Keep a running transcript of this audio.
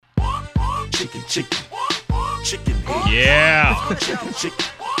Yeah.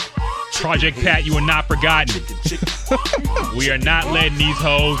 Project Pat, you are not forgotten. We are not letting these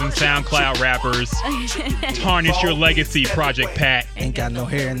hoes and SoundCloud rappers tarnish your legacy, Project Pat. Ain't got no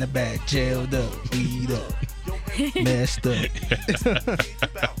hair in the back, jailed up, weed up, messed up.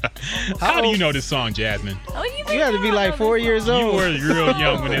 How do you know this song, Jasmine? You had to be like 4 years old. You were real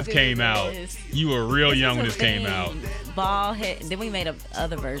young when this came out. You were real young when this came out. Ball head. Then we made up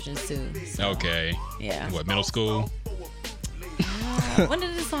other versions too. So, Okay. yeah. What, middle school? When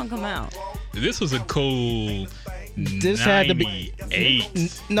did this song come out? This was a cool This had to be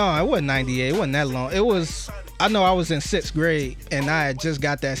 98. No, it wasn't 98. It wasn't that long. It was. I know I was in 6th grade and I had just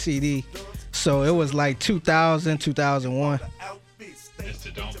got that CD, so it was like 2000, 2001.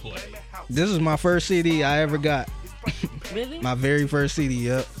 Mr. Don't Play. This is my first CD I ever got. Really? My very first CD.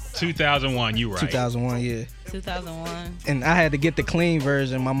 Yep. 2001. You right. 2001. Yeah. 2001. And I had to get the clean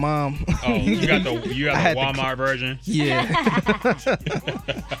version. My mom. Oh, you got the had the Walmart version. Yeah.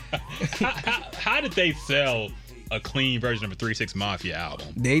 How did they sell a clean version of a 3 6 Mafia album?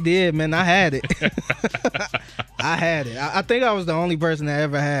 They did, man. I had it. I had it. I think I was the only person that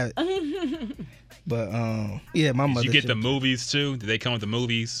ever had it. But yeah, my mother. Did you get the movies too? Did they come with the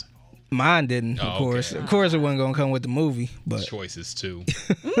movies? Mine didn't, of course. Okay. Of course, it wasn't gonna come with the movie, but Choices too.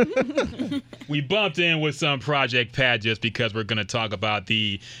 We bumped in with some Project Pat just because we're gonna talk about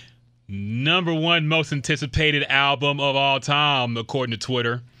the #1 most anticipated album of all time, according to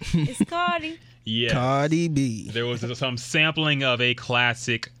Twitter. It's Cardi. Yeah. Cardi B. There was some sampling of a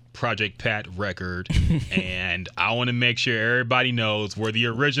classic Project Pat record, and I want to make sure everybody knows where the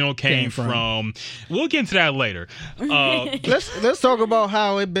original came from. We'll get into that later. Let's talk about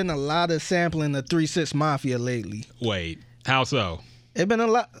how it been a lot of sampling of 3 6 Mafia lately. Wait, how so? It been a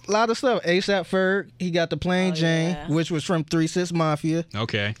lot of stuff. ASAP Ferg, he got the Plain Jane, yeah. which was from 3 6 Mafia.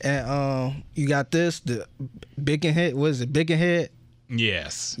 Okay. And you got the Big and Head. What is it? Big and Head.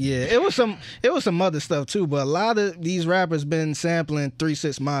 Yes. Yeah, it was some other stuff too, but a lot of these rappers been sampling 3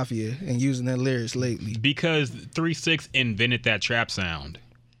 6 Mafia and using their lyrics lately. Because 3 6 invented that trap sound.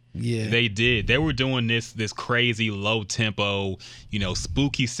 Yeah. They did. They were doing this crazy low tempo,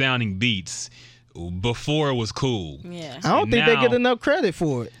 spooky sounding beats before it was cool. Yeah. I don't think they get enough credit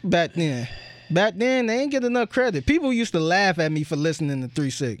for it back then. Back then, they ain't get enough credit. People used to laugh at me for listening to 3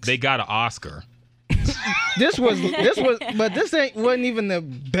 6. They got an Oscar. This wasn't even the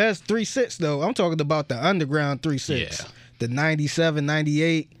best 3 6 though. I'm talking about the underground 3 6. Yeah. The 97,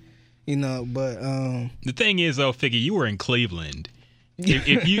 98, but The thing is though, Figgy, you were in Cleveland.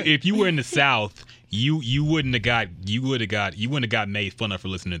 If you were in the South, you wouldn't have got made fun of for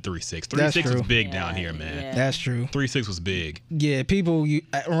listening to 3 6. 3 6 was big down here, man. Yeah. that's true. 3 6 was big. Yeah, people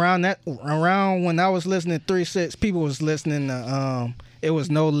around when I was listening to 3 6, people was listening to it was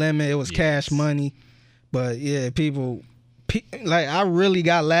No Limit, it was Cash Money. But yeah, I really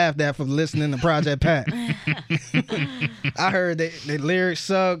got laughed at for listening to Project Pat. I heard the lyrics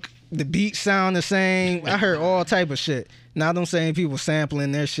suck, the beats sound the same. I heard all type of shit. Now them same people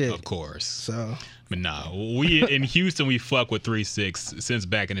sampling their shit. Of course. So, but nah, we in Houston we fuck with 3 6 since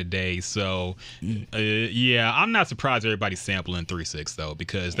back in the day. So yeah, I'm not surprised everybody's sampling 3 6 though,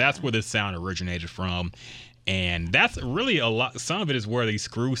 because that's where this sound originated from. And that's really a lot. Some of it is where the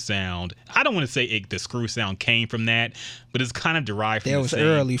screw sound. I don't want to say the screw sound came from that, but it's kind of derived from. It was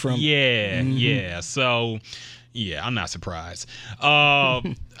early from. Yeah, yeah. So, yeah, I'm not surprised.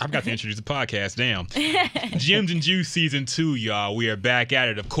 I've got to introduce the podcast. Damn. Gems and Juice Season 2, y'all. We are back at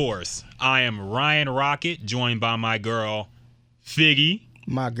it, of course. I am Ryan Rocket, joined by my girl, Figgy.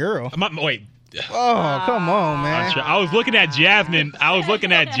 My girl. Wait. Oh, come on, man. I was looking at Jasmine.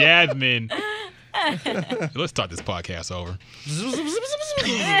 Let's start this podcast over.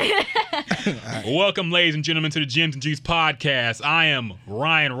 Welcome, ladies and gentlemen, to the Gems and Juice podcast. I am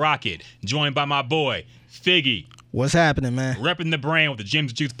Ryan Rocket, joined by my boy, Figgy. What's happening, man? Repping the brand with the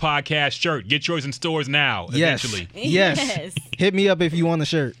Gems and Juice podcast shirt. Get yours in stores now, eventually. Yes. Hit me up if you want a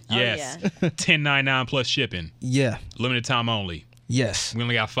shirt. Yes. Oh, yeah. $10.99 plus shipping. Yeah. Limited time only. Yes. We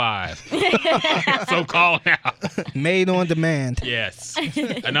only got 5. So call now. Made on demand. Yes.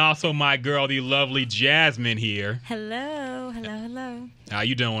 And also my girl, the lovely Jasmine here. Hello. How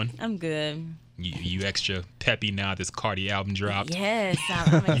you doing? I'm good. You extra peppy now this Cardi album dropped. Yes,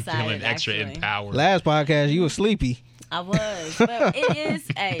 I'm excited. Feeling extra actually. empowered. Last podcast, you were sleepy. I was. Well, it is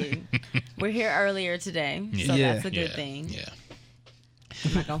we're here earlier today, so Yeah. that's a good thing. Yeah.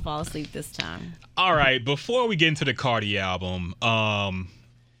 I'm not gonna fall asleep this time. All right, before we get into the Cardi album,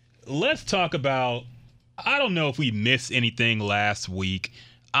 let's talk about, I don't know if we missed anything last week.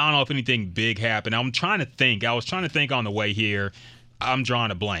 I don't know if anything big happened. I was trying to think on the way here. I'm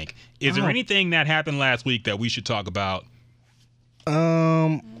drawing a blank. Is there anything that happened last week that we should talk about?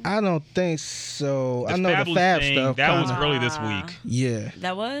 I don't think so. I know the Fabulous Fab thing, stuff. that was kinda- early this week, Yeah.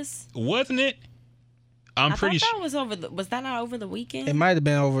 That was. wasn't it? I'm I pretty thought sure. that was over. Was that not over the weekend? It might have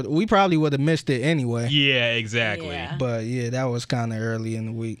been over. We probably would have missed it anyway. Yeah, exactly. Yeah. But yeah, that was kind of early in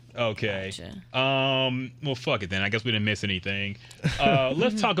the week. Okay. Gotcha. Well, fuck it then. I guess we didn't miss anything.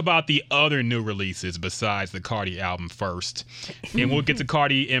 Let's talk about the other new releases besides the Cardi album first, and we'll get to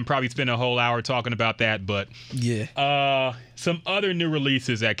Cardi and probably spend a whole hour talking about that. But Yeah. some other new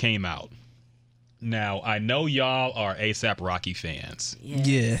releases that came out. Now I know y'all are ASAP Rocky fans. Yes.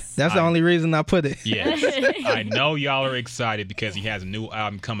 Yeah. That's the only reason I put it. Yes, I know y'all are excited because he has a new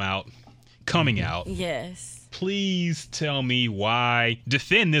album coming out. Yes. Please tell me why.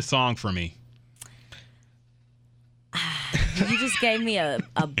 Defend this song for me. You just gave me a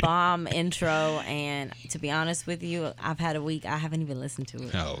bomb intro, and to be honest with you, I've had a week. I haven't even listened to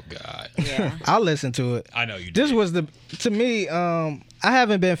it. Oh God. Yeah. I'll listen to it. I know you did. This was to me, I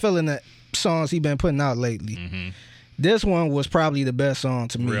haven't been feeling the songs he been putting out lately. Mm-hmm. This one was probably the best song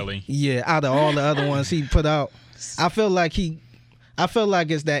to me. Really? Yeah, out of all the other ones he put out. I feel like it's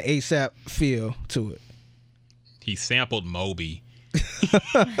that ASAP feel to it. He sampled Moby,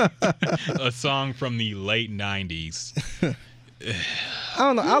 a song from the late 90s. I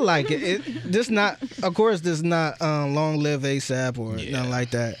don't know. I like it. This not Long Live ASAP or nothing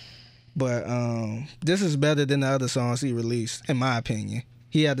like that. But this is better than the other songs he released, in my opinion.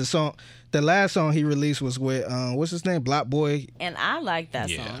 He had the last song he released was with what's his name, Block Boy. And I like that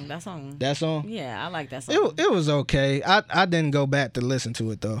Yeah. song. That song. Yeah, I like that song. It was okay. I didn't go back to listen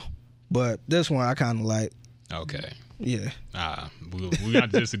to it though, but this one I kind of like. Okay. Yeah. We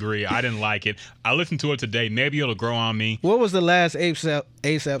got to disagree. I didn't like it. I listened to it today. Maybe it'll grow on me. What was the last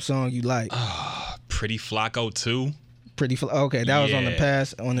ASAP song you liked? Pretty Flacco 2. Okay, that was on the Yeah.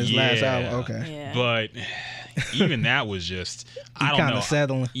 past on his last Yeah. album. Okay. Yeah. But even that was just, I don't Kind know. of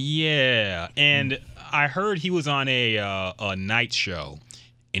settling. Yeah. And I heard he was on a night show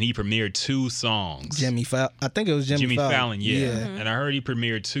and he premiered 2 songs. I think it was Jimmy Fallon, yeah. Mm-hmm. And I heard he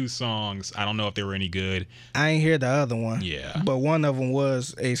premiered 2 songs. I don't know if they were any good. I ain't hear the other one. Yeah. But one of them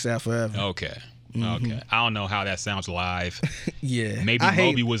was ASAP Forever. Okay. Okay. I don't know how that sounds live. Yeah. Maybe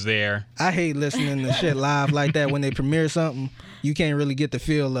Moby was there. I hate listening to shit live like that when they premiere something. You can't really get the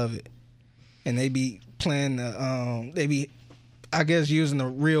feel of it. And they be playing I guess using the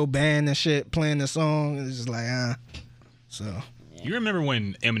real band and shit playing the song. It's just like So You remember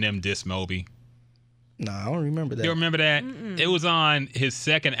when Eminem dissed Moby? no, I don't remember that. You remember that? It was on his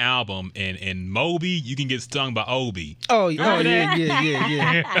second album, and in Moby, you can get stung by Obi. Oh Remember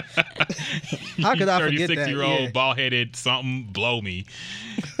yeah. How could I forget that? 36-year-old, Yeah. bald-headed, something, blow me.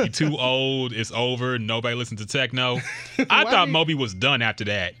 You too old, it's over, nobody listens to techno. I thought Moby was done after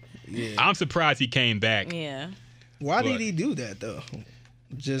that. Yeah. I'm surprised he came back. Yeah. Why But- did he do that though?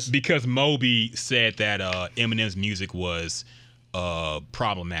 Just Because Moby said that Eminem's music was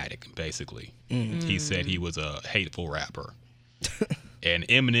problematic, basically. He said he was a hateful rapper. And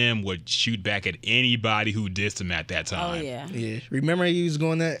Eminem would shoot back at anybody who dissed him at that Oh time. yeah. yeah. Remember he was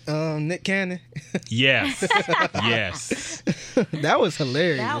going at Nick Cannon? Yes. Yes. That was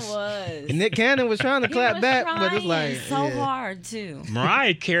hilarious. That was. And Nick Cannon was trying to He clap was back, but it's trying like so yeah. hard too.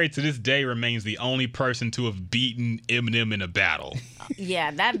 Mariah Carey to this day remains the only person to have beaten Eminem in a battle.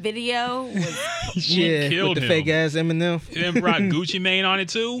 Yeah, that video was. She Yeah, killed with the him. fake ass Eminem. And brought Gucci Mane on it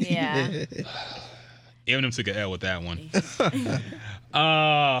too. Yeah. Eminem took an L with that one.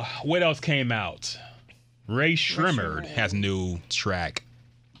 What else came out? Ray Shrimmer has a new track.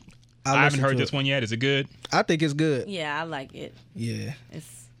 I haven't listened heard to this it. one yet. Is it good? I think it's good. Yeah, I like it. Yeah.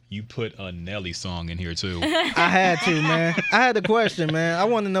 It's. You put a Nelly song in here too. I had to, man. I had a question, man. I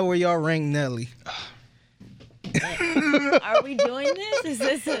want to know where y'all rank Nelly. Are we doing this? Is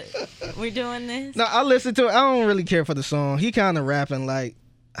this we're doing this? No, I listened to it. I don't really care for the song. He kind of rapping like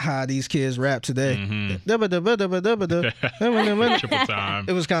how these kids rap today. Triple It time.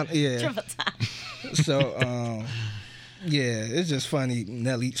 was kind of, yeah. Triple time. So, yeah, it's just funny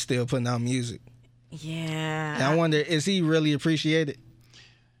Nelly still putting out music. Yeah. And I wonder, is he really appreciated?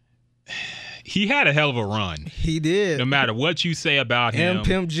 He had a hell of a run. He did. No matter what you say about him, And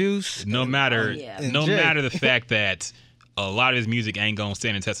Pimp Juice. no matter Oh, yeah. And no Jay. matter the fact that a lot of his music ain't gonna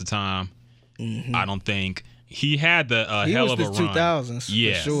stand the test of time. I don't think he had the He hell was of a the run. 2000s,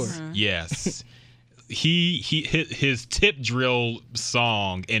 Yes, for sure. yes. His tip drill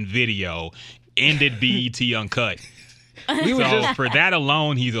song and video ended BET Uncut. We was So just, for that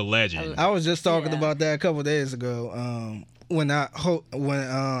alone, he's a legend. I was just talking Yeah. about that a couple days ago. When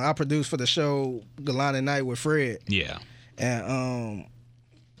I produced for the show Galana Night with Fred. Yeah. And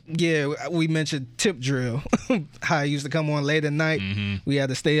yeah, we mentioned Tip Drill. How it used to come on late at night. We had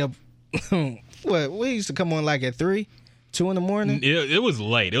to stay up. We used to come on like at 3, 2 in the morning. It was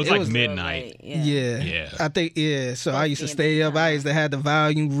late. It was like midnight. Late, Yeah. I think So I used to stay up. I used to have the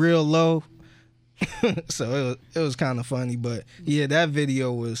volume real low. So it was kind of funny, but yeah, that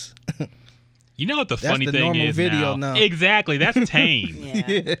video was. You know what the funny the thing normal is video now? now. Exactly, that's tame.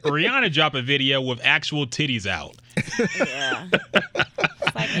 Yeah. Rihanna dropped a video with actual titties out, Yeah.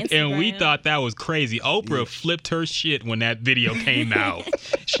 It's like and we Instagram. thought that was crazy. Oprah flipped her shit when that video came out.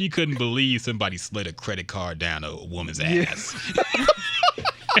 She couldn't believe somebody slid a credit card down a woman's ass.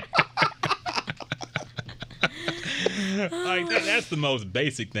 Like that's the most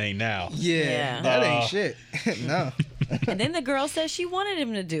basic thing now. Yeah. That ain't shit. No. And then the girl said she wanted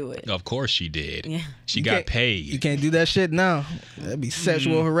him to do it. Of course she did. Yeah. She You got can't- paid. You can't do that shit now. That'd be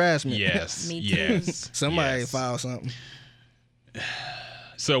sexual harassment. Yes. Me too. Yes. Somebody yes. file something.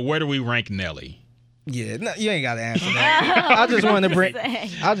 So where do we rank Nelly? Yeah, no, you ain't got to answer that. I just want to bring. Say.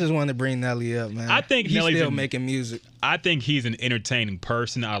 I just want to bring Nelly up, man. I think he's Nelly's still in- making music. I think he's an entertaining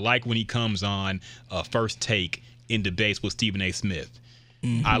person. I like when he comes on First Take in debates with Stephen A. Smith.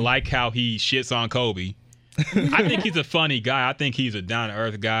 I like how he shits on Kobe. I think he's a funny guy. I think he's a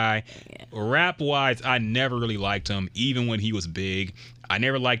down-to-earth guy. Rap-wise, I never really liked him, even when he was big. I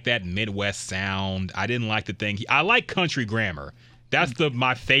never liked that Midwest sound. I didn't like the thing. I like Country Grammar. That's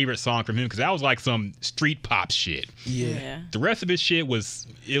my favorite song from him because that was like some street pop shit. Yeah. The rest of his shit was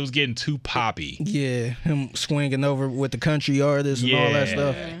getting too poppy. Yeah, him swinging over with the country artists and all that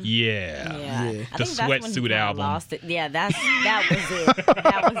stuff. Yeah. Yeah. Yeah. I The think that's when he Sweatsuit kinda album. Lost it. Yeah, that was it.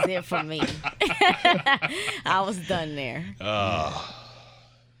 That was it for me. I was done there.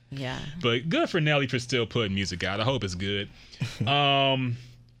 Yeah. But good for Nelly for still putting music out. I hope it's good.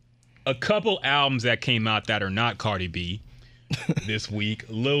 A couple albums that came out that are not Cardi B this week.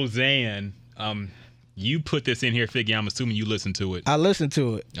 Lil Xan, you put this in here, Figgy. I'm assuming you listened to it. I listened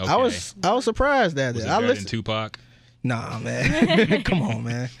to it. Okay. I was surprised at Was it. it I better than listened. Tupac? Nah, man. Come on,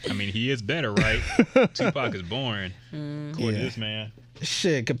 man. I mean, he is better, right? Tupac is boring. According to this man.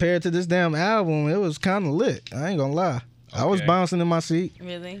 Shit, compared to this damn album, it was kind of lit. I ain't gonna lie. I was Okay. bouncing in my seat.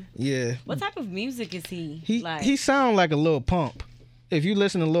 Really? Yeah. What type of music is he? He like? he sound like a Lil Pump. If you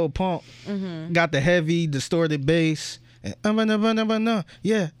listen to Lil Pump, got the heavy distorted bass. And,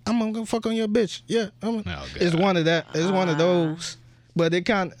 yeah, I'm gonna fuck on your bitch. Yeah, God. it's one of that. It's one of those. But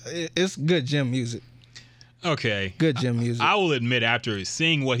it's good gym music. Okay. Good gym music. I will admit, after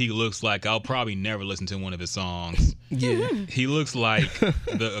seeing what he looks like, I'll probably never listen to one of his songs. Yeah. He looks like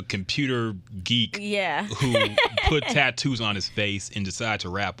a computer geek Yeah. who put tattoos on his face and decided to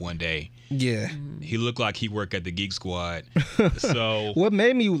rap one day. Yeah. He looked like he worked at the Geek Squad. So What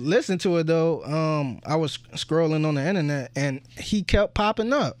made me listen to it though, I was scrolling on the internet and he kept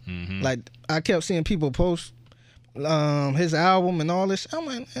popping up. Like I kept seeing people post his album and all this. I'm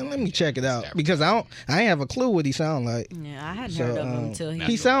like, let me check it out because I ain't have a clue what he sound like. Yeah, I hadn't So, heard of him until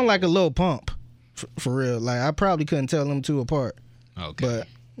he sound like a Lil Pump, for real. Like I probably couldn't tell them two apart. okay.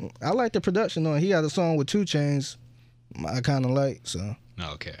 But I like the production on it. He got a song with 2 Chainz I kind of like. So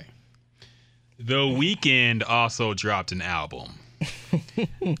Okay. The Weeknd also dropped an album.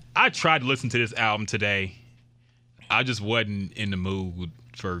 I tried to listen to this album today. I just wasn't in the mood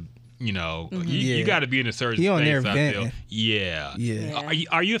for, you Yeah. got to be in a certain He on space, there I feel. venting. Yeah. Yeah.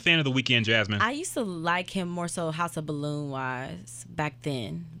 Are you a fan of The Weeknd, Jasmine? I used to like him more so House of Balloon wise back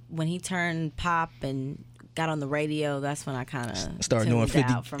then. When he turned pop and got on the radio, that's when I kind of Start doing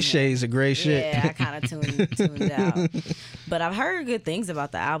 50 Shades of Grey shit. Yeah, I kind of tuned out. But I've heard good things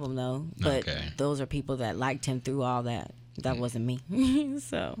about the album though. But Okay. those are people that liked him through all that. That wasn't me.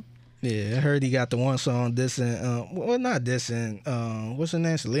 So Yeah, I heard he got the one song dissing, well, not dissing, what's her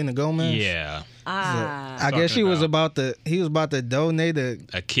name? Selena Gomez? Yeah. I guess he was about to donate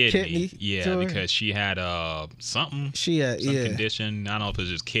A kidney. Yeah, to her. because she had something. She had, some yeah. condition. I don't know if it was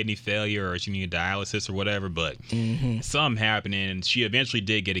just kidney failure or she needed dialysis or whatever, but something happened and she eventually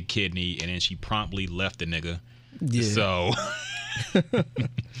did get a kidney and then she promptly left the nigga. Yeah. So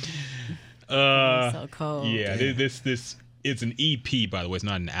so cold. yeah, this it's an EP, by the way. It's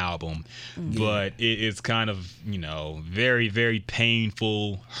not an album, but it's kind of, very, very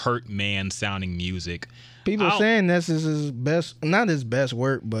painful, hurt man sounding music. People saying this is his best, not his best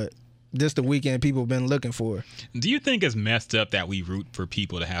work, but this the Weeknd people been looking for. Do you think it's messed up that we root for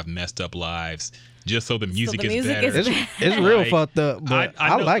people to have messed up lives just so the music is better? It's real Like, fucked up, but I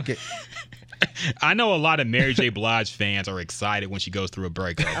I know- like it. I know a lot of Mary J. Blige fans are excited when she goes through a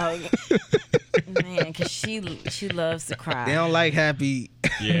breakup. Oh, man, because she loves to cry. They don't like happy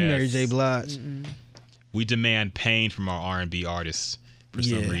Yes. Mary J. Blige. we demand pain from our R&B artists for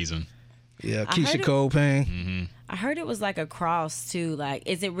some reason. Yeah, Keisha Cole Payne. Mm-hmm. I heard it was like a cross too. Like,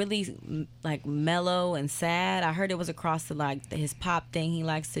 is it really like mellow and sad? I heard it was a cross to like his pop thing he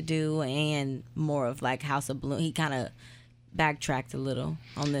likes to do, and more of like House of Balloon. He kind of backtracked a little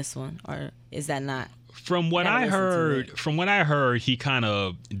on this one, or is that not? From what I heard, he kind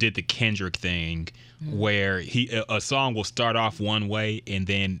of did the Kendrick thing, where a song will start off one way, and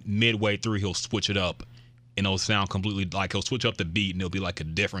then midway through he'll switch it up. And it'll sound completely like he'll switch up the beat and it'll be like a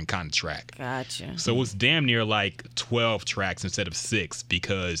different kind of track. Gotcha. So it's damn near like 12 tracks instead of 6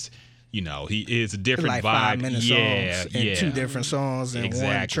 because, you know, he is a different like vibe. 5-minute songs and 2 different songs in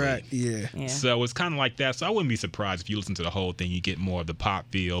one track. Yeah. So it's kind of like that. So I wouldn't be surprised if you listen to the whole thing, you get more of the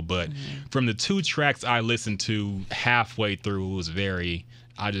pop feel. But from the 2 tracks I listened to halfway through, it was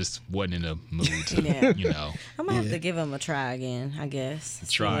I just wasn't in the mood to, you know. I'm going to have to give him a try again, I guess.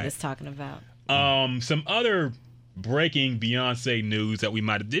 See what it's talking about. Some other breaking Beyonce news that we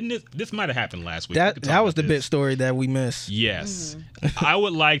might have this might have happened last week. That was the bit story that we missed. Yes. I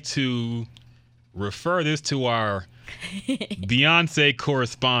would like to refer this to our Beyonce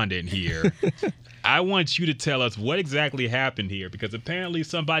correspondent here. I want you to tell us what exactly happened here, because apparently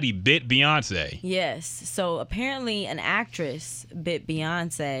somebody bit Beyonce. Yes. So apparently an actress bit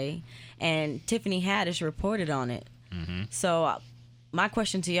Beyonce, and Tiffany Haddish reported on it. So my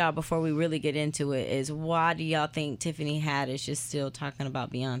question to y'all before we really get into it is, why do y'all think Tiffany Haddish is still talking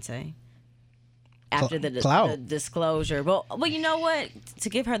about Beyonce after the disclosure? Well, you know what? To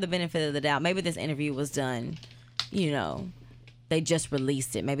give her the benefit of the doubt, maybe this interview was done, you know, they just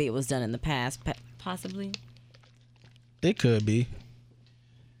released it. Maybe it was done in the past, possibly. It could be.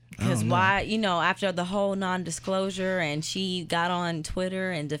 Because why, you know, after the whole non-disclosure and she got on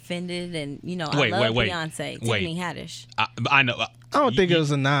Twitter and defended, and, you know, I love Beyonce, Tiffany Haddish. I know. I don't think it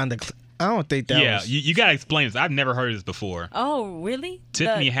was a I don't think that was. Yeah, you got to explain this. I've never heard of this before. Oh, really?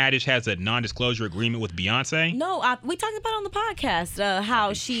 Tiffany Haddish has a non-disclosure agreement with Beyonce? No, we talked about on the podcast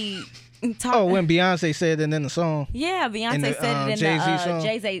how she talked. Oh, when Beyonce said it in the song? Yeah, Beyonce said it in the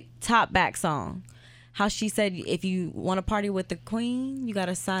Jay-Z Top Back song. How she said, if you want to party with the queen, you got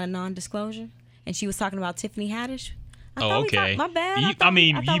to sign a non-disclosure. And she was talking about Tiffany Haddish. Okay. My bad.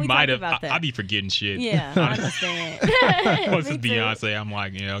 You might have. I'd be forgetting shit. Yeah, I understand. Once it's Beyonce, I'm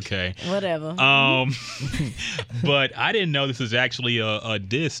like, yeah, okay. Whatever. But I didn't know this was actually a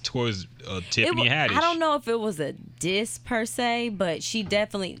diss towards Tiffany Haddish. I don't know if it was a diss per se, but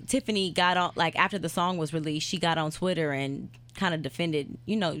Tiffany got on, like, after the song was released, she got on Twitter and kind of defended,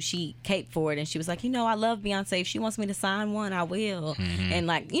 you know, she caped for it, and she was like, you know, I love Beyonce. If she wants me to sign one, I will. And,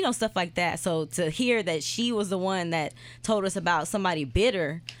 like, you know, stuff like that. So to hear that she was the one that told us about somebody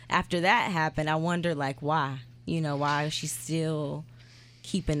bitter after that happened, I wonder, like, why? You know, why is she still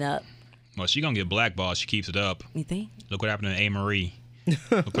keeping up? Well, she gonna get blackballed. She keeps it up. You think? Look what happened to A-Marie.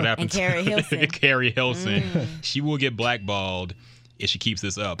 Look what happened to Carrie Hilson. Carrie Hilson. She will get blackballed if she keeps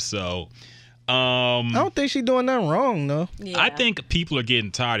this up. So I don't think she's doing nothing wrong, though. Yeah. I think people are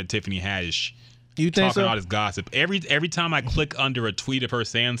getting tired of Tiffany Haddish. You think talking all this gossip. Every time I click under a tweet of her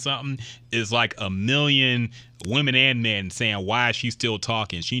saying something, it's like a million women and men saying, why is she still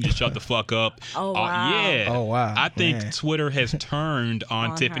talking? She needs to shut the fuck up. Oh, wow. Yeah. Oh, wow. I think Twitter has turned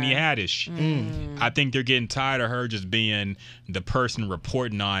on Tiffany Haddish. I think they're getting tired of her just being the person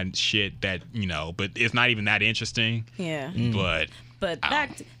reporting on shit that, you know, but it's not even that interesting. Yeah. But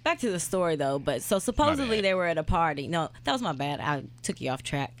back to the story, though. But so supposedly they were at a party. No, that was my bad. I took you off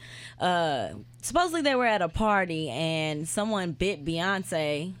track. Supposedly they were at a party and someone bit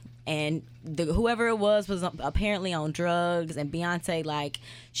Beyonce, and whoever it was apparently on drugs. And Beyonce, like,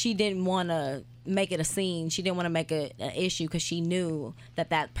 she didn't want to make it a scene. She didn't want to make an issue because she knew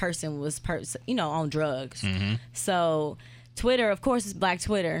that person was on drugs. So Twitter, of course, it's Black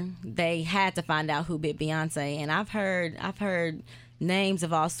Twitter. They had to find out who bit Beyonce, and I've heard names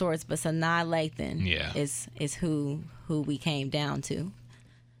of all sorts, but Sanaa Lathan is who we came down to.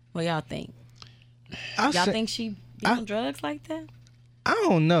 What y'all think? Y'all think she be on drugs like that? I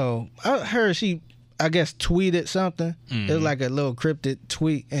don't know. I heard she, I guess, tweeted something. It was like a little cryptic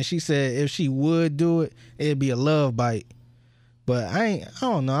tweet, and she said if she would do it, it'd be a love bite. But I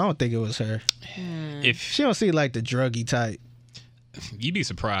don't know. I don't think it was her. If she don't seem like the druggy type. You'd be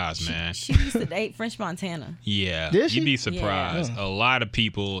surprised, man. She used to date French Montana. Yeah. Did she? You'd be surprised. Yeah. A lot of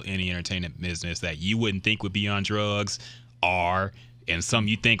people in the entertainment business that you wouldn't think would be on drugs are, and some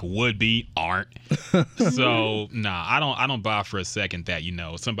you think would be aren't. So, nah, I don't buy for a second that, you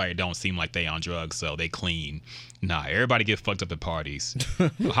know, somebody don't seem like they on drugs, so they clean. Nah, everybody gets fucked up at parties.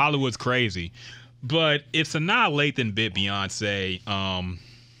 Hollywood's crazy. But if Sanaa Lathan bit Beyonce,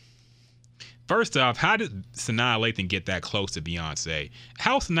 First off, how did Sanaa Lathan get that close to Beyonce?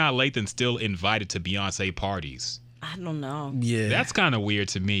 How is Sanaa Lathan still invited to Beyonce parties? I don't know. Yeah. That's kind of weird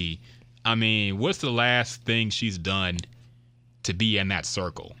to me. I mean, what's the last thing she's done to be in that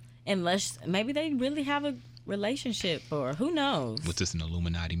circle? Unless maybe they really have a relationship, or who knows? Was this an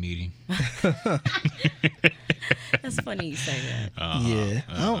Illuminati meeting? That's funny you say that. Yeah.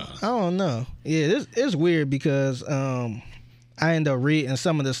 I don't know. Yeah, it's weird because I ended up reading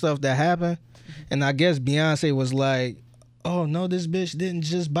some of the stuff that happened, and I guess Beyonce was like, "Oh no, this bitch didn't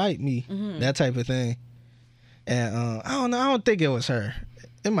just bite me," that type of thing. And I don't know. I don't think it was her.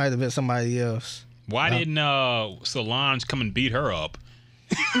 It might have been somebody else. Why didn't Solange come and beat her up?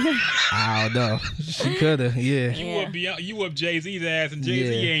 I don't know. She could have. Yeah. You whooped Jay-Z's ass, and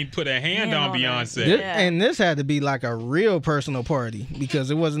Jay-Z ain't put a hand on Beyonce. And this had to be like a real personal party because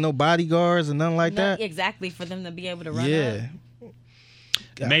there wasn't no bodyguards and nothing like that. Exactly, for them to be able to run up.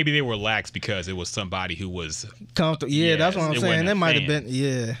 Maybe they were lax because it was somebody who was comfortable. Yeah, that's what I'm saying. It might have been.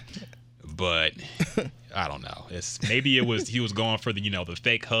 Yeah. But I don't know. Maybe he was going for the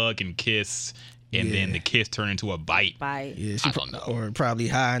fake hug and kiss. And then the kiss turned into a bite. Yeah, I don't know. Or probably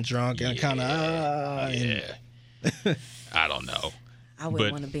high and drunk and kind of. I don't know. I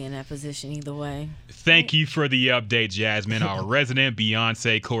wouldn't want to be in that position either way. Thank you for the update, Jasmine, our resident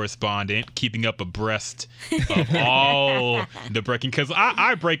Beyonce correspondent, keeping up abreast of all the breaking. Because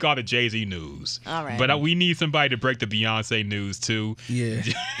I break all the Jay-Z news. All right. But we need somebody to break the Beyonce news, too. Yeah.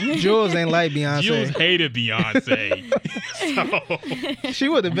 Jules ain't like Beyonce. Jules hated Beyonce. So. She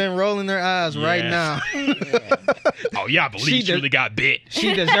would have been rolling her eyes right now. Oh, yeah, I believe she really got bit.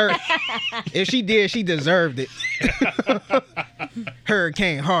 She deserved If she did, she deserved it.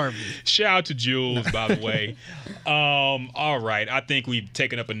 Hurricane Harvey. Shout out to Jules, by the way. All right. I think we've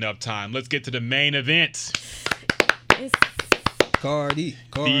taken up enough time. Let's get to the main event. Cardi.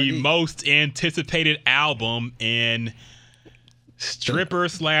 The most anticipated album in stripper /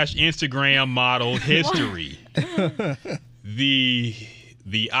 Instagram model history. The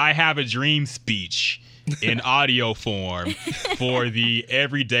I Have a Dream speech in audio form for the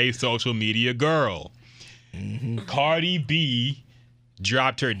everyday social media girl. Cardi B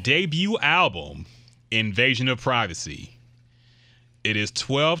dropped her debut album, Invasion of Privacy. It is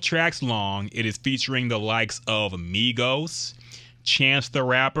 12 tracks long. It is featuring the likes of Migos, Chance the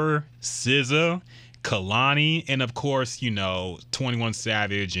Rapper, SZA, Kalani, and of course, 21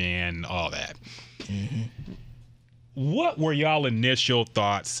 Savage and all that. What were y'all initial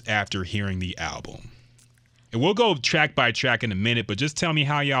thoughts after hearing the album? And we'll go track by track in a minute, but just tell me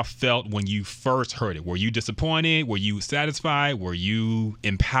how y'all felt when you first heard it. Were you disappointed? Were you satisfied? Were you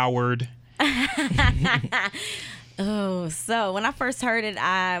empowered? So when I first heard it,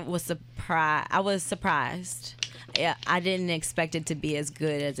 I was surprised. Yeah, I didn't expect it to be as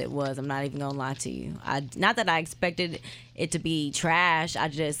good as it was. I'm not even gonna lie to you. Not that I expected it to be trash.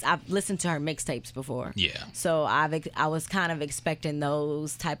 I've listened to her mixtapes before. Yeah. So I was kind of expecting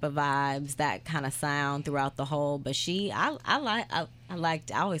those type of vibes, that kind of sound throughout the whole. But I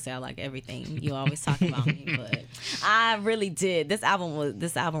always say I like everything. You always talk about me, but I really did. This album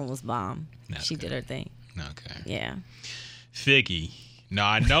was bomb. Okay. She did her thing. Okay. Yeah. Figgy. Now,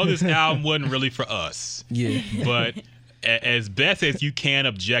 I know this album wasn't really for us. Yeah. But as best as you can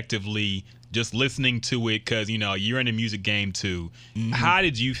objectively, just listening to it, because, you're in the music game too. How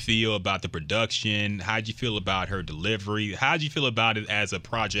did you feel about the production? How did you feel about her delivery? How did you feel about it as a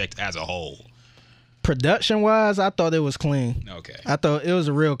project as a whole? Production-wise, I thought it was clean. Okay. I thought it was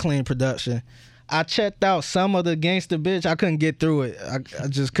a real clean production. I checked out some of the Gangsta Bitch. I couldn't get through it. I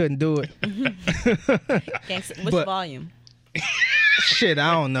just couldn't do it. Which volume? Shit,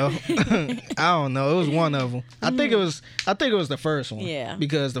 I don't know. It was one of them. I think it was the first one. Yeah.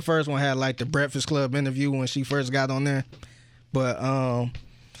 Because the first one had like the Breakfast Club interview when she first got on there. But I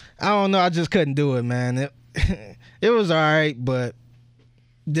don't know. I just couldn't do it, man. It was all right, but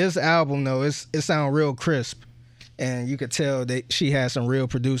this album though, it sounded real crisp, and you could tell that she had some real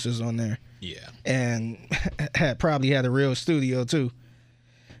producers on there. Yeah. And probably had a real studio too.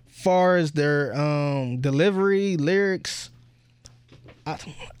 Far as their delivery, lyrics,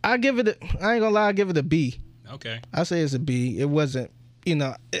 I give it I ain't gonna lie, I give it a B. Okay. I say it's a B. It wasn't,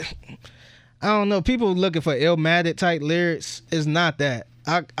 I don't know. People looking for Illmatic type lyrics. It's not that.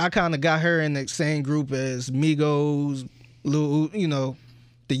 I kind of got her in the same group as Migos, Lil,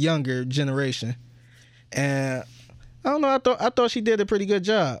 the younger generation. And I don't know. I thought she did a pretty good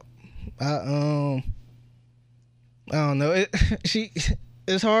job. I don't know.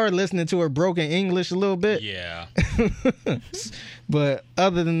 It's hard listening to her broken English a little bit. Yeah. But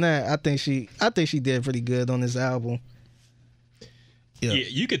other than that, I think she did pretty good on this album. Yeah. Yeah,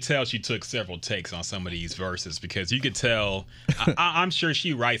 you could tell she took several takes on some of these verses because you could tell. I'm sure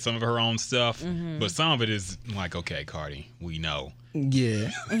she writes some of her own stuff, but some of it is like, okay, Cardi, we know.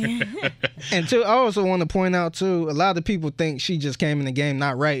 Yeah. And too, I also want to point out too, a lot of people think she just came in the game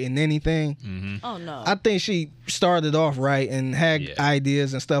not writing anything. Oh no. I think she started off right and had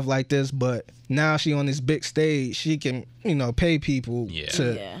ideas and stuff like this, but now she on this big stage, she can, pay people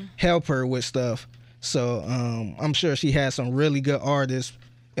to help her with stuff. So I'm sure she had some really good artists,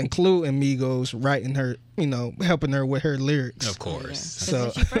 including Migos, writing her, helping her with her lyrics. Of course. Yeah. So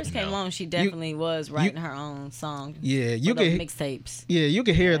when she first came on, she definitely was writing her own song. Yeah, you can mixtapes. Yeah, you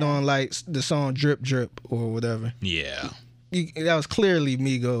can hear it on like the song "Drip Drip" or whatever. Yeah. That was clearly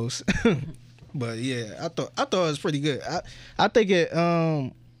Migos. But yeah, I thought it was pretty good. I think it.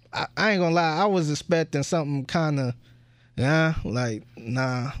 I ain't gonna lie, I was expecting something kind of,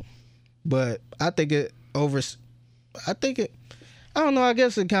 nah. But I think it I don't know. I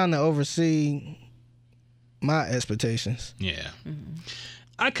guess it kind of oversee my expectations. Yeah.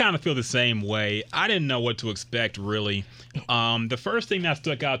 I kind of feel the same way. I didn't know what to expect, really. The first thing that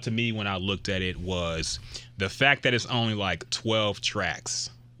stuck out to me when I looked at it was the fact that it's only like 12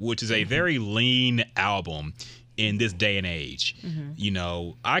 tracks, which is a very lean album in this day and age.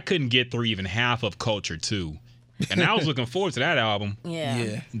 I couldn't get through even half of Culture 2. And I was looking forward to that album.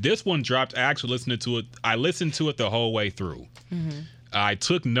 Yeah. This one dropped. I actually listened to it. I listened to it the whole way through. I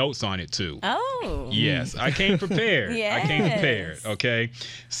took notes on it too. Oh. Yes, I came prepared. I came prepared. Okay,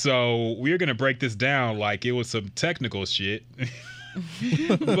 so we're gonna break this down like it was some technical shit.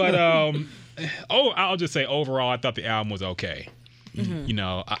 But I'll just say overall, I thought the album was okay.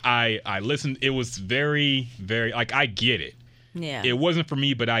 I listened. It was very, very like I get it. Yeah. It wasn't for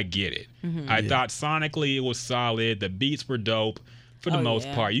me, but I get it. I thought sonically it was solid. The beats were dope for the most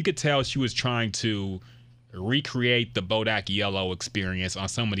part. You could tell she was trying to recreate the Bodak Yellow experience on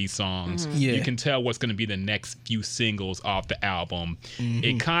some of these songs. You can tell what's going to be the next few singles off the album.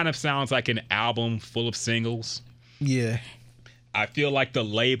 It kind of sounds like an album full of singles. Yeah. I feel like the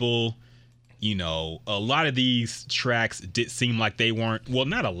label, a lot of these tracks did seem like they weren't, well,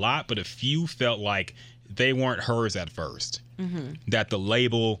 not a lot, but a few felt like they weren't hers at first. That the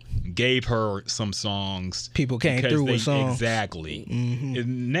label gave her some songs. People came through with songs. Exactly.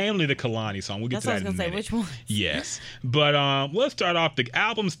 Namely the Kalani song. We'll get to that in a minute. That's what I was going to say. Which one? Yes. But let's start off. The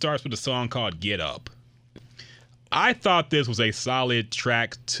album starts with a song called Get Up. I thought this was a solid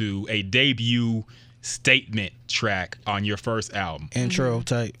track to a debut statement track on your first album. Intro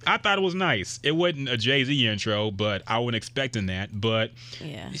type. I thought it was nice. It wasn't a Jay-Z intro, but I wasn't expecting that. But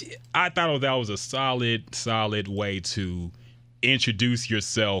I thought that was a solid way to introduce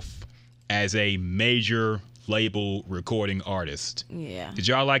yourself as a major label recording artist. Yeah. Did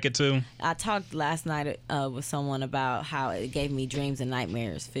y'all like it too? I talked last night with someone about how it gave me dreams and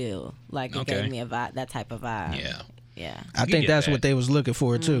nightmares feel. Like it gave me a vibe, that type of vibe. Yeah. I think that's what they was looking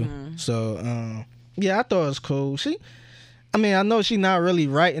for too. So, I thought it was cool. I know she not really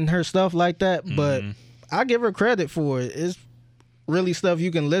writing her stuff like that, but I give her credit for it. It's really stuff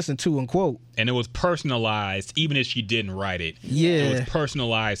you can listen to and quote. And it was personalized, even if she didn't write it. Yeah. It was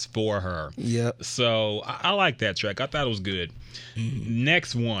personalized for her. Yep. So I like that track. I thought it was good.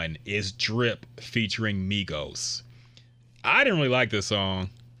 Next one is Drip featuring Migos. I didn't really like this song.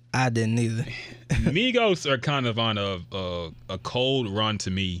 I didn't either. Migos are kind of on a cold run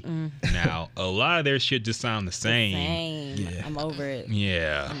to me now. A lot of their shit just sound the same. Yeah. I'm over it.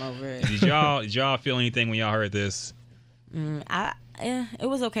 Yeah. I'm over it. Did y'all feel anything when y'all heard this? It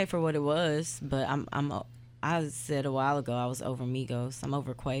was okay for what it was, but I said a while ago I was over Migos. I'm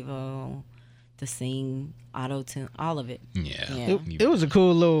over Quavo, the sing, auto-tune, all of it. Yeah. It was a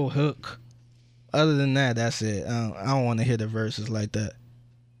cool little hook. Other than that, that's it. I don't want to hear the verses like that.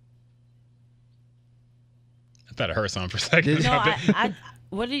 I thought I heard something for a second. No,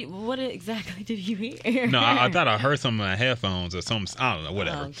 what exactly did you hear? No, I thought I heard something in my headphones or something. I don't know,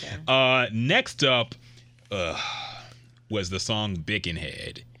 whatever. Oh, okay. Next up was the song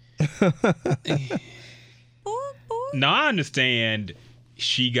Bickenhead. Now, I understand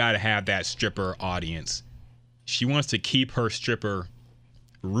she got to have that stripper audience. She wants to keep her stripper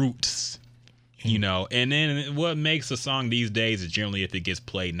roots, and then what makes a song these days is generally if it gets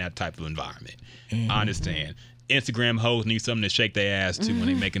played in that type of environment. I understand. Instagram hoes need something to shake their ass to when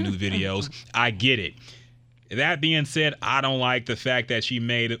they making new videos. I get it. That being said, I don't like the fact that she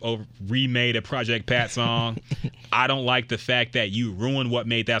remade a Project Pat song. I don't like the fact that you ruined what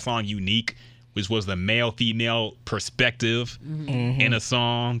made that song unique, which was the male-female perspective in a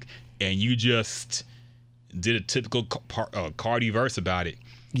song, and you just did a typical Cardi verse about it.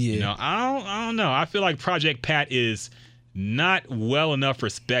 Yeah. I don't know. I feel like Project Pat is not well enough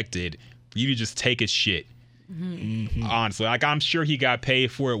respected for you to just take his shit. Honestly, like, I'm sure he got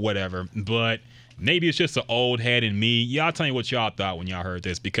paid for it, whatever, but maybe it's just an old head in me. Y'all tell me what y'all thought when y'all heard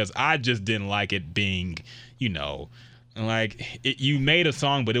this, because I just didn't like it being, like, you made a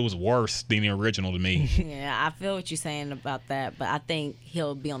song, but it was worse than the original to me. Yeah, I feel what you're saying about that, but I think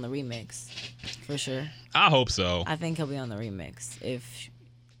he'll be on the remix for sure. I hope so. I think he'll be on the remix. If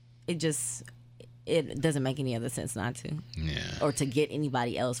it doesn't make any other sense not to. Yeah. Or to get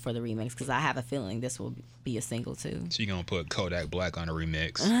anybody else for the remix, because I have a feeling this will be a single too. She gonna put Kodak Black on a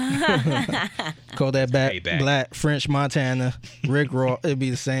remix. Kodak Black, French Montana, Rick Ross. It'd be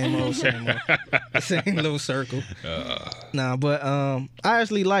the same old, the same little circle. Nah, but I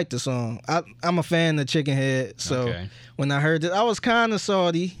actually like the song. I'm a fan of Chicken Head, so when I heard it, I was kind of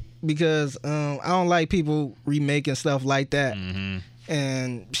salty because I don't like people remaking stuff like that. Mm-hmm.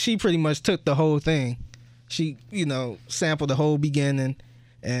 And she pretty much took the whole thing. She, sampled the whole beginning.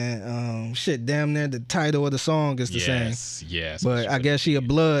 And damn near the title of the song is the same. Yes. But I guess she a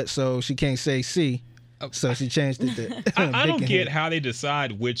blood, so she can't say C. So she changed it to I don't get how they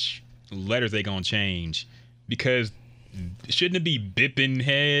decide which letters they gonna change. Because shouldn't it be Bippin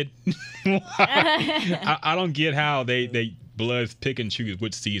Head? I don't get how they bloods pick and choose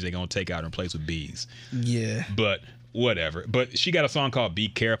which C's they gonna take out and replace with B's. Yeah. But whatever. But she got a song called Be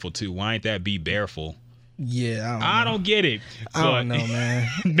Careful too. Why ain't that Be Bareful? Yeah, I don't get it. I don't know, man.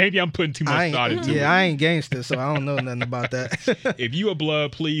 Maybe I'm putting too much thought into it. Yeah, I ain't gangster, so I don't know nothing about that. If you a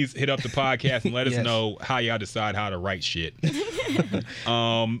blood, please hit up the podcast and let us know how y'all decide how to write shit.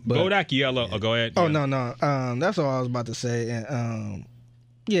 Bodak Yellow. Oh, go ahead. Oh, no. That's all I was about to say. And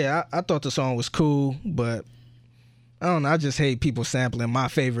I thought the song was cool, but I don't know. I just hate people sampling my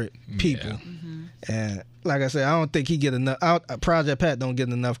favorite people. Yeah. Mm-hmm. And like I said, I don't think he get enough. Project Pat don't get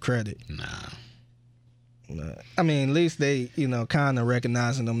enough credit. Nah. I mean, at least they, kind of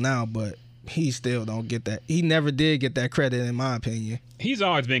recognizing him now, but he still don't get that. He never did get that credit, in my opinion. He's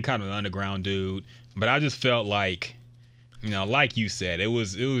always been kind of an underground dude, but I just felt like, like you said, it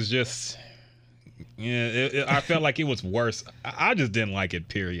was just, I felt like it was worse. I just didn't like it,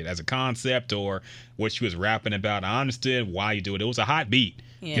 period, as a concept or what she was rapping about. I understood why you do it. It was a hot beat.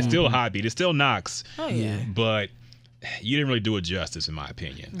 Yeah. It's still a hot beat. It still knocks. Oh, yeah. But you didn't really do it justice, in my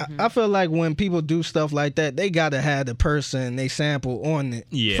opinion. Mm-hmm. I feel like when people do stuff like that, they gotta have the person they sample on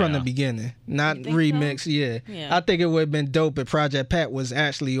it from the beginning, not remix. So? Yeah, I think it would have been dope if Project Pat was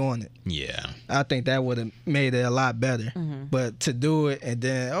actually on it. Yeah, I think that would have made it a lot better. Mm-hmm. But to do it and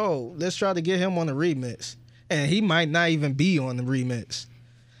then let's try to get him on the remix, and he might not even be on the remix.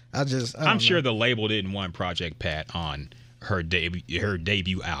 I'm sure the label didn't want Project Pat on her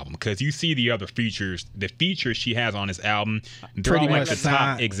debut album, because you see the other features she has on this album, pretty much the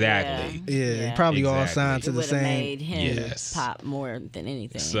top. Exactly. Yeah, probably all signed to the same. Made him pop more than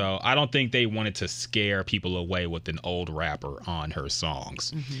anything. So I don't think they wanted to scare people away with an old rapper on her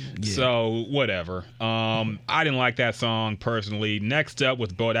songs. Mm-hmm. Yeah. So whatever. I didn't like that song personally. Next up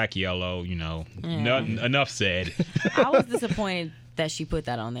with Bodak Yellow, enough said. I was disappointed that she put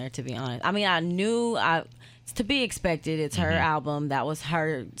that on there, to be honest. I mean, I knew it's to be expected. It's her album. That was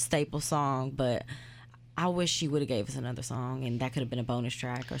her staple song, but I wish she would have gave us another song, and that could have been a bonus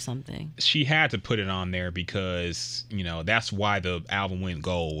track or something. She had to put it on there because, that's why the album went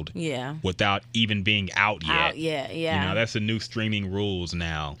gold. Yeah. Without even being out yet. Yeah. That's the new streaming rules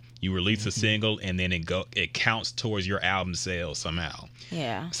now. You release a single, and then it counts towards your album sales somehow.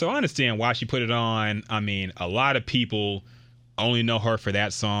 Yeah. So I understand why she put it on. I mean, a lot of people only know her for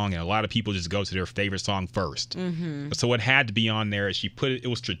that song, and a lot of people just go to their favorite song first. Mm-hmm. So it had to be on there. She put it. It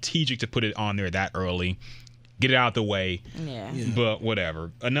was strategic to put it on there that early, get it out the way. Yeah. But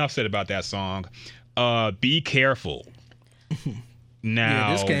whatever. Enough said about that song. Be Careful.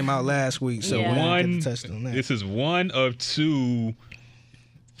 Now, this came out last week, so we didn't get to touch on that. This is one of two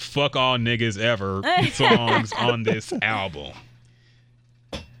fuck all niggas ever songs on this album.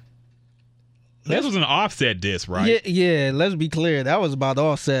 This was an Offset diss, right? Yeah, let's be clear. That was about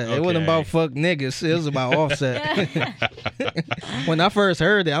Offset. Okay. It wasn't about fuck niggas. It was about Offset. When I first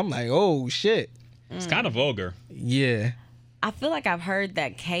heard it, I'm like, oh, shit. It's kind of vulgar. Yeah. I feel like I've heard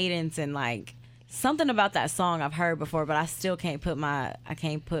that cadence and, like, something about that song I've heard before, but I still can't put my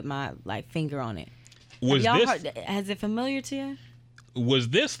finger on it. Has it familiar to you? Was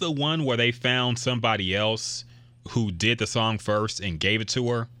this the one where they found somebody else who did the song first and gave it to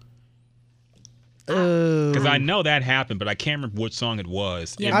her? Because I know that happened, but I can't remember which song it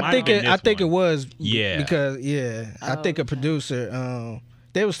was. Yeah, I think it was. Yeah, because I think a producer.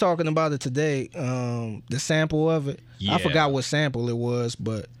 They was talking about it today. The sample of it. Yeah. I forgot what sample it was,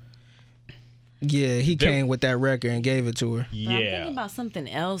 but Yeah, he came with that record and gave it to her. But I'm thinking about something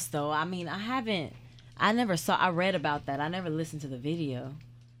else though. I mean, I read about that. I never listened to the video.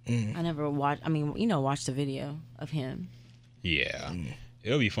 I never watched. I mean, watched the video of him. Yeah.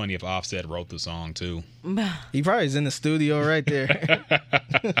 It would be funny if Offset wrote the song too. He probably is in the studio right there.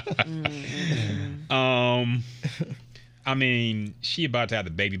 I mean, she about to have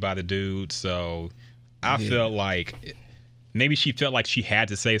the baby by the dude, so I felt like maybe she felt like she had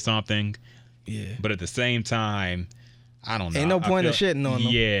to say something. Yeah. But at the same time, I don't know. Ain't no point of shitting on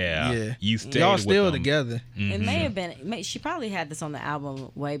them. Yeah. You stayed Y'all with still them. together. It may have been. She probably had this on the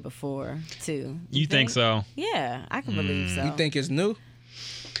album way before too. You think so? Yeah, I can believe so. You think it's new?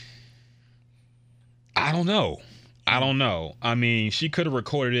 I don't know. I mean, she could have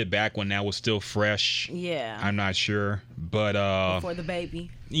recorded it back when that was still fresh. Yeah. I'm not sure, but before the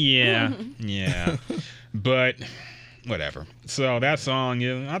baby. Yeah. But whatever. So that song,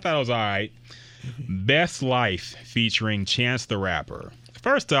 I thought it was all right. Best Life featuring Chance the Rapper.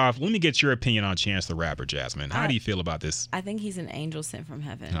 First off, let me get your opinion on Chance the Rapper, Jasmine. How do you feel about this? I think he's an angel sent from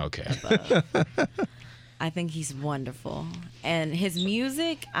heaven. Okay. I think he's wonderful. And his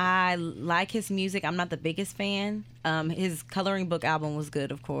music, I like his music. I'm not the biggest fan. His Coloring Book album was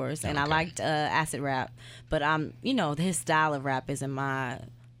good, of course. And I liked acid rap. But his style of rap isn't my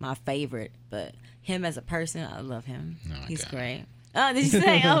favorite. But him as a person, I love him. Okay. He's great. Oh, did you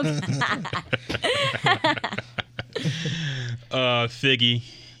say? Figgy,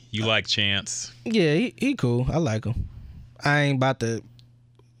 you like Chance? Yeah, he cool. I like him. I ain't about to.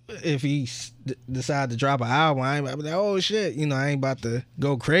 If he decide to drop an album, I ain't about to be like, oh shit, I ain't about to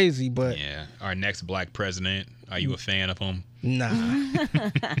go crazy. But yeah, our next black president. Are you a fan of him? Nah,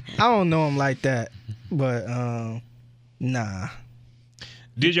 I don't know him like that. But nah.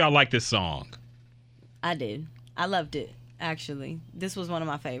 Did y'all like this song? I did. I loved it. Actually, this was one of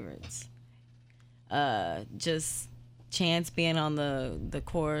my favorites. Just Chance being on the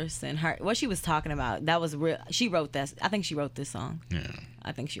chorus and what she was talking about. That was real. She wrote that. I think she wrote this song. Yeah.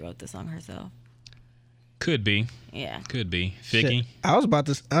 I think she wrote this song herself. Could be. Yeah. Could be. Figgy? Shit. I was about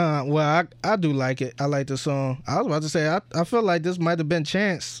to. I do like it. I like the song. I was about to say I feel like this might have been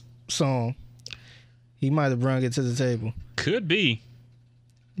Chance's song. He might have brought it to the table. Could be.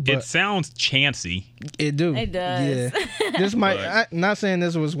 But it sounds chancy. It do. It does. Yeah. This might. Not saying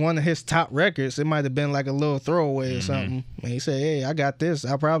this was one of his top records. It might have been like a little throwaway or something. And he said, "Hey, I got this.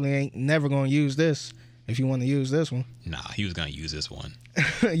 I probably ain't never gonna use this. If you want to use this one." Nah, he was gonna use this one.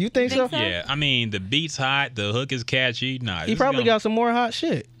 You think so? Yeah. I mean, the beat's hot. The hook is catchy. Nah. He probably got some more hot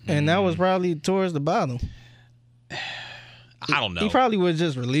shit, and that was probably towards the bottom. I don't know. He probably would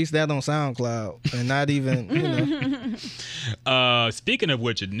just release that on SoundCloud and not even, Speaking of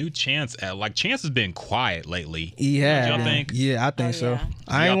which, a new Chance, Chance has been quiet lately. He has. Don't y'all think? Yeah, I think so. Yeah.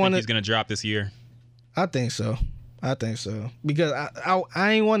 I ain't want he's gonna drop this year. I think so. Because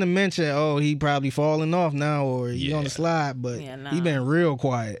I ain't want to mention, he probably falling off now or he on the slide, but he been real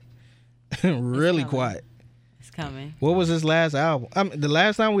quiet, really quiet. It's coming. What was his last album? The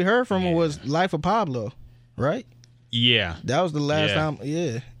last time we heard from him was Life of Pablo, right? Yeah, that was the last time.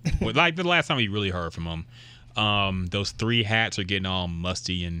 Yeah, well, the last time we really heard from him. Those 3 hats are getting all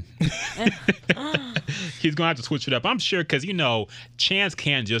musty and he's gonna have to switch it up, I'm sure, because Chance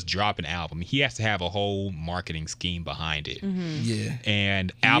can't just drop an album. He has to have a whole marketing scheme behind it. Yeah,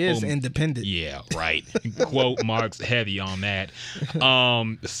 and he is independent. Yeah, right. Quote marks heavy on that.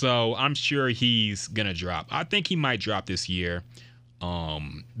 So I'm sure he's gonna drop. I think he might drop this year.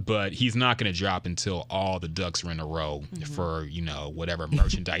 But he's not going to drop until all the ducks are in a row for, whatever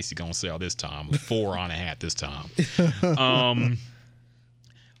merchandise he's going to sell this time. 4 on a hat this time.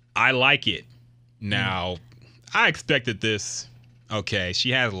 I like it. Now, I expected this. Okay,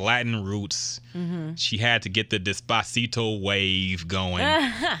 she has Latin roots. She had to get the Despacito wave going.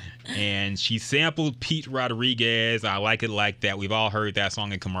 And she sampled Pete Rodriguez. I like it like that. We've all heard that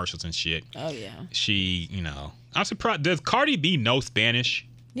song in commercials and shit. Oh, yeah. She, I'm surprised. Does Cardi B know Spanish?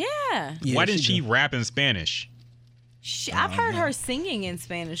 Yeah. Why didn't she rap in Spanish? I've heard her singing in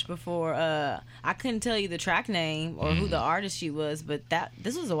Spanish before. I couldn't tell you the track name or who the artist she was, but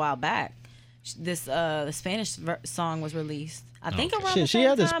this was a while back. This the Spanish song was released. I think around the same she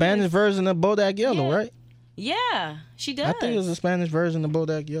had the time Spanish version of Bodak Yellow, right? Yeah, she does. I think it was a Spanish version of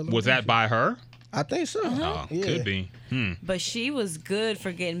Bodak Yellow. Was that by her? I think so. Oh, could be. But she was good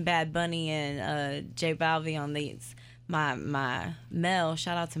for getting Bad Bunny and J Balvin on these. My Mel,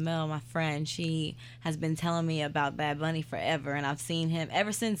 shout out to Mel, my friend. She has been telling me about Bad Bunny forever, and I've seen him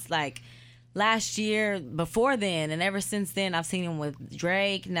ever since last year before then, and ever since then I've seen him with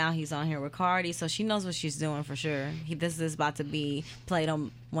Drake. Now he's on here with Cardi, so she knows what she's doing for sure. This is about to be played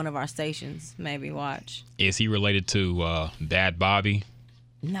on one of our stations. Maybe watch. Is he related to Bad Bobby?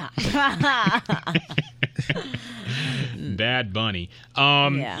 Nah. Bad Bunny.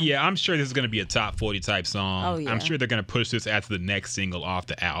 Yeah, I'm sure this is going to be a top 40 type song. Oh, yeah. I'm sure they're going to push this as the next single off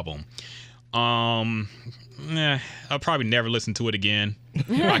the album. I'll probably never listen to it again.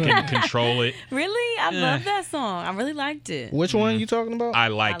 I can control it. Really? I love that song. I really liked it. Which one you talking about? I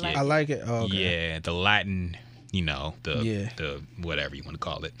like it. I like it. Oh, okay. Yeah, the Latin, the whatever you want to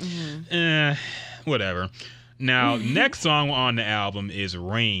call it. Whatever. Now, next song on the album is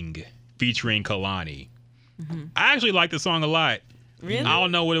Ring, featuring Kehlani. I actually like the song a lot. Really? I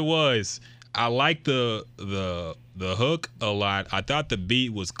don't know what it was. I like the hook a lot. I thought the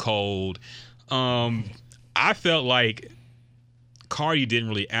beat was cold. I felt like Cardi didn't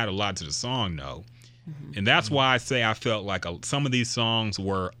really add a lot to the song, though. And that's why I say I felt like some of these songs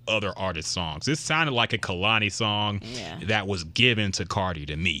were other artists' songs. This sounded like a Kehlani song that was given to Cardi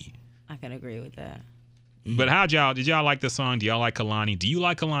to me. I can agree with that. But did y'all like the song? Do y'all like Kehlani? Do you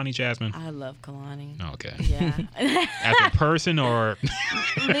like Kehlani, Jasmine? I love Kehlani. Okay. Yeah. As a person or?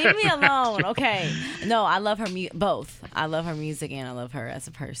 Leave me alone. Okay. No, I love her both. I love her music and I love her as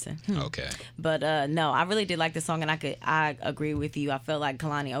a person. Okay. But no, I really did like the song, and I agree with you. I felt like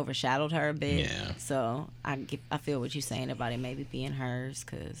Kehlani overshadowed her a bit. Yeah. So I feel what you're saying about it maybe being hers,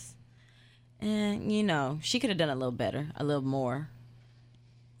 because, she could have done a little better, a little more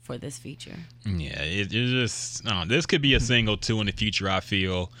for this feature. Yeah, it just this could be a single too in the future, I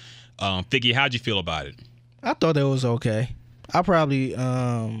feel. Figgy, how'd you feel about it? I thought it was okay. I probably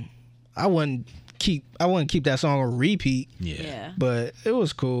I wouldn't keep that song on repeat. Yeah. But it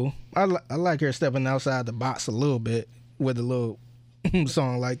was cool. I like her stepping outside the box a little bit with a little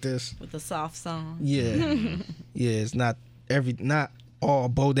song like this. With a soft song. Yeah. Yeah, it's not all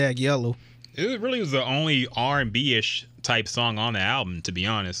Bodak Yellow. It really was the only R&B-ish type song on the album, to be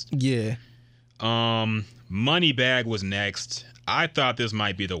honest. Yeah. Moneybag was next. I thought this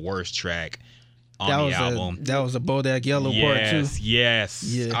might be the worst track on the album. That was a Bodak Yellow part too. Yes.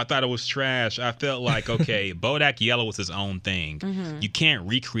 Yeah. I thought it was trash. I felt like, okay, Bodak Yellow was his own thing. You can't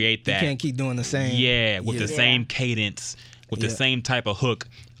recreate that. You can't keep doing the same. Yeah, with the same cadence, with the same type of hook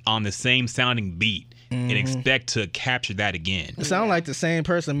on the same sounding beat. And expect to capture that again. It sounded like the same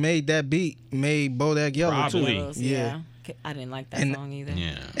person made that beat, made Bodak Yellow Probably. too. Yeah. I didn't like that song either.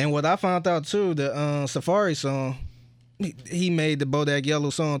 Yeah. And what I found out too, the Safari song, he made the Bodak Yellow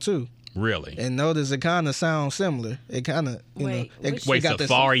song too. Really? And notice it kind of sounds similar. It kind of, Wait,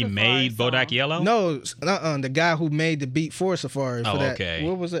 Safari made song? Bodak Yellow? No, the guy who made the beat for Safari. For that, okay.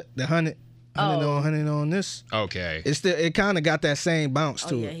 What was it? The 100 on this. Okay. It kind of got that same bounce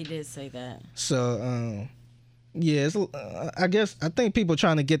to Oh, yeah, it. he did say that. So, it's, I think people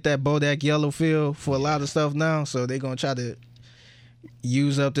trying to get that Bodak Yellow feel for a lot of stuff now. So they're going to try to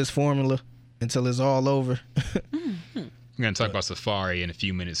use up this formula until it's all over. We're going to talk about Safari in a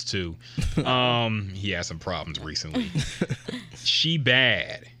few minutes, too. He had some problems recently. She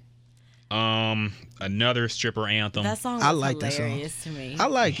Bad. Another stripper anthem. That song was I like that hilarious song. to me. I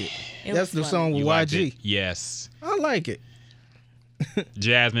like it. That's the funny. song with You liked YG. it? Yes. I like it.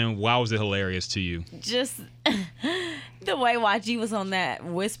 Jasmine, why was it hilarious to you? Just the way YG was on that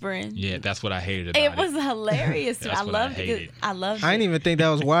whispering. Yeah, that's what I hated about it. It was hilarious. That's I what I loved hated. it. I loved it. I didn't even think that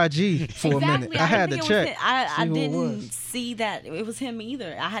was YG for a minute. I had to didn't think check. it was him. I see who it didn't was. see that it was him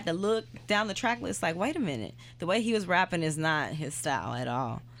either. I had to look down the track list like, wait a minute. The way he was rapping is not his style at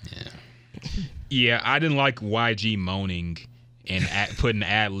all. Yeah, I didn't like YG moaning and putting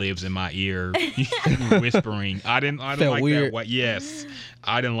ad libs in my ear, whispering. I didn't like weird. that. Yes,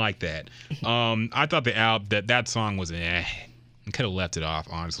 I didn't like that. I thought the album that song was could have left it off,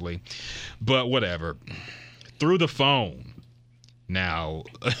 honestly, but whatever. Through the Phone. Now,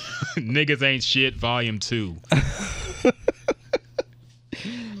 Niggas Ain't Shit Volume 2.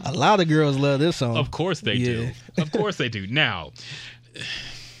 A lot of girls love this song. Of course they do. Of course they do. Now,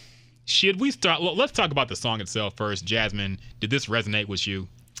 should we start? Well, let's talk about the song itself first. Jasmine, did this resonate with you?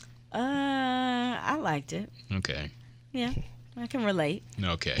 I liked it. Okay. Yeah, I can relate.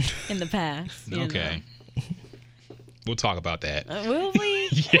 Okay. In the past. you Okay. We'll talk about that. know. Will we?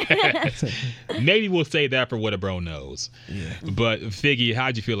 Yes. Maybe we'll save that for What a Bro Knows. Yeah. But Figgy,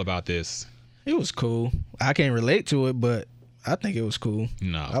 how'd you feel about this? It was cool. I can't relate to it, but I think it was cool.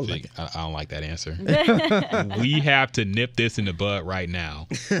 No, I like it. I don't like that answer. We have to nip this in the bud right now.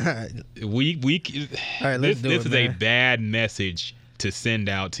 All right, let's do this it, is a man. bad message to send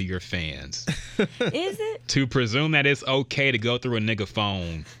out to your fans. Is it? To presume that it's okay to go through a nigga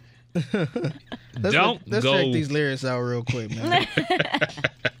phone Don't let's go. check these lyrics out real quick, man.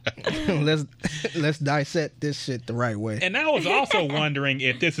 let's dissect this shit the right way. And I was also wondering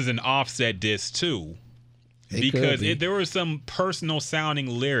if this is an Offset diss too, because there were some personal sounding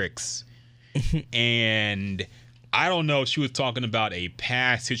lyrics, and I don't know if she was talking about a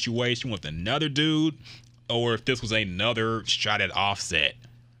past situation with another dude, or if this was another shot at Offset.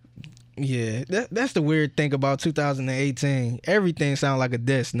 Yeah, that's the weird thing about 2018. Everything sounds like a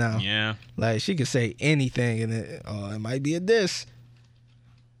diss now. Yeah. Like she could say anything and it might be a diss.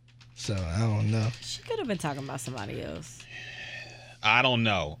 So I don't know. She could have been talking about somebody else. I don't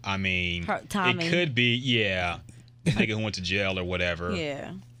know. I mean, Tommy. It could be, yeah, nigga who went to jail or whatever.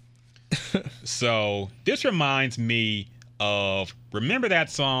 Yeah. So this reminds me of, remember that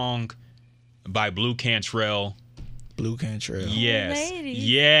song by Blue Cantrell? Blue Cantrell. Yes. Ladies.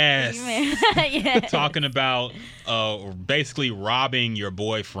 Yes. Yes. Talking about basically robbing your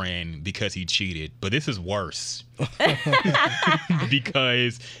boyfriend because he cheated. But this is worse.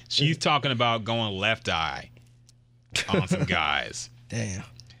 Because she's talking about going left eye on some guys. Damn.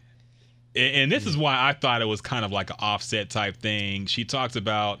 And this is why I thought it was kind of like an Offset type thing. She talks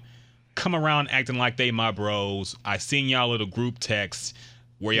about, come around acting like they my bros. I seen y'all little group texts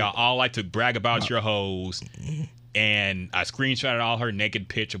where y'all all like to brag about your hoes. And I screenshotted all her naked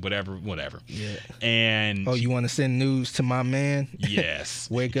picture, whatever. Yeah. And you want to send news to my man? yes.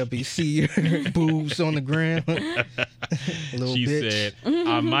 Wake up, you see her boobs on the ground. Little She bitch. said,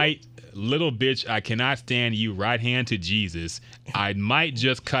 I might, little bitch, I cannot stand you, right hand to Jesus. I might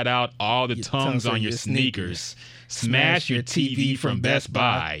just cut out all the tongues on your sneakers. Smash your TV from Best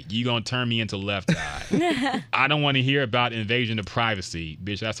Buy. You gonna turn me into left eye. I don't want to hear about invasion of privacy.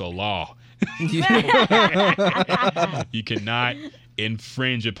 Bitch, that's a law. You cannot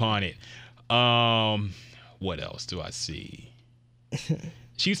infringe upon it. What else do I see?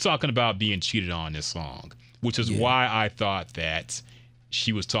 She's talking about being cheated on in this song, which is why I thought that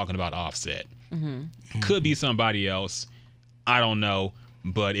she was talking about Offset. Could be somebody else. I don't know,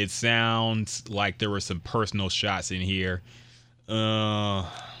 but it sounds like there were some personal shots in here.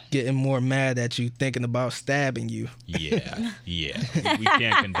 Getting more mad at you, thinking about stabbing you. Yeah. We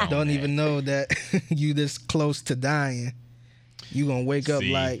can't condone Don't that. even know that you this close to dying. You gonna wake up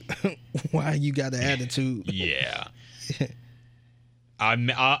like, why you got an attitude? Yeah. I'm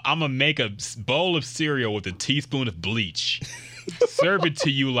gonna make a bowl of cereal with a teaspoon of bleach. Serve it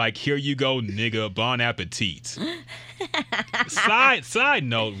to you like, here you go, nigga. Bon appetit. Side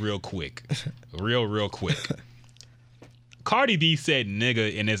note, real quick. Real quick. Cardi B said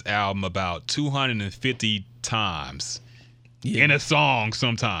nigga in this album about 250 times. In a song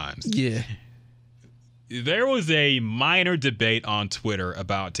sometimes. Yeah. There was a minor debate on Twitter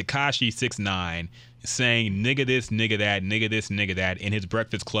about Tekashi 6ix9ine saying nigga this, nigga that, nigga this, nigga that in his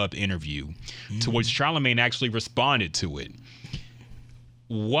Breakfast Club interview, to which Charlamagne actually responded to it.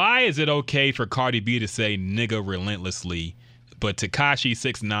 Why is it okay for Cardi B to say nigga relentlessly, but Tekashi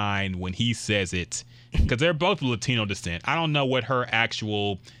 6ix9ine, when he says it, because they're both Latino descent, I don't know what her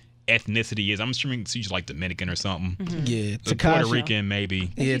actual ethnicity is. I'm assuming she's like Dominican or something. Yeah, Puerto Rican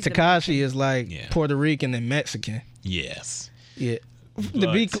maybe. Yeah, Tekashi is like Puerto Rican and Mexican. Yes. Yeah.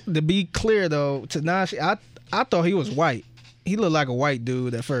 To be clear though, Tekashi, I thought he was white. He looked like a white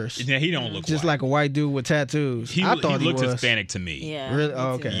dude at first. Yeah, he don't look just white. like a white dude with tattoos. He thought looked was Hispanic to me. Yeah. Really?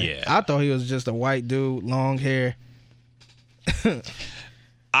 Oh, okay. Yeah. I thought he was just a white dude, long hair.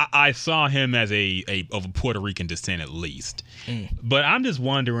 I saw him as of a Puerto Rican descent at least. But I'm just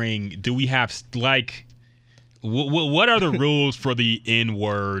wondering, do we have like what are the rules for the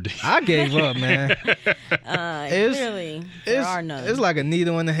N-word? I gave up, man. Clearly, there are none. It's like a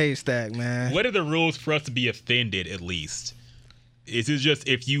needle in a haystack, man. What are the rules for us to be offended at least? Is it just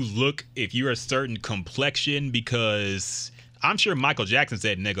if you're a certain complexion? Because I'm sure Michael Jackson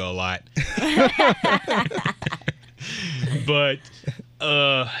said nigga a lot. But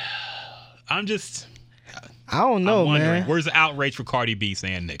I don't know, I'm wondering, man. where's the outrage for Cardi B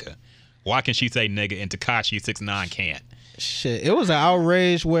saying nigga? Why can she say nigga and Tekashi 6ix9ine can't? Shit, it was an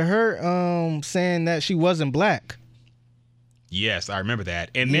outrage with her saying that she wasn't black. Yes, I remember that.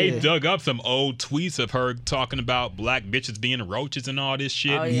 And they dug up some old tweets of her talking about black bitches being roaches and all this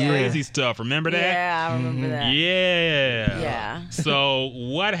shit. Oh, yeah. Crazy stuff. Remember that? Yeah, I remember that. Yeah. Yeah. So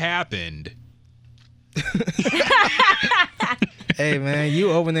what happened? Hey, man,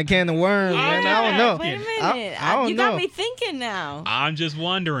 you opened a can of worms, man. I don't know. Wait a minute. I don't you know. got me thinking now. I'm just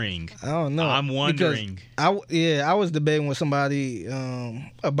wondering. I don't know. I'm wondering. Because I was debating with somebody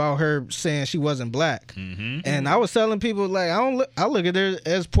about her saying she wasn't black, and I was telling people like I look at her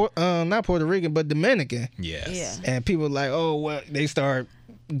as not Puerto Rican but Dominican. Yes. Yeah. And people like, oh, well, they start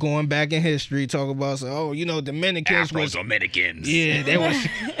going back in history, talking about Dominicans was Afro-Dominicans. yeah, they was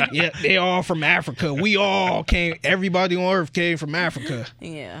they all from Africa. We all came. Everybody on Earth came from Africa.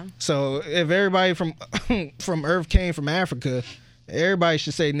 Yeah. So if everybody from from Earth came from Africa, everybody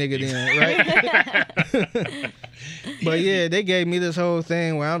should say nigga then, right? But yeah, they gave me this whole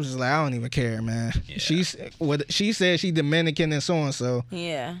thing where I'm just like, I don't even care, man. Yeah. She said she Dominican and so and so.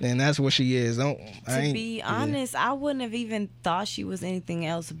 Yeah. And that's what she is. To be honest, I wouldn't have even thought she was anything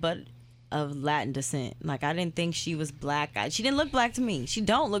else but of Latin descent. Like, I didn't think she was black. She didn't look black to me. She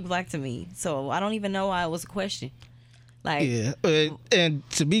don't look black to me. So I don't even know why it was a question. Like, yeah, and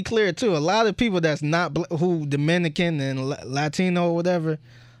to be clear too, a lot of people that's not who Dominican and Latino or whatever,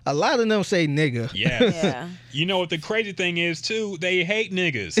 a lot of them say nigga. Yes. yeah, You know what the crazy thing is too? They hate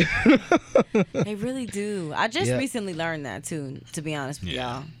niggas. they really do. I just Yeah. recently learned that too, to be honest with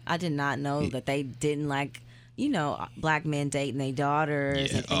Yeah. y'all. I did not know that they didn't like, black men dating their daughters. Yeah. And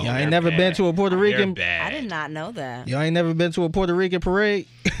things Oh, Y'all like ain't they're never bad. been to a Puerto They're Rican. bad. I did not know that. Y'all ain't never been to a Puerto Rican parade.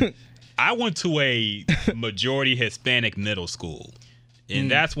 I went to a majority Hispanic middle school. And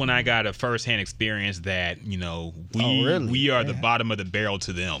that's when I got a firsthand experience that, really? we are the Damn. bottom of the barrel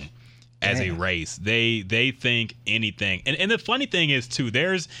to them as a Damn. race. They think anything. And the funny thing is too,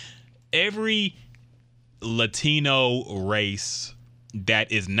 there's every Latino race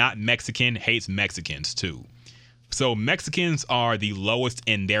that is not Mexican hates Mexicans too. So Mexicans are the lowest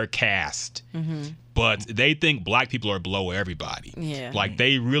in their caste. But they think black people are below everybody. Yeah. Like,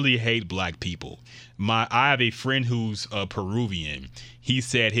 they really hate black people. I have a friend who's Peruvian. He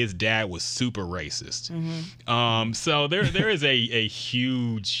said his dad was super racist. So there is a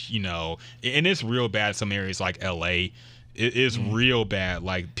huge, and it's real bad in some areas like LA. It is real bad.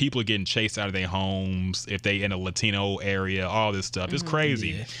 Like, people are getting chased out of their homes if they in a Latino area, all this stuff. It's crazy.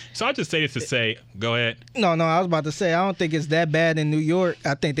 Yeah. So I just say this to say, go ahead. No, I was about to say, I don't think it's that bad in New York.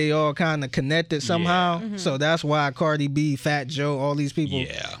 I think they all kind of connected somehow. So that's why Cardi B, Fat Joe, all these people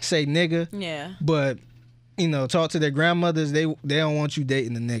Yeah. say nigga. Yeah. But, talk to their grandmothers, they don't want you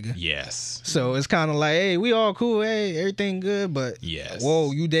dating a nigga. Yes. So it's kind of like, hey, we all cool, hey, everything good, but Yes.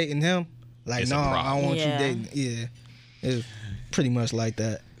 whoa, you dating him? Like, It's a no, I problem. don't want Yeah. you dating. Yeah, it's pretty much like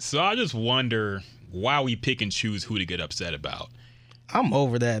that. So I just wonder why we pick and choose who to get upset about. I'm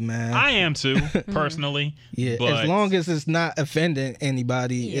over that, man. I am too, personally. Yeah, but as long as it's not offending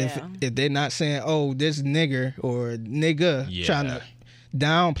anybody. Yeah. If they're not saying, "Oh, this nigger" or "nigga," Yeah. trying to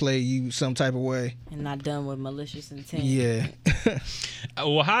downplay you some type of way. And not done with malicious intent. Yeah,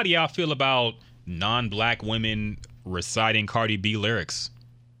 Well, how do y'all feel about non-black women reciting Cardi B lyrics?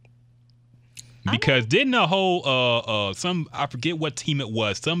 Because didn't a whole I forget what team it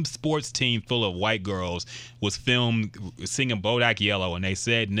was, some sports team full of white girls was filmed singing Bodak Yellow, and they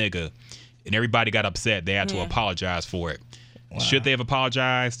said nigga, and everybody got upset. They had to Yeah. apologize for it. Should they have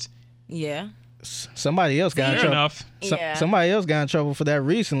apologized? Yeah. somebody else got in Fair trouble. enough. Yeah. Somebody else got in trouble for that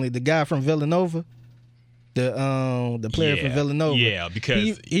recently. The guy from Villanova, the player from Villanova. Yeah,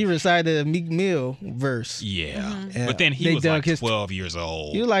 because he recited a Meek Mill verse. yeah. Yeah. But then he They was dug like his 12 years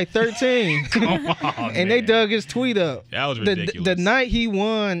old. He was like 13. Come on, And they man. dug his tweet up. That was The ridiculous. night he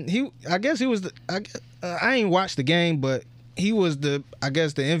won, I guess he was. I ain't watched the game, but he was the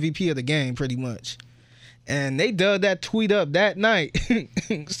MVP of the game pretty much. And they dug that tweet up that night.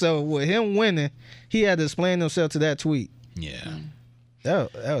 So with him winning, he had to explain himself to that tweet. Yeah.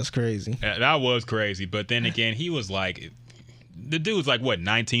 That was crazy. That was crazy. But then again, he was like, the dude's like, what,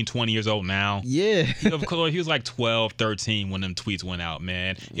 19, 20 years old now? Yeah. Of course, he was like 12, 13 when them tweets went out,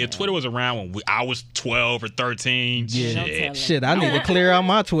 man. If Twitter was around when I was 12 or 13, Yeah. Don't tell shit. me. Shit, I need to clear out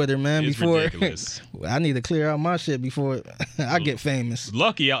my Twitter, man, It's before ridiculous. I need to clear out my shit before I get famous.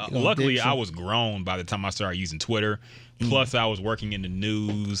 Luckily, dick I some- was grown by the time I started using Twitter. Plus, I was working in the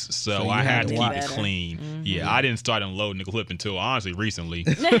news, so you I had had to to watch. keep it Better. clean. Yeah, I didn't start unloading the clip until honestly recently.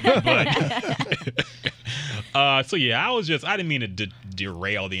 But so yeah, I didn't mean to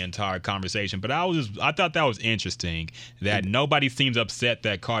derail the entire conversation, but I thought that was interesting that nobody seems upset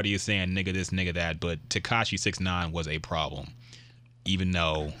that Cardi is saying nigga this, nigga that, but Tekashi 6ix9ine was a problem, even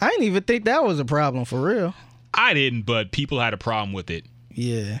though I didn't even think that was a problem for real. I didn't, but people had a problem with it.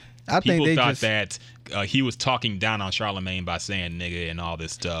 Yeah. I People think they thought just that he was talking down on Charlamagne by saying nigga and all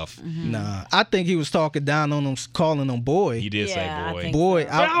this stuff. Nah, I think he was talking down on them, calling them boy. He did Yeah, say I boy. think Boy, so.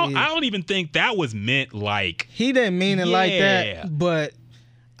 But I don't even think that was meant like, He didn't mean it like Yeah. that, but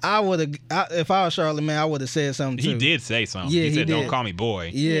I would have. If I was Charlamagne, I would have said something too. he did say something. Yeah, he he said, don't did. call me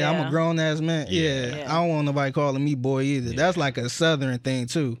boy. Yeah, I'm Yeah. a grown ass man. Yeah. Yeah. I don't want nobody calling me boy either. That's like a Southern thing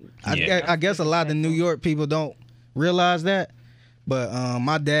too. Yeah. I guess a lot of New York people don't realize that. But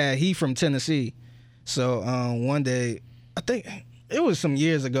my dad, he from Tennessee, so one day, I think it was some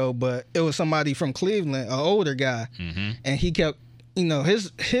years ago, but it was somebody from Cleveland, an older guy, and he kept,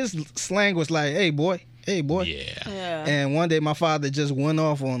 his slang was like, "Hey boy, hey boy." Yeah. And one day my father just went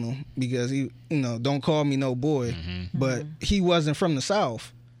off on him because he, don't call me no boy, but he wasn't from the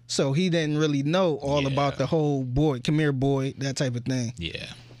South, so he didn't really know all about the whole boy, come here boy, that type of thing. Yeah.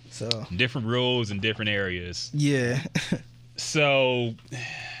 So different rules in different areas. yeah. So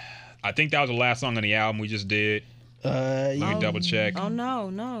I think that was the last song on the album we just did. Let me double check. Oh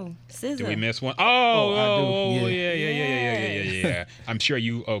no, SZA. Did we miss one? I do. Yeah. I'm sure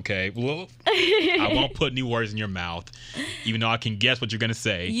you okay. Well, I won't put any words in your mouth, even though I can guess what you're gonna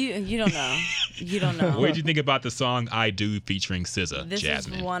say. You don't know. You don't know. What did you think about the song "I Do" featuring SZA? This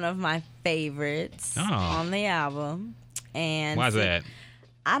Jasmine? is one of my favorites on the album. And why is that?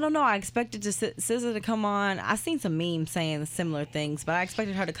 I don't know. I expected SZA to come on. I seen some memes saying similar things, but I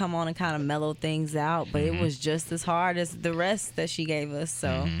expected her to come on and kind of mellow things out. But it was just as hard as the rest that she gave us.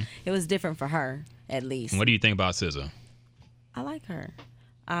 So it was different for her, at least. What do you think about SZA? I like her.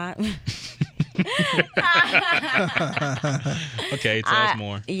 Okay, tell us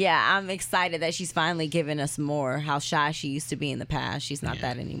more. Yeah, I'm excited that she's finally giving us more. How shy she used to be in the past. She's not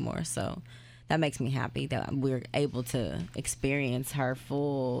that anymore. So that makes me happy that we're able to experience her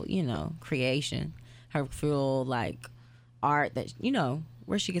full, creation, her full art that,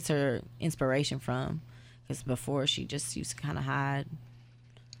 where she gets her inspiration from. Because before she just used to kind of hide.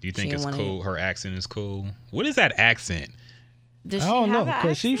 Do you think it's cool? Her accent is cool. What is that accent? I don't know,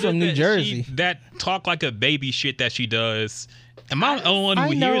 because she's from New Jersey. That talk like a baby shit that she does. Am I the only one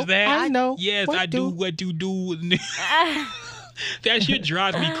who hears that? I know. Yes, I do what you do. That shit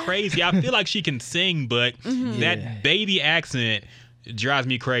drives me crazy. I feel like she can sing, but that baby accent drives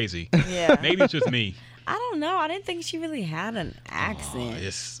me crazy. Yeah. Maybe it's just me. I don't know. I didn't think she really had an accent.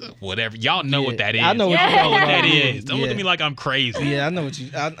 It's whatever. Y'all know what that is. I know what that is. Don't look at me like I'm crazy. Yeah, I know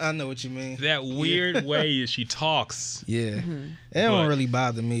what you mean. That weird way she talks. Yeah. It don't really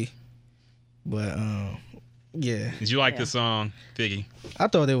bother me. But yeah. Did you like the song, Figgy? I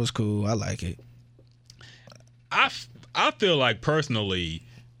thought it was cool. I like it. I feel like personally,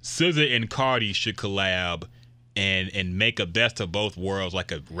 SZA and Cardi should collab and make a best of both worlds,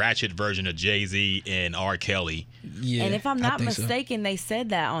 like a ratchet version of Jay-Z and R. Kelly. Yeah. And if I'm not mistaken, they said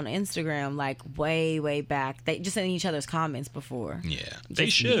that on Instagram way back. They just in each other's comments before. Yeah. They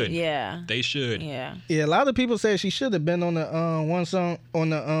should. Yeah. They should. Yeah. Yeah, a lot of people say she should have been on the one song on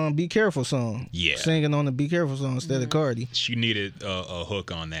the Be Careful song. Yeah. Singing on the Be Careful song instead of Cardi. She needed a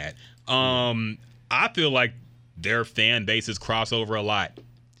hook on that. I feel like their fan bases cross over a lot.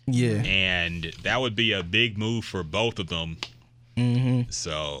 Yeah. And that would be a big move for both of them.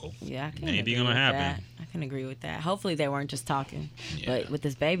 So yeah, maybe gonna happen. I can agree with that. Hopefully they weren't just talking. But with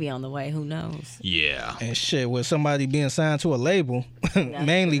this baby on the way, who knows? Yeah. And shit, with somebody being signed to a label,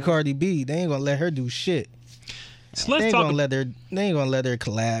 mainly Cardi B, they ain't gonna let her do shit. So they ain't gonna let her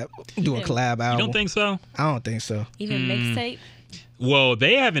collab, do a collab album. You don't think so? I don't think so. Even mixtape? Well,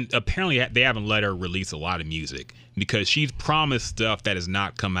 they haven't let her release a lot of music because she's promised stuff that has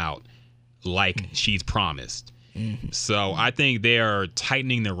not come out like she's promised. So I think they are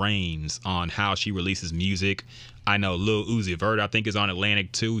tightening the reins on how she releases music. I know Lil Uzi Vert, I think, is on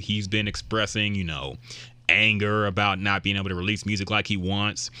Atlantic too. He's been expressing, anger about not being able to release music like he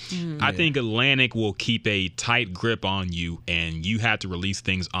wants. I think Atlantic will keep a tight grip on you, and you have to release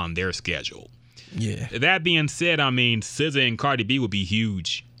things on their schedule. Yeah. That being said, I mean, SZA and Cardi B would be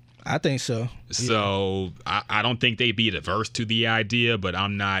huge. I think so. So I don't think they'd be averse to the idea, but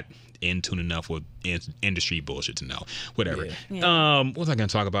I'm not in tune enough with industry bullshit to know. Whatever. Yeah. What was I gonna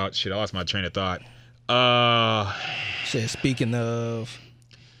talk about? Shit, I lost my train of thought. Speaking of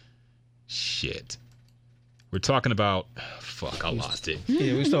shit. We're talking about fuck, I lost it.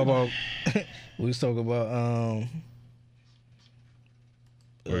 Yeah, we was talking about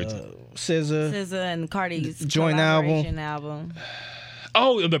SZA and Cardi's joint album.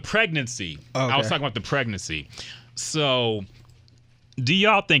 Oh, the pregnancy. Okay. I was talking about the pregnancy. So, do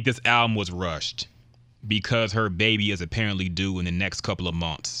y'all think this album was rushed because her baby is apparently due in the next couple of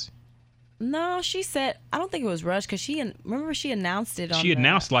months? No, she said, I don't think it was rushed because she announced it on She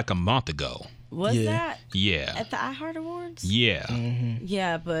announced like a month ago. Was that? Yeah. At the iHeart Awards? Yeah.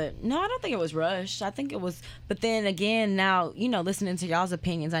 Yeah, but no, I don't think it was rushed. I think it was, but then again, now, listening to y'all's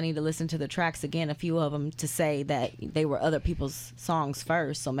opinions, I need to listen to the tracks again, a few of them, to say that they were other people's songs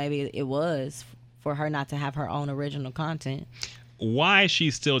first. So maybe it was for her not to have her own original content. Why is she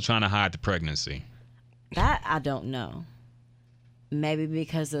still trying to hide the pregnancy? That I don't know. Maybe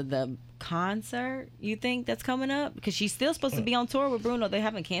because of the concert, you think, that's coming up? Because she's still supposed to be on tour with Bruno. They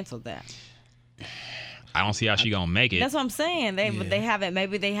haven't canceled that. I don't see how she gonna make it. That's what I'm saying. They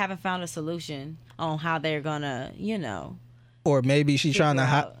haven't found a solution on how they're gonna, Or maybe she's trying to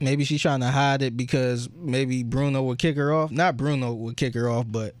Figure out. hide it because maybe Bruno would kick her off. Not Bruno would kick her off,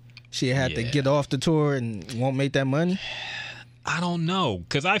 but she had to get off the tour and won't make that money. I don't know,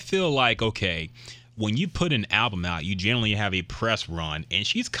 because I feel like, okay, when you put an album out, you generally have a press run, and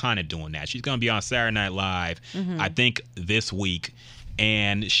she's kind of doing that. She's going to be on Saturday Night Live, I think, this week,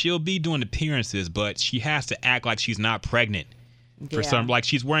 and she'll be doing appearances, but she has to act like she's not pregnant. For some, like,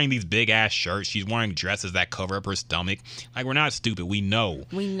 she's wearing these big ass shirts. She's wearing dresses that cover up her stomach. Like, we're not stupid. We know.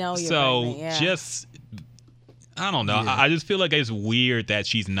 We know you're so pregnant, yeah. just, I don't know. I just feel like it's weird that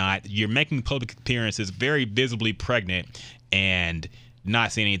she's not. You're making public appearances, very visibly pregnant, and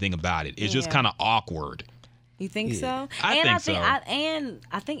not saying anything about it. It's just kind of awkward. You think so? I think so.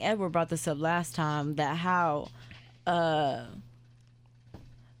 I think Edward brought this up last time, that how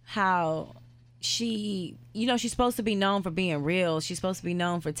she, she's supposed to be known for being real. She's supposed to be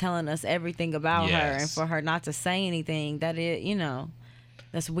known for telling us everything about her, and for her not to say anything, that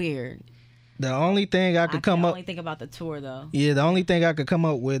that's weird. The only thing I could come up. Only think about the tour though. Yeah, the only thing I could come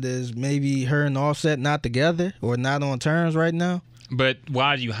up with is maybe her and Offset not together or not on terms right now. But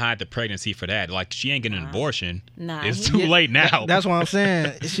why do you hide the pregnancy for that? Like, she ain't getting an abortion. Nah, It's too late now. That's what I'm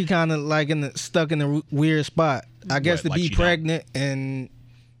saying. She kind of like stuck in a weird spot. I guess What, to like be she pregnant and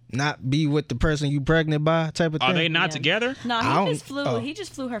not be with the person you pregnant by type of thing. Are they not together? No, he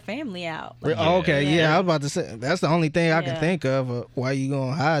just flew her family out. Like, Okay, yeah, I was about to say that's the only thing I can think of. Why you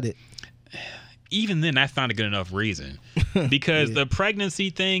gonna hide it? Even then, that's not a good enough reason, because the pregnancy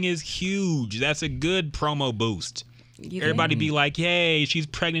thing is huge. That's a good promo boost. Everybody be like, "Hey, she's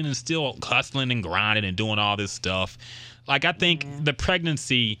pregnant and still hustling and grinding and doing all this stuff." Like, I think the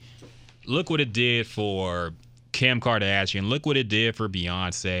pregnancy, look what it did for Kim Kardashian. Look what it did for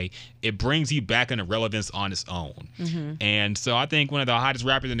Beyonce. It brings you back into relevance on its own. And so I think one of the hottest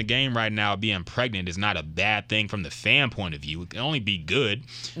rappers in the game right now being pregnant is not a bad thing from the fan point of view. It can only be good.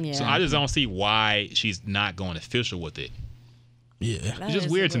 Yeah. So I just don't see why she's not going official with it. Yeah. It's just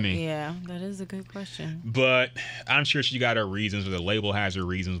weird to me. Yeah, that is a good question. But I'm sure she got her reasons, or the label has her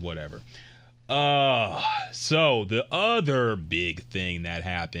reasons, whatever. So the other big thing that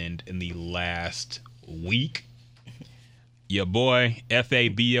happened in the last week, your boy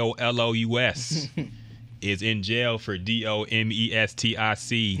Fabolous is in jail for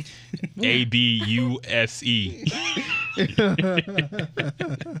DOMESTIC ABUSE.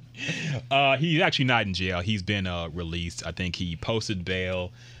 He's actually not in jail. He's been released. I think he posted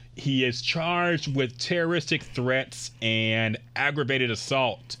bail. He is charged with terroristic threats and aggravated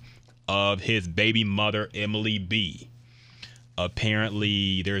assault of his baby mother, Emily B.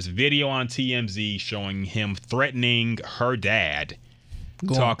 Apparently, there's video on TMZ showing him threatening her dad.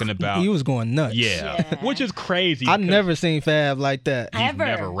 Talking about he was going nuts. Yeah. Which is crazy. I've never seen Fab like that. He's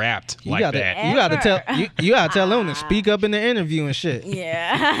never rapped like that. You gotta tell him to speak up in the interview and shit.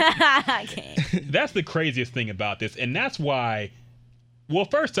 Yeah. I can't. That's the craziest thing about this, and that's why. Well,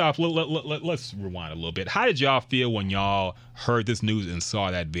 first off, let's rewind a little bit. How did y'all feel when y'all heard this news and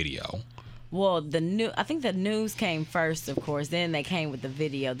saw that video? Well, I think the news came first, of course. Then they came with the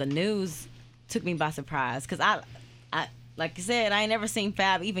video. The news took me by surprise because I like I said, I ain't never seen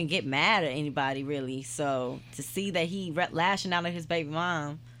Fab even get mad at anybody really. So to see that he lashing out at his baby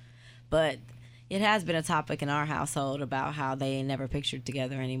mom, but it has been a topic in our household about how they ain't never pictured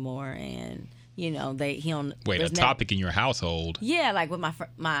together anymore, and he don't. Wait, a topic in your household? Yeah, like with my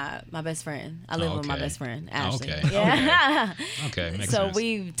best friend. I live with my best friend, Ashley. Okay. Yeah. Okay, makes so sense.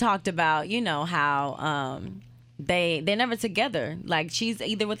 we've talked about how they're never together. Like, she's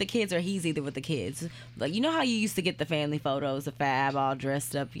either with the kids or he's either with the kids. Like, you know how you used to get the family photos of Fab all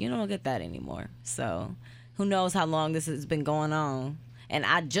dressed up? You don't get that anymore. So who knows how long this has been going on. And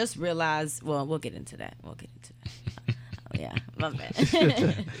I just realized, well, we'll get into that. Oh, yeah, my bad.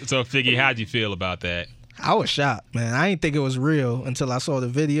 So, Figgy, how'd you feel about that? I was shocked, man. I didn't think it was real until I saw the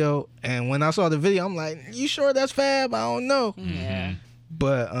video. And when I saw the video, I'm like, you sure that's Fab? I don't know. Yeah.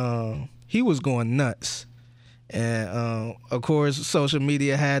 But he was going nuts. And, of course, social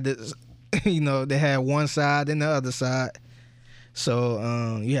media had this, they had one side and the other side.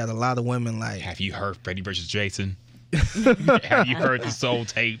 So you had a lot of women like... Have you heard Freddie versus Jason? Have you heard the Soul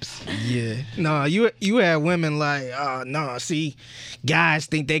tapes? Yeah. No, you had women like, no, see, guys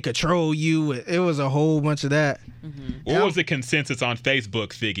think they control you. It was a whole bunch of that. Mm-hmm. What was the consensus on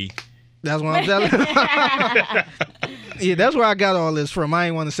Facebook, Figgy? That's what I'm telling you. Yeah, that's where I got all this from. I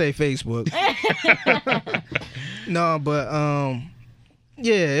ain't want to say Facebook. No, but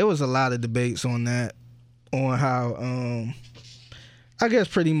yeah, it was a lot of debates on that, on how I guess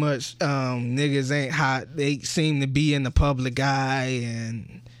pretty much niggas ain't hot. They seem to be in the public eye,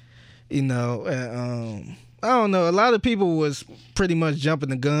 and you know, I don't know. A lot of people was pretty much jumping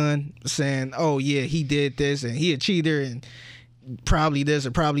the gun, saying, "Oh yeah, he did this, and he a cheater, and probably this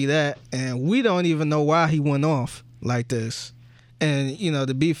or probably that," and we don't even know why he went off like this. And you know,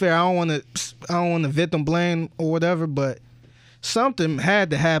 to be fair, I don't want to victim blame or whatever, but something had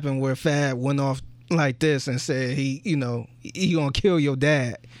to happen where Fab went off like this and said he gonna kill your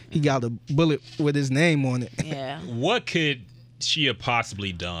dad. He got a bullet with his name on it. Yeah. What could she have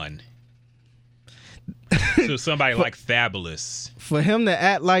possibly done to somebody like Fabulous? For him to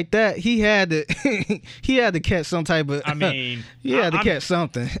act like that, he had to catch some type of. I mean, he had to catch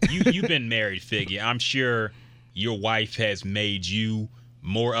something. You've been married, Figgy. I'm sure your wife has made you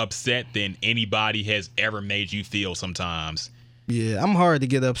more upset than anybody has ever made you feel sometimes. Yeah, I'm hard to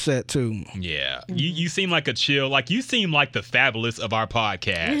get upset too. Yeah, you seem like a chill, like you seem like the Fabulous of our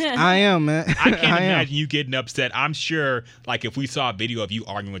podcast. I am, man. I can't imagine you getting upset. I'm sure, like if we saw a video of you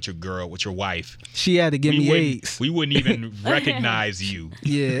arguing with your wife, she had to give me AIDS. We wouldn't even recognize you.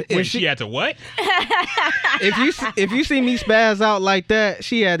 Yeah, Wait, she had to what? If you see me spaz out like that,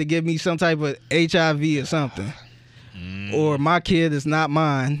 she had to give me some type of HIV or something. Or my kid is not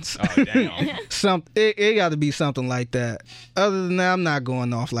mine. Oh, damn. It got to be something like that. Other than that, I'm not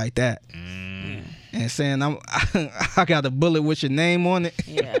going off like that. And saying I got a bullet with your name on it.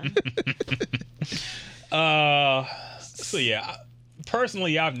 Yeah. So yeah,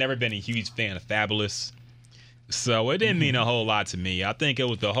 personally, I've never been a huge fan of Fabulous, so it didn't mean a whole lot to me. I think it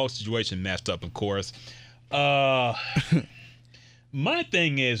was the whole situation messed up, of course. My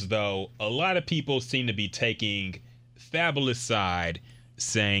thing is though, a lot of people seem to be taking Fabulous side,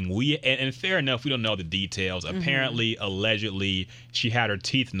 saying and fair enough, we don't know the details. Apparently, allegedly, she had her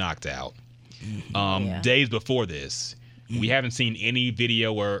teeth knocked out days before this. We haven't seen any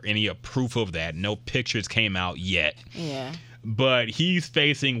video or any proof of that. No pictures came out yet. Yeah. But he's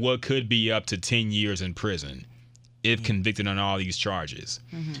facing what could be up to 10 years in prison if convicted on all these charges.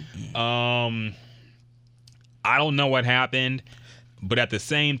 I don't know what happened, but at the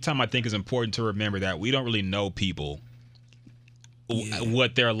same time, I think it's important to remember that we don't really know people,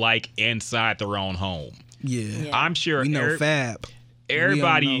 what they're like inside their own home. Yeah. I'm sure we know Fab.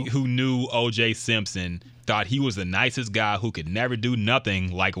 Everybody who knew O.J. Simpson thought he was the nicest guy who could never do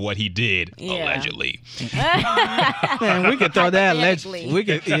nothing like what he did, allegedly. Man, we could throw that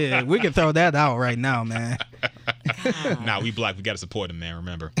we could throw that out right now, man. Nah, we black. We got to support him, man.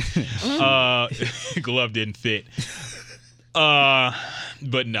 Remember, glove didn't fit. But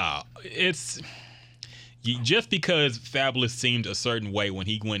nah, it's just because Fabulous seemed a certain way when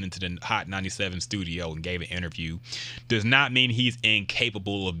he went into the Hot 97 studio and gave an interview does not mean he's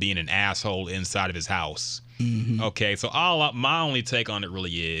incapable of being an asshole inside of his house. Okay, so my only take on it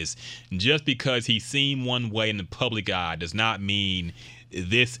really is just because he seemed one way in the public eye does not mean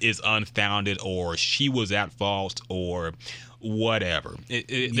this is unfounded or she was at fault or whatever.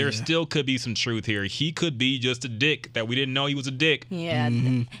 There still could be some truth here. He could be just a dick that we didn't know he was a dick. Yeah.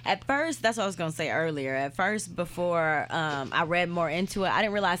 At first, that's what I was gonna say earlier. At first, before I read more into it, I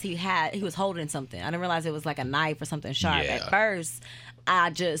didn't realize he was holding something. I didn't realize it was like a knife or something sharp. Yeah. At first,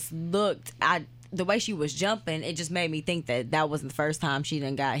 I just looked. The way she was jumping, it just made me think that wasn't the first time she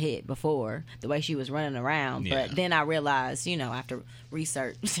done got hit before. The way she was running around, but then I realized, after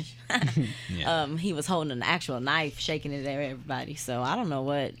research, he was holding an actual knife, shaking it at everybody. So I don't know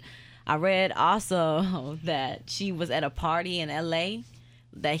what. I read also that she was at a party in L.A.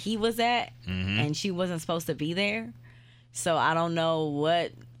 that he was at, and she wasn't supposed to be there. So I don't know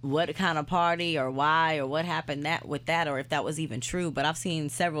what kind of party or why or what happened with that or if that was even true. But I've seen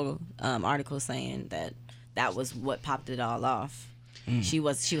several articles saying that was what popped it all off. She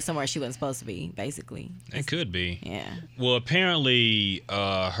was somewhere she wasn't supposed to be, basically. It could be. Yeah. Well, apparently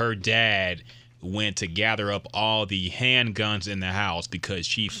her dad went to gather up all the handguns in the house because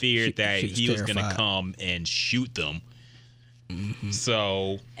she feared that he was going to come and shoot them.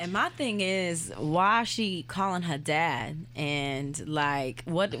 So, and my thing is, why is she calling her dad? And like,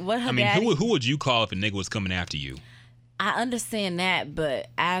 what her dad? Who would you call if a nigga was coming after you? I understand that, but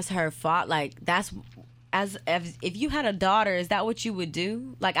as her fault, like if you had a daughter, is that what you would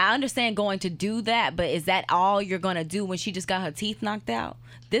do? Like, I understand going to do that, but is that all you're gonna do when she just got her teeth knocked out?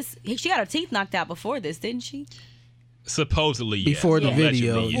 She got her teeth knocked out before this, didn't she? Supposedly, yes. Before the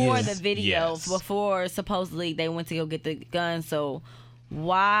video. Before the video, before supposedly they went to go get the gun. So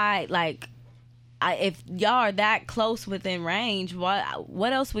why, like, if y'all are that close within range,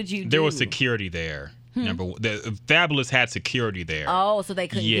 what else would you do? There was security there. Number one, the Fabulous had security there. Oh, so they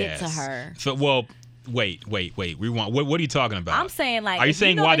couldn't get to her. So, well, Wait. Rewind. What are you talking about? I'm saying, like, are you if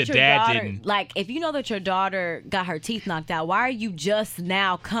saying know why that the your dad daughter, didn't? Like, if you know that your daughter got her teeth knocked out, why are you just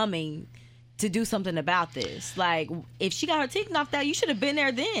now coming to do something about this? Like, if she got her teeth knocked out, you should have been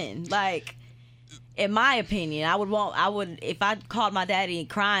there then. Like, in my opinion, I would if I called my daddy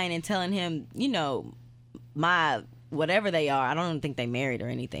crying and telling him, you know, my whatever they are, I don't even think they married or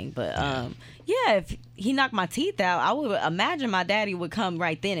anything, but yeah, if he knocked my teeth out, I would imagine my daddy would come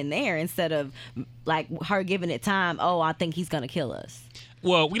right then and there instead of like her giving it time. Oh, I think he's gonna kill us.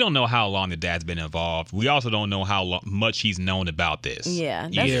 Well, we don't know how long the dad's been involved. We also don't know how much he's known about this. Yeah,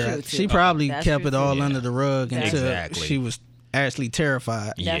 that's true too. She probably That's kept true, it all too. under the rug until Exactly. she was actually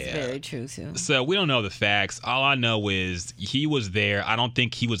terrified. That's Yeah. very true too. So we don't know the facts. All I know is he was there. I don't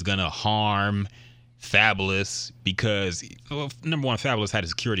think he was gonna harm Fabulous because, well, number one, Fabulous had a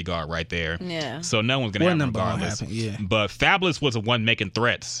security guard right there. Yeah. So no one's gonna have him Wasn't gonna regardless. happen, yeah. But Fabulous was the one making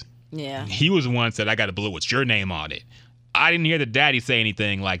threats. Yeah. He was the one that said, "I got a bullet with your name on it." I didn't hear the daddy say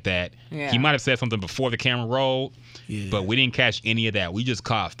anything like that. Yeah. He might have said something before the camera rolled, Yeah. but we didn't catch any of that. We just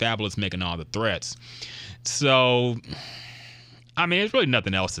caught Fabulous making all the threats. So, I mean, there's really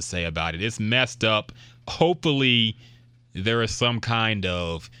nothing else to say about it. It's messed up. Hopefully, there is some kind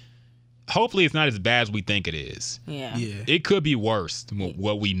of. Hopefully, it's not as bad as we think it is. Yeah. Yeah. It could be worse than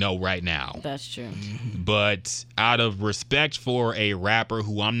what we know right now. That's true. But out of respect for a rapper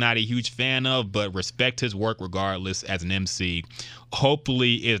who I'm not a huge fan of, but respect his work regardless as an MC,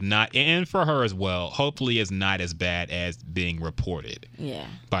 hopefully is not, and for her as well, hopefully is not as bad as being reported Yeah.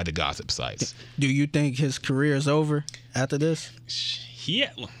 by the gossip sites. Do you think his career is over after this?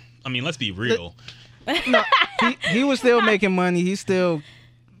 Yeah, I mean, let's be real. No, he was still making money. He's still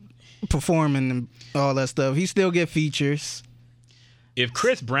performing and all that stuff. He still get features. If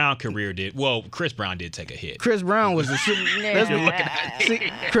Chris Brown career did, well, Chris Brown did take a hit. Chris Brown was a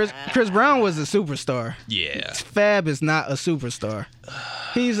Chris Brown was a superstar. Yeah. Fab is not a superstar.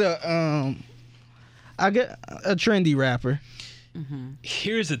 He's a trendy rapper.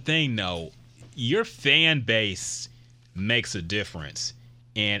 Here's the thing, though. Your fan base makes a difference.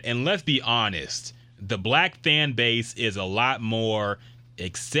 And let's be honest, the black fan base is a lot more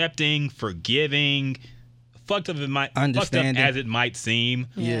accepting, forgiving, fucked up Understanding. as it might seem.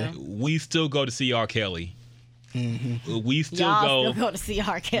 Yeah. We still go to see R. Kelly. We still Y'all go. still go to see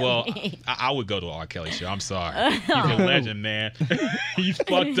R. Kelly. Well, I would go to R. Kelly show. I'm sorry. He's a legend, man. He's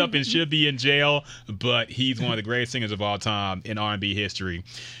fucked up and should be in jail, but he's one of the greatest singers of all time in R&B history.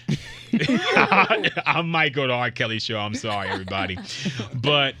 I might go to R. Kelly show. I'm sorry, everybody.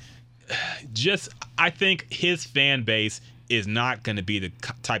 But I think his fan base is not going to be the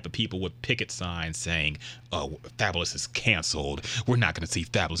type of people with picket signs saying, "Oh, Fabulous is canceled. We're not going to see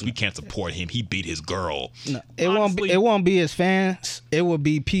Fabulous. We can't support him. He beat his girl." No, it Honestly, won't be his fans. It will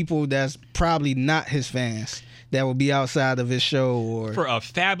be people that's probably not his fans that will be outside of his show. Or For a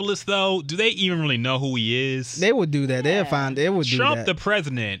Fabulous, though, do they even really know who he is? they would do that. They'll find. They would do Trump that. the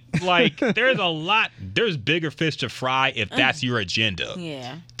president. Like, there's bigger fish to fry if that's your agenda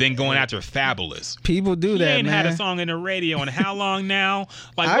yeah. than going after Fabulous. People do He that, ain't man. had a song in the radio in how long now?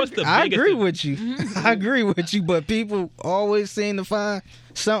 Like, what's the I biggest? agree with you. I agree with you. But people always seem to find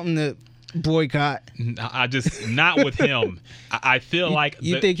something to boycott. I just not with him. I feel like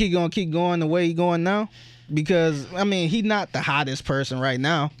You think he gonna keep going the way he going now? Because I mean, he not the hottest person right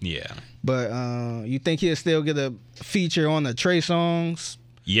now. Yeah. But you think he'll still get a feature on the Trey Songz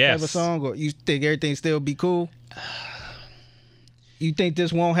Yes. type of song, or you think everything still be cool? You think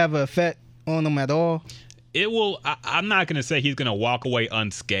this won't have an effect on him at all? It will. I'm not going to say he's going to walk away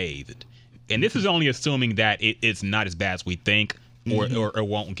unscathed. And this is only assuming that it's not as bad as we think or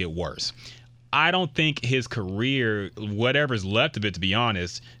won't get worse. I don't think his career, whatever's left of it, to be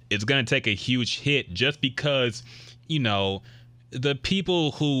honest, is going to take a huge hit just because, you know, the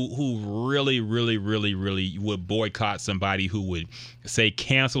people who really would boycott somebody who would say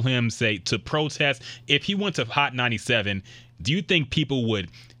cancel him, say to protest. If he went to Hot 97, do you think people would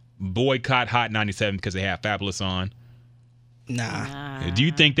boycott Hot 97 because they have Fabulous on? Nah. Do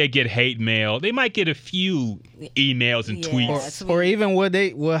you think they get hate mail? They might get a few emails and Yeah. tweets. Or even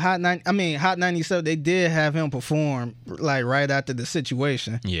Hot 97, they did have him perform like right after the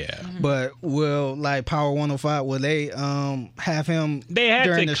situation. Yeah. But will like Power 105, will they have him They had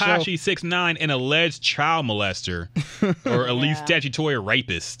during the show? Tekashi 6ix9ine, an alleged child molester or at least statutory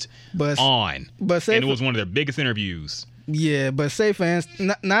rapist But on. but say And it for- was one of their biggest interviews. Yeah, but say for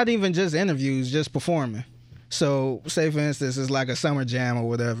instance, not even just interviews, just performing. So say for instance, it's like a summer jam or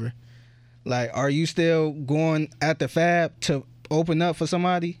whatever. Like, are you still going at the Fab to open up for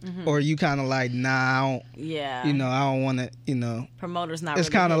somebody, or you kind of like, nah, I don't, Yeah. you know, I don't want to, you know. Promoters not. It's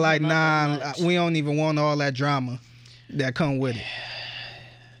really kind of hitting like, him up nah, as much. we don't even want all that drama that come with it.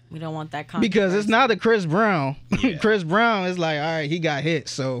 We don't want that Because it's not a Chris Brown. Yeah. Chris Brown is like, all right, he got hit,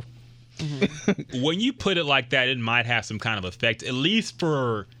 so. When you put it like that, it might have some kind of effect, at least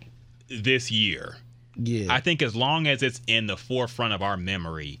for this year. Yeah. I think as long as it's in the forefront of our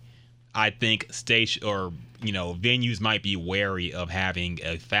memory, I think station or venues might be wary of having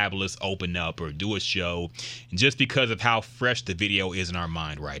a Fabulous open up or do a show, just because of how fresh the video is in our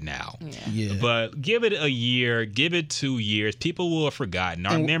mind right now. Yeah. But give it a year, give it 2 years, people will have forgotten.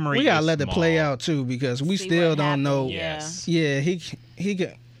 Our And memory. we gotta is let it play small. out too, because we See still what don't happened, know. yeah. Yes. Yeah, he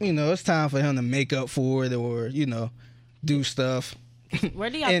can. It's time for him to make up for it, or do stuff. Where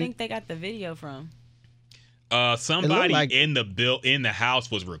do y'all And- think they got the video from? Somebody like- in the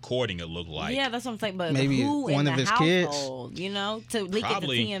house was recording. It looked like. Yeah, that's what I'm saying. But Maybe who one in of the his kids? household, to leak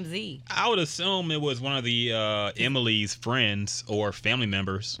Probably. it to TMZ? I would assume it was one of the Emily's friends or family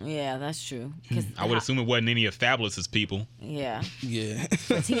members. Yeah, that's true. 'Cause I would assume it wasn't any of Fabulous's people. Yeah, Yeah.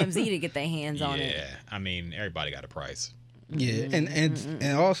 for TMZ to get their hands on it. Yeah, I mean everybody got a price. Yeah,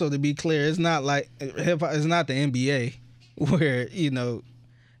 and also to be clear, it's not like hip hop. It's not the NBA where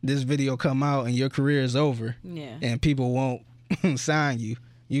this video come out and your career is over Yeah. and people won't sign you.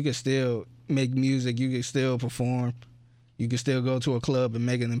 You can still make music. You can still perform. You can still go to a club and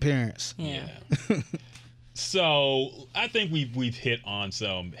make an appearance. Yeah. So I think we've hit on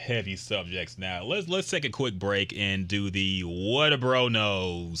some heavy subjects now. Let's take a quick break and do the what a bro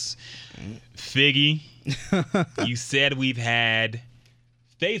knows. Figgy, you said we've had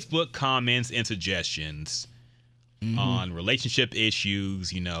Facebook comments and suggestions on relationship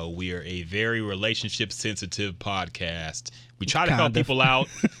issues. We are a very relationship sensitive podcast. We try to help Kind of. people out.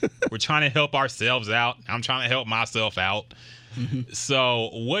 We're trying to help ourselves out. I'm trying to help myself out. So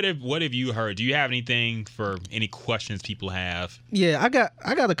what have you heard? Do you have anything for any questions people have? Yeah, I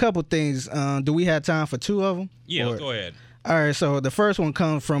got a couple things. Do we have time for two of them? Yeah, Or- go ahead. All right, so the first one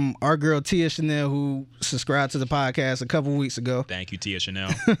comes from our girl Tia Chanel, who subscribed to the podcast a couple weeks ago. Thank you, Tia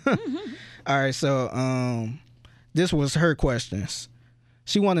Chanel. All right, so this was her questions.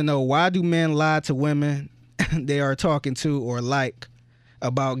 She want to know, why do men lie to women they are talking to or like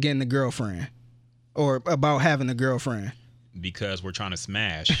about getting a girlfriend or about having a girlfriend? Because we're trying to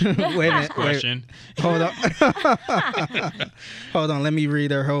smash. Wait a minute. Wait, Question. hold on. Hold on. Let me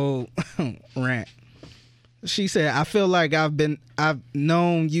read her whole rant. She said, I feel like I've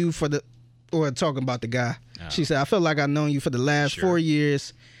known you talking about the guy. Oh. She said, I feel like I've known you for the last Sure. 4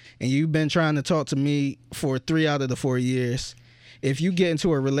 years, and you've been trying to talk to me for 3 out of the 4 years. If you get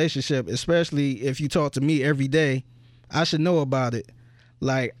into a relationship, especially if you talk to me every day, I should know about it.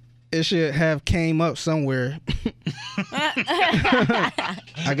 Like, it should have came up somewhere.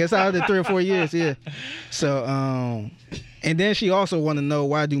 I guess out of the 3 or 4 years, yeah. So, and then she also want to know,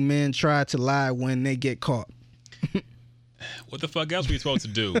 why do men try to lie when they get caught? What the fuck else we supposed to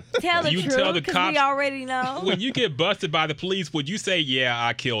do? Tell the You truth, tell the because cops- we already know. When you get busted by the police, would you say, yeah,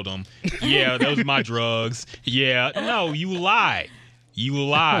 I killed him? Yeah, those are my drugs. Yeah. No, you lie. You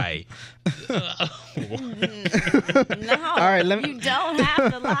lie. No, right, let me- you don't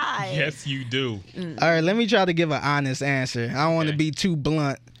have to lie. Yes, you do. All right, let me try to give an honest answer. I don't want to Okay. be too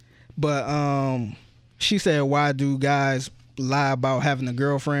blunt, but she said, why do guys lie about having a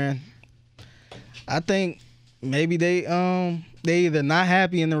girlfriend? I think maybe they either not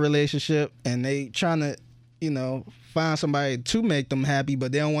happy in the relationship and they trying to find somebody to make them happy,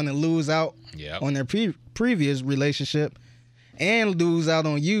 but they don't want to lose out Yep. on their previous relationship and lose out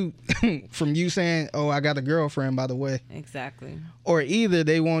on you from you saying, oh, I got a girlfriend, by the way. Exactly. Or either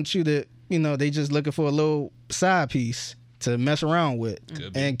they want you to, they just looking for a little side piece to mess around with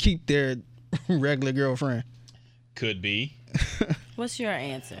Could be. and keep their regular girlfriend. Could be. What's your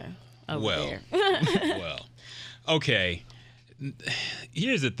answer over Well. there? Well, okay.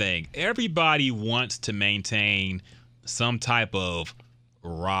 Here's the thing. Everybody wants to maintain some type of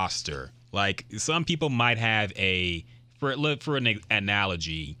roster. Like, some people might have for an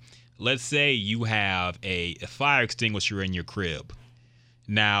analogy, let's say you have a fire extinguisher in your crib.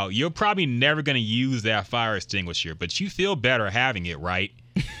 Now, you're probably never going to use that fire extinguisher, but you feel better having it, right?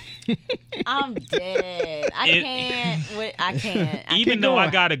 I'm dead. I can't. Even though I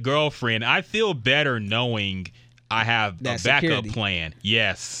going. got a girlfriend, I feel better knowing I have That a backup security. plan.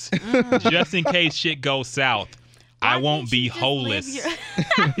 Yes. Just in case shit goes south, I Why won't can't be you just live holeless.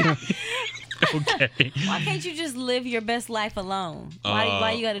 Okay. Why can't you just live your best life alone?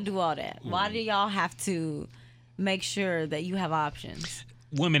 Why you got to do all that? Why do y'all have to make sure that you have options?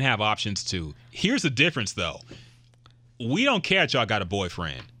 Women have options too. Here's the difference though. we don't care that y'all got a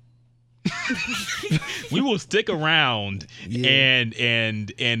boyfriend. We will stick around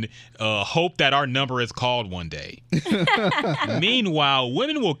and hope that our number is called one day. Meanwhile,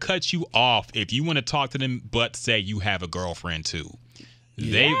 women will cut you off if you want to talk to them, but say you have a girlfriend too.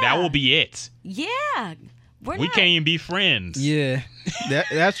 That will be it. Yeah. We can't even be friends. Yeah,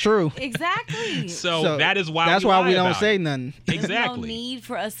 that's true. Exactly. So that is why that's we why lie we don't about say it. nothing. Exactly. There's no need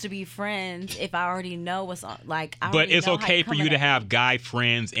for us to be friends if I already know what's on. Like, I But already it's know how okay for you coming to at have me. guy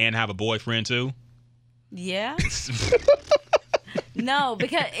friends and have a boyfriend too. Yeah. No,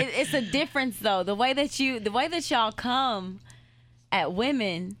 because it's a difference though. The way that y'all come at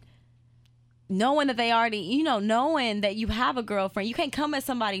women, knowing that they already, knowing that you have a girlfriend, you can't come at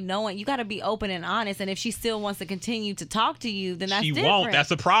somebody knowing. You got to be open and honest. And if she still wants to continue to talk to you, then that's She different. won't. That's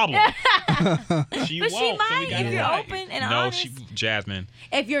the problem. She But won't. she so might we gotta if you're lie. open and no, honest. Jasmine.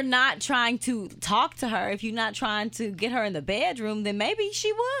 If you're not trying to talk to her, if you're not trying to get her in the bedroom, then maybe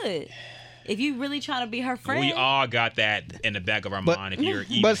she would. If you really trying to be her friend. We all got that in the back of our mind. If you're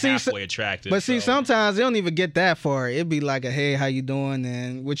even halfway attracted. But see, sometimes they don't even get that far. It'd be like a, hey, how you doing,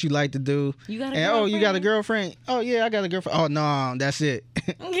 and what you like to do. You got a and girlfriend? you got a girlfriend? Oh yeah, I got a girlfriend. Oh no, that's it.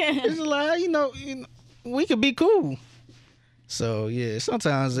 It's like you know, we could be cool. So yeah,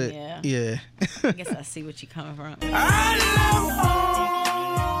 sometimes it. Yeah. I guess I see what you're coming from. Oh,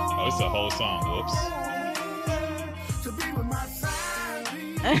 it's a whole song. Whoops.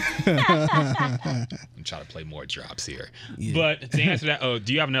 I'm trying to play more drops here. Yeah. But to answer that,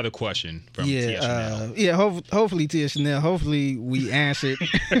 do you have another question from Tia Chanel? Hopefully Tia Chanel. Hopefully we answered.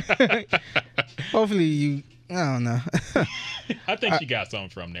 Hopefully you. I don't know. I think she got something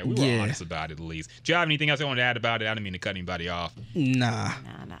from there. We were honest about it at least. Do you have anything else you want to add about it? I didn't mean to cut anybody off. Nah,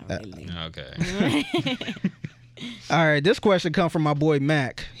 not really. Okay. All right, this question come from my boy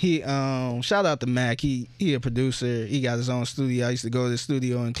Mac. He shout out to Mac. He a producer. He got his own studio. I used to go to the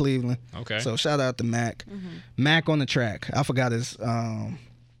studio in Cleveland. Okay. So shout out to Mac. Mac on the track. I forgot his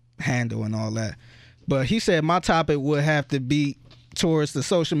handle and all that. But he said my topic would have to be towards the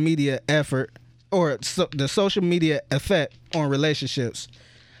social media effort or the social media effect on relationships.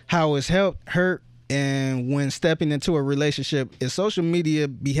 How it's helped, hurt, and when stepping into a relationship, is social media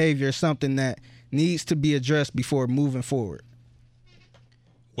behavior something that needs to be addressed before moving forward?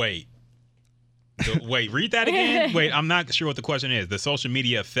 Wait, read that again. Wait, I'm not sure what the question is. The social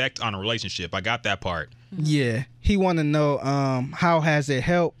media effect on a relationship. I got that part. Yeah, he want to know how has it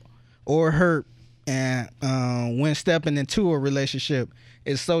helped or hurt, and when stepping into a relationship,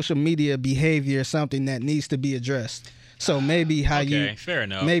 is social media behavior something that needs to be addressed? So maybe how fair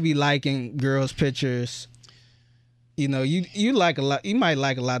enough. Maybe liking girls' pictures. You know, you like a lot. You might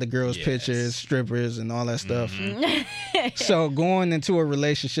like a lot of girls' pictures, strippers, and all that stuff. So going into a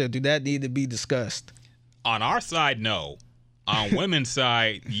relationship, do that need to be discussed? On our side, no. On women's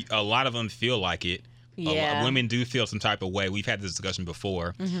side, a lot of them feel like it. Yeah. Women do feel some type of way. We've had this discussion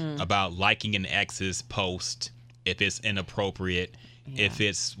before about liking an ex's post if it's inappropriate, if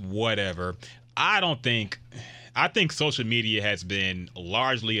it's whatever. I think social media has been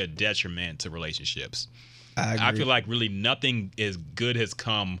largely a detriment to relationships. I feel like really nothing is good has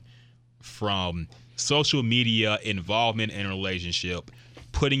come from social media involvement in a relationship,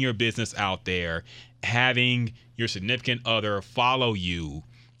 putting your business out there, having your significant other follow you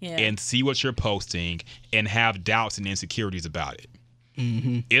and see what you're posting and have doubts and insecurities about it.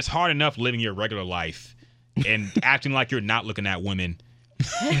 Mm-hmm. It's hard enough living your regular life and acting like you're not looking at women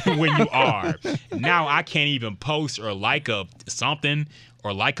when you are. Now I can't even post or like something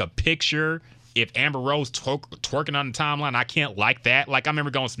or like a picture. If Amber Rose twerking on the timeline, I can't like that. Like, I'm never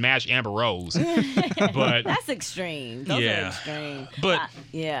going to smash Amber Rose. But that's extreme. Those are extreme. But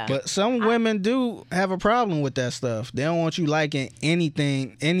But some women do have a problem with that stuff. They don't want you liking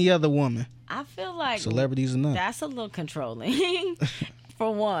anything, any other woman. I feel like celebrities enough. That's a little controlling,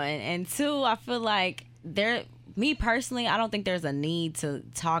 for one. And two, I feel like me personally, I don't think there's a need to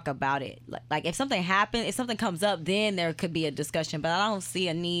talk about it. Like if something happens, if something comes up, then there could be a discussion. But I don't see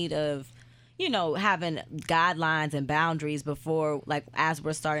a need of having guidelines and boundaries before, like, as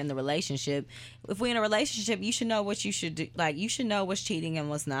we're starting the relationship. If we're in a relationship, you should know what you should do. Like, you should know what's cheating and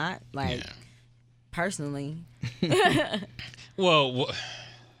what's not. Like, personally. Well,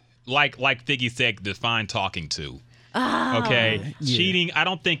 like Figgy said, define talking to. Okay? Yeah. Cheating, I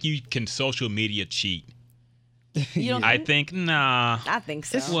don't think you can social media cheat. You don't I think, nah. I think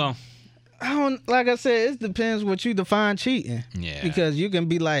so. Well, I don't, like I said, it depends what you define cheating. Yeah. Because you can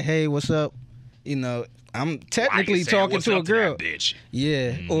be like, hey, what's up? You know, I'm technically talking to a girl. Bitch?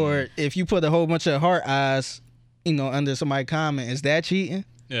 Yeah. Or if you put a whole bunch of heart eyes, under somebody's comment, is that cheating?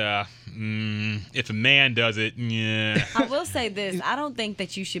 If a man does it, yeah. I will say this: I don't think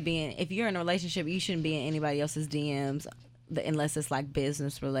that you should be in. If you're in a relationship, you shouldn't be in anybody else's DMs unless it's like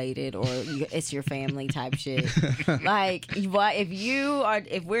business related or it's your family type shit. Like, what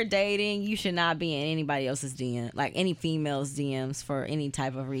if we're dating, you should not be in anybody else's DM, like any female's DMs for any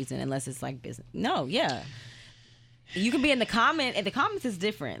type of reason, unless it's like business. No, yeah. You can be in the comment, and the comments is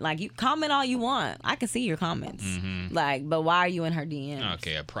different. Like, you comment all you want. I can see your comments. Mm-hmm. Like, but why are you in her DMs?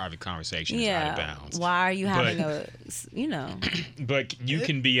 Okay, a private conversation is out of bounds. Why are you having But you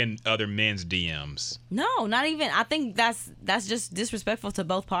can be in other men's DMs. No, not even. I think that's just disrespectful to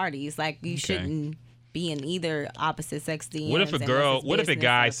both parties. Like, you shouldn't be in either opposite sex DMs. What if a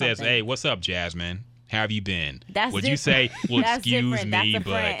guy says, "Hey, what's up, Jasmine? How have you been?" Would you say, "Well, excuse me,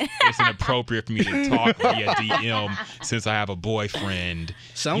 but it's inappropriate for me to talk via DM since I have a boyfriend"?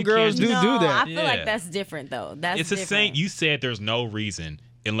 Some girls do that. I feel like that's different though. It's the same. You said there's no reason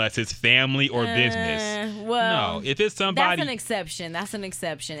unless it's family or business. Well, no, if it's somebody, that's an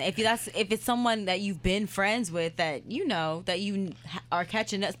exception. If it's someone that you've been friends with, that you know that you are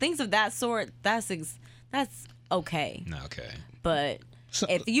catching up, things of that sort, that's okay. Okay. But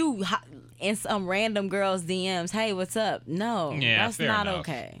if you in some random girl's DMs, hey, what's up? No, that's not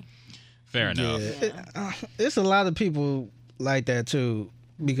okay. Fair enough. Yeah. It's a lot of people like that too,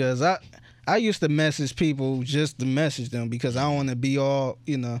 because I used to message people just to message them because I don't want to be all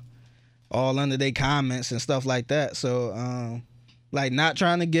under their comments and stuff like that. So like, not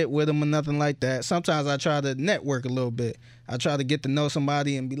trying to get with them or nothing like that. Sometimes I try to network a little bit. I try to get to know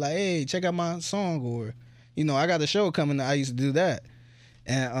somebody and be like, hey, check out my song, or I got a show coming. I used to do that.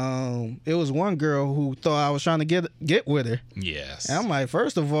 And it was one girl who thought I was trying to get with her. Yes. And I'm like,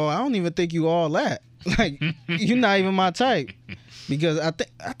 first of all, I don't even think you all that. Like, you're not even my type. Because I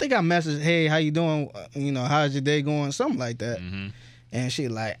think I messaged, hey, how you doing? How's your day going? Something like that. Mm-hmm. And she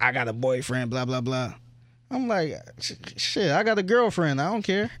like, I got a boyfriend, blah, blah, blah. I'm like, shit, I got a girlfriend. I don't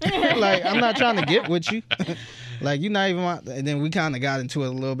care. Like, I'm not trying to get with you. Like, you're not even my... And then we kind of got into it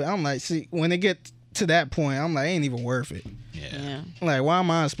a little bit. I'm like, see, when it gets to that point, I'm like, ain't even worth it. Yeah. Like, why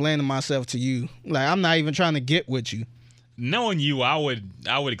am I explaining myself to you? Like, I'm not even trying to get with you. Knowing you, I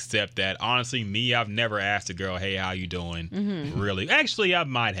would accept that. Honestly, me, I've never asked a girl, hey, how you doing? Mm-hmm. Really. Actually, I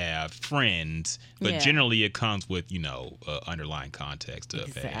might have friends, but generally it comes with, underlying context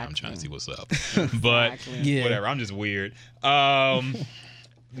of, hey, I'm trying to see what's up. But whatever, I'm just weird.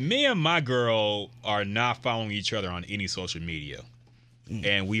 Me and my girl are not following each other on any social media.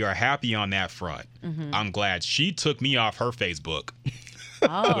 And we are happy on that front. Mm-hmm. I'm glad she took me off her Facebook,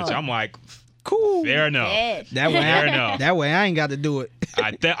 which I'm like, cool. Fair enough. That way I ain't got to do it.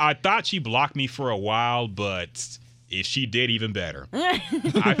 I thought she blocked me for a while, but if she did, even better.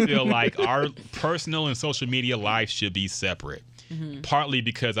 I feel like our personal and social media life should be separate. Mm-hmm. Partly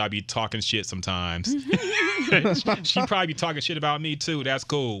because I be talking shit sometimes. She probably be talking shit about me too. That's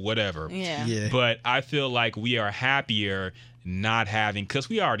cool. Whatever. Yeah. But I feel like we are happier not having, because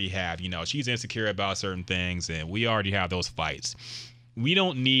we already have, she's insecure about certain things and we already have those fights. We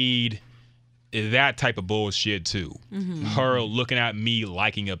don't need that type of bullshit too. Mm-hmm. Her looking at me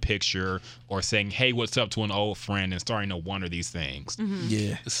liking a picture or saying, hey, what's up to an old friend, and starting to wonder these things. Mm-hmm.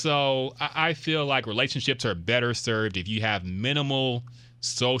 Yeah. So I feel like relationships are better served if you have minimal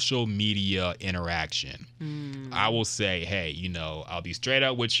social media interaction. I will say, hey, I'll be straight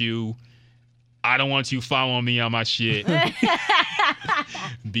up with you. I don't want you following me on my shit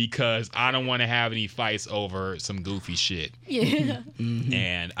because I don't want to have any fights over some goofy shit. Yeah. Mm-hmm.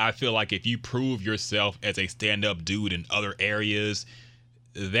 And I feel like if you prove yourself as a stand-up dude in other areas,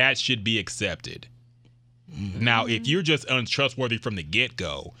 that should be accepted. Mm-hmm. Now, if you're just untrustworthy from the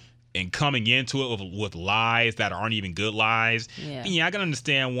get-go and coming into it with lies that aren't even good lies, I can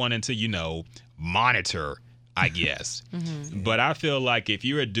understand wanting to, monitor, I guess. Mm-hmm. But I feel like if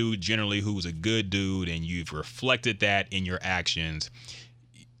you're a dude generally who's a good dude and you've reflected that in your actions,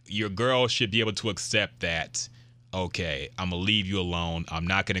 your girl should be able to accept that, okay, I'm going to leave you alone. I'm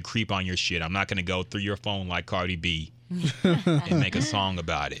not going to creep on your shit. I'm not going to go through your phone like Cardi B and make a song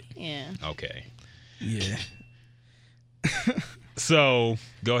about it. Yeah. Okay. Yeah. So,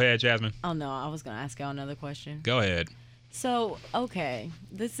 go ahead, Jasmine. Oh, no, I was going to ask y'all another question. Go ahead. So, okay,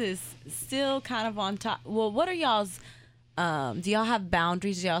 this is still kind of on top. Well, what are y'all's, do y'all have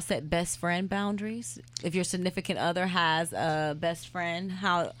boundaries? Do y'all set best friend boundaries? If your significant other has a best friend,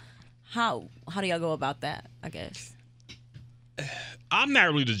 how do y'all go about that, I guess? I'm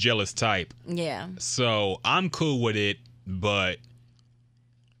not really the jealous type. Yeah. So, I'm cool with it, but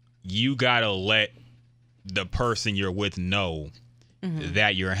you gotta let the person you're with know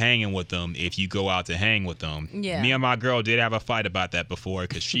that you're hanging with them if you go out to hang with them. Yeah. Me and my girl did have a fight about that before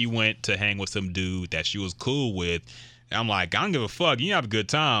because she went to hang with some dude that she was cool with. I'm like, I don't give a fuck. You have a good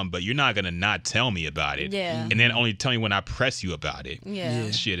time, but you're not gonna not tell me about it. Yeah. And then only tell me when I press you about it. Yeah.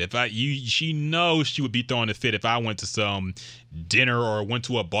 Shit. She knows she would be throwing a fit if I went to some dinner or went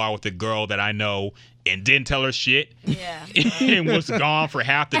to a bar with a girl that I know and didn't tell her shit. Yeah. And was gone for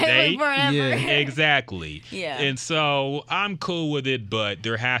half the day. Forever. Yeah. Exactly. Yeah. And so I'm cool with it, but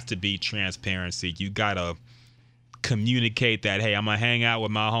there has to be transparency. You gotta communicate that, hey, I'm gonna hang out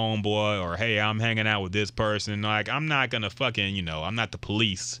with my homeboy, or hey, I'm hanging out with this person. Like, I'm not gonna fucking, I'm not the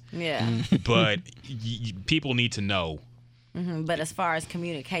police, Yeah. but people need to know. But as far as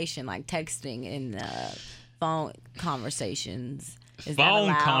communication, like texting and phone conversations, is that Phone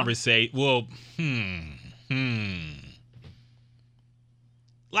allowed? conversation. Well,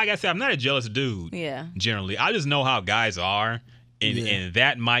 like I said, I'm not a jealous dude. Yeah. Generally, I just know how guys are, and Yeah. and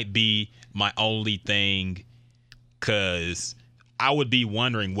that might be my only thing, because I would be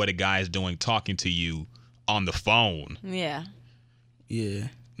wondering what a guy is doing talking to you on the phone. Yeah. Yeah.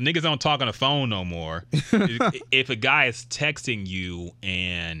 Niggas don't talk on the phone no more. If a guy is texting you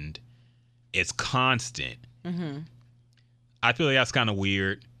and it's constant, I feel like that's kind of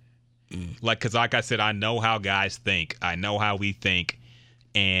weird. Like, because like I said, I know how guys think. I know how we think.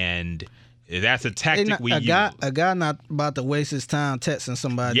 And that's a tactic we use. A guy not about to waste his time texting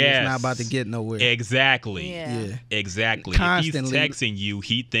somebody that's not about to get nowhere. Exactly. Yeah. Exactly. Constantly. If he's texting you,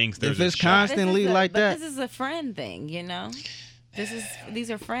 he thinks there's If it's a shot. constantly like that. This is a friend thing,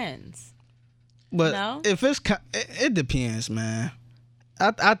 These are friends. But No? if it depends, man.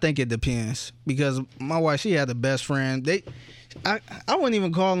 I think it depends, because my wife, she had a best friend. I wouldn't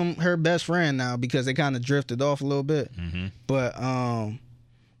even call him her best friend now, because they kind of drifted off a little bit. But I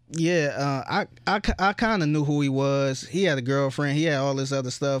kind of knew who he was. He had a girlfriend. He had all this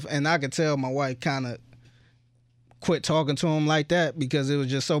other stuff, and I could tell my wife kind of quit talking to him like that because it was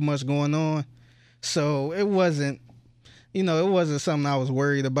just so much going on. So it wasn't, it wasn't something I was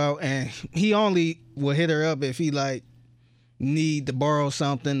worried about. And he only would hit her up if he like need to borrow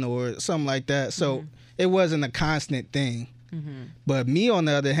something or something like that. So it wasn't a constant thing. But me, on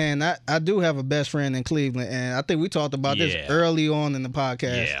the other hand, I do have a best friend in Cleveland, and I think we talked about this early on in the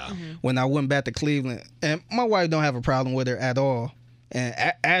podcast when I went back to Cleveland. And my wife don't have a problem with her at all. And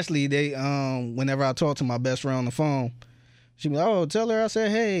Ashley, they whenever I talk to my best friend on the phone, she be like, "Oh, tell her I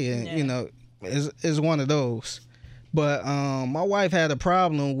said hey," and it's one of those. But my wife had a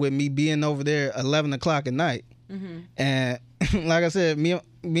problem with me being over there 11 o'clock at night, and like I said, me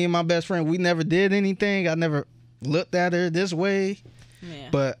and my best friend, we never did anything. I never looked at her this way,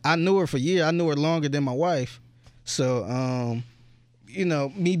 but I knew her for years. I knew her longer than my wife. So,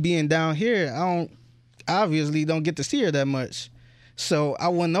 me being down here, obviously don't get to see her that much. So I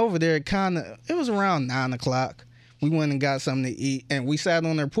went over there it was around 9 o'clock. We went and got something to eat, and we sat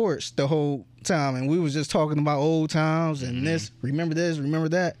on their porch the whole time, and we was just talking about old times and this, remember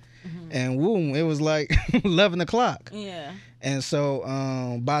that. And boom, it was like 11 o'clock. Yeah. And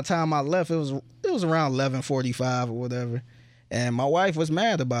so by the time I left, it was around 11:45 or whatever. And my wife was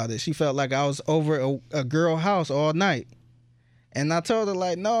mad about it. She felt like I was over a girl house all night. And I told her,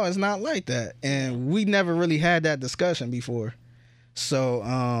 like, no, it's not like that. And we never really had that discussion before.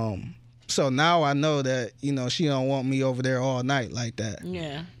 So so now I know that, she don't want me over there all night like that.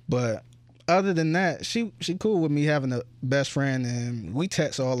 Yeah. But other than that, she cool with me having a best friend, and we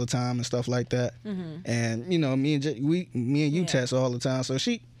text all the time and stuff like that. And me and you text all the time, so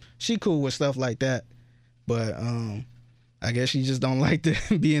she cool with stuff like that. But I guess she just don't like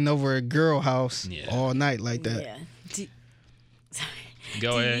being over a girl house all night like that. Yeah.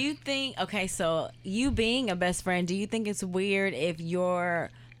 Go ahead. Do you think, so you being a best friend, do you think it's weird if your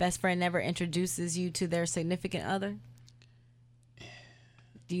best friend never introduces you to their significant other?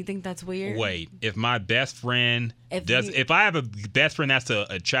 Do you think that's weird? Wait, if my best friend if I have a best friend that's an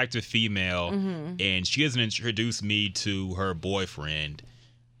attractive female and she doesn't introduce me to her boyfriend,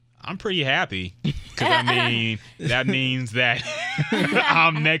 I'm pretty happy, because that means that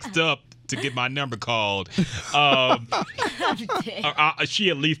I'm next up to get my number called. She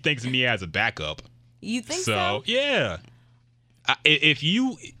at least thinks of me as a backup. You think so? Yeah. If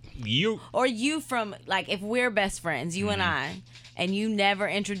you or you, from like, if we're best friends, you and I, and you never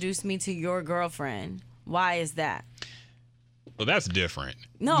introduced me to your girlfriend, why is that? Well, that's different.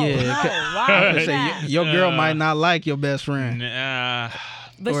 No, Yeah, why is that? Your girl might not like your best friend.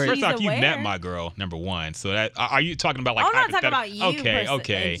 But First she's off, you aware. met my girl, number one. So that are you talking about like? I'm not talking about you. Okay.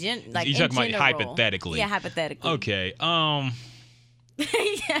 Like, you're talking about hypothetically. Yeah, hypothetically. Okay. Yeah.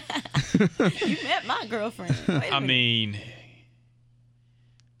 You met my girlfriend. Wait a minute. I mean,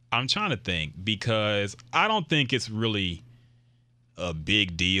 I'm trying to think because I don't think it's really a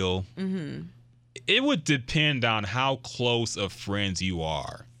big deal. Mm-hmm. It would depend on how close of friends you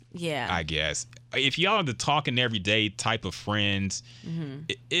are. Yeah. I guess. If y'all are the talking everyday type of friends,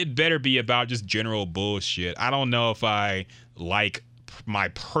 it better be about just general bullshit. I don't know if I like my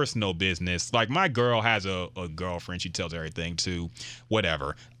personal business. Like, my girl has a girlfriend. She tells everything to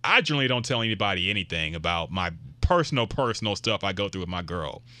whatever. I generally don't tell anybody anything about my personal stuff I go through with my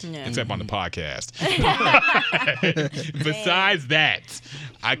girl, except on the podcast. Besides that,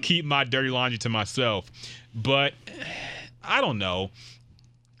 I keep my dirty laundry to myself. But I don't know.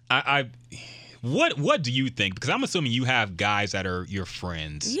 What do you think? Because I'm assuming you have guys that are your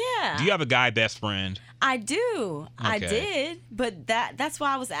friends. Yeah. Do you have a guy best friend? I do. Okay. I did. But that's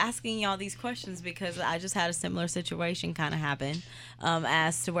why I was asking y'all these questions, because I just had a similar situation kind of happen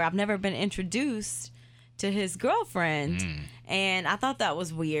as to where I've never been introduced to his girlfriend. And I thought that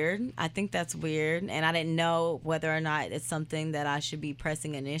was weird. I think that's weird. And I didn't know whether or not it's something that I should be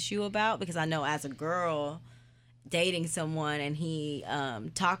pressing an issue about, because I know as a girl dating someone and he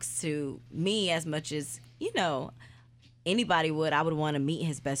talks to me as much as, anybody would, I would want to meet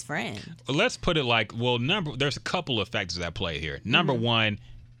his best friend. Let's put it like, there's a couple of factors at play here. Number one,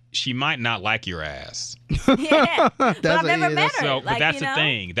 she might not like your ass. Yeah, but I've never met her. But that's the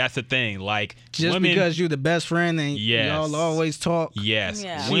thing. That's the thing. Like, just women, because you're the best friend and y'all always talk. Yes.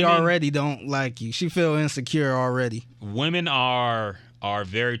 Yeah. She already don't like you. She feel insecure already. Women are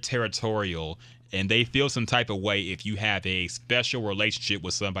very territorial, and they feel some type of way if you have a special relationship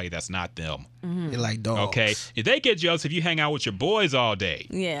with somebody that's not them. They're like dogs. Okay? If they get jealous if you hang out with your boys all day.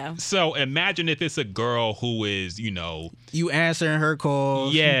 Yeah. So imagine if it's a girl who is, you answering her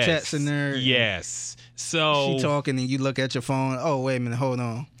calls, you texting her. Yes. So she talking and you look at your phone. Oh, wait a minute, hold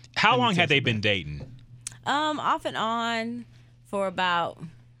on. How long had they been dating? Off and on for about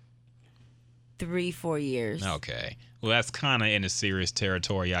 3-4 years. Okay. Well, that's kind of in a serious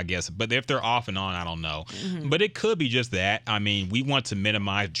territory, I guess. But if they're off and on, I don't know. But it could be just that. I mean, we want to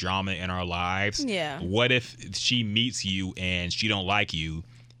minimize drama in our lives. Yeah. What if she meets you and she don't like you,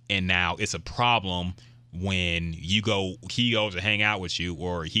 and now it's a problem when he goes to hang out with you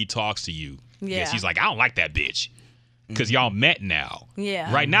or he talks to you? Yeah. Because he's like, I don't like that bitch. Because y'all met now.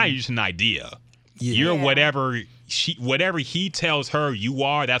 Yeah. Right now, you're just an idea. Yeah. You're whatever he tells her you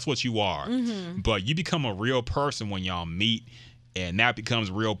are, that's what you are. But you become a real person when y'all meet, and that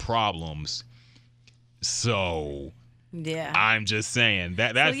becomes real problems. So yeah, I'm just saying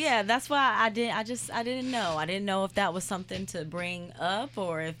that's that's why I didn't know. I didn't know if that was something to bring up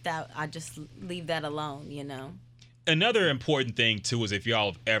or if that I just leave that alone. Another important thing too is if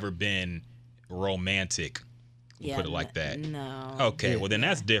y'all have ever been romantic. Put it like that. No. Okay, well then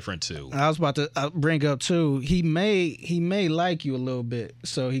that's different too. I was about to bring up too. He may like you a little bit,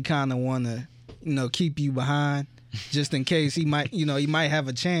 so he kind of want to, keep you behind, just in case he might have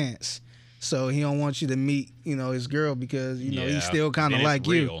a chance. So he don't want you to meet, his girl because he's still kind of like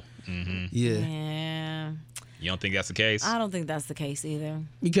you. Mm-hmm. Yeah. You don't think that's the case? I don't think that's the case either.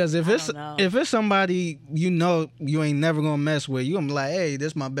 Because if it's somebody you ain't never gonna mess with, you gonna be like, hey,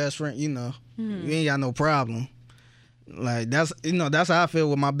 this my best friend. You ain't got no problem. Like that's how I feel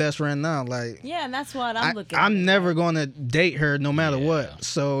with my best friend now. Like and that's what I'm looking at. I'm never gonna date her no matter what.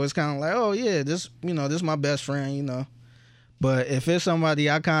 So it's kind of like, oh yeah, this is my best friend. But if it's somebody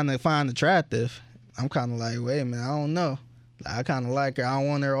I kind of find attractive, I'm kind of like, wait a minute, I don't know. I kind of like her. I don't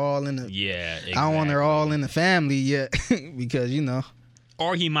want her all in the exactly. I don't want her all in the family yet because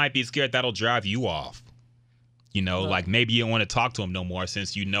Or he might be scared that'll drive you off. Like maybe you don't want to talk to him no more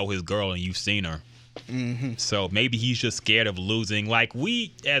since you know his girl and you've seen her. Mm-hmm. So maybe he's just scared of losing. Like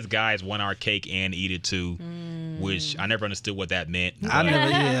we as guys want our cake and eat it too, which I never understood what that meant. I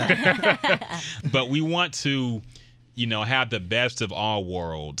never, But we want to, have the best of all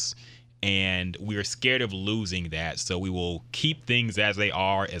worlds. And we're scared of losing that, so we will keep things as they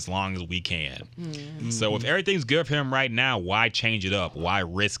are as long as we can. Mm-hmm. So if everything's good for him right now, why change it up? Why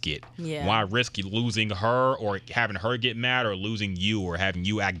risk it? Yeah. Why risk losing her or having her get mad or losing you or having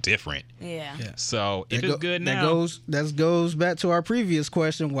you act different? Yeah. So if it's good now. That goes back to our previous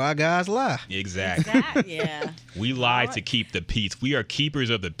question, why guys lie. Exactly. Yeah. We lie to keep the peace. We are keepers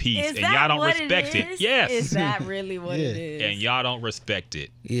of the peace, and y'all don't respect it. Yes. Is that really what it is? And y'all don't respect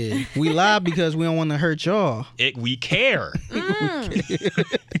it. Yeah. We lie because we don't want to hurt y'all. We care.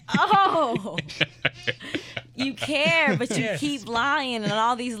 Oh. You care, but you keep lying, and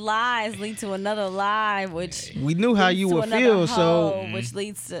all these lies lead to another lie, which we knew how you would feel, so which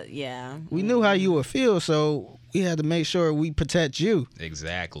leads to we knew how you would feel, so to make sure we protect you.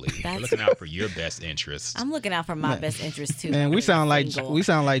 Exactly. We're looking out for your best interests. I'm looking out for my best interest too. Man, we sound like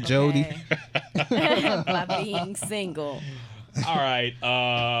Jody. By being single. All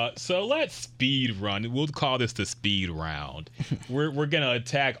right, so let's speed run. We'll call this the speed round. We're gonna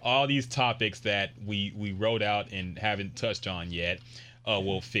attack all these topics that we wrote out and haven't touched on yet.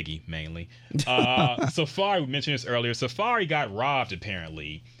 Well, Figgy mainly. Safari, we mentioned this earlier. Safari got robbed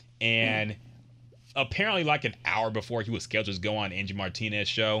apparently, and apparently like an hour before he was scheduled to go on Angie Martinez's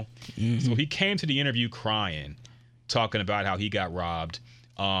show. So he came to the interview crying, talking about how he got robbed.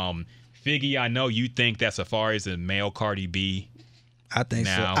 Figgy, I know you think that Safari is a male Cardi B. I think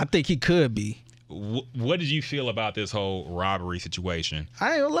so. I think he could be. What did you feel about this whole robbery situation?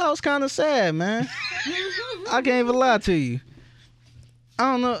 I ain't gonna lie, I was kind of sad, man. I can't even lie to you.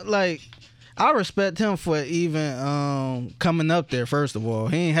 I don't know, like, I respect him for even coming up there, first of all.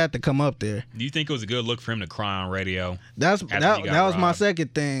 He ain't had to come up there. Do you think it was a good look for him to cry on radio? That was my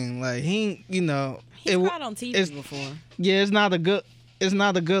second thing. Like, he, you know. He's cried on TV before. Yeah, it's not a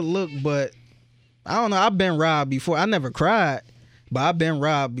good look, but I don't know. I've been robbed before. I never cried, but I've been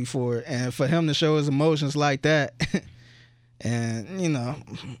robbed before. And for him to show his emotions like that, and, you know,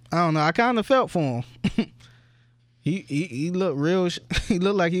 I don't know. I kind of felt for him. He looked real. He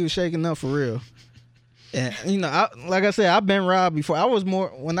looked like he was shaking up for real. And, you know, like I said, I've been robbed before.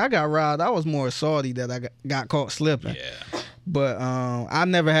 When I got robbed, I was more salty that I got caught slipping. Yeah. But I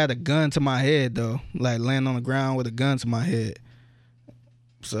never had a gun to my head, though, like laying on the ground with a gun to my head.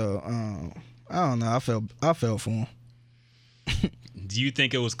 So, I don't know. I felt for him. Do you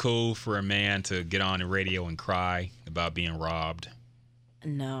think it was cool for a man to get on the radio and cry about being robbed?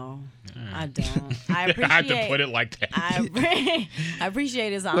 No, I don't. I appreciate. I have to put it like that. I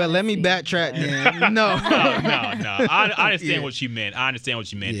appreciate his honesty. Well, let me backtrack then. No. I understand what you meant.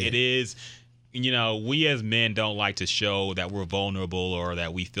 Yeah. It is, you know, we as men don't like to show that we're vulnerable or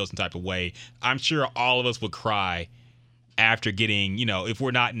that we feel some type of way. I'm sure all of us would cry after getting, you know, if we're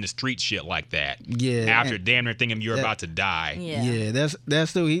not in the street shit like that. Yeah. After damn near thinking you're about to die. Yeah,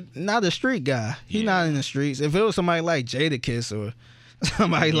 that's still, he not a street guy. He not in the streets. If it was somebody like Jadakiss or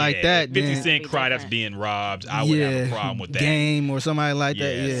somebody like that, 50 Cent cried after being robbed, I would have a problem with that. Game or somebody like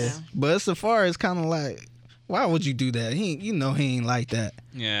that, Yes. yeah. But Safari is kind of like, why would you do that? He ain't like that.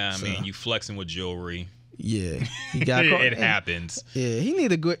 Yeah, I mean, you flexing with jewelry. Yeah, he got caught. It happens. Yeah, he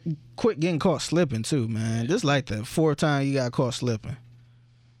need to quit getting caught slipping too, man. This is like the fourth time you got caught slipping.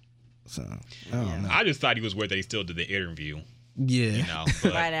 So I don't know. I just thought he was where they still did the interview. Yeah, You know,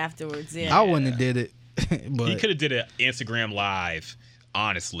 but right afterwards. Yeah, I wouldn't have did it. But he could have did an Instagram live.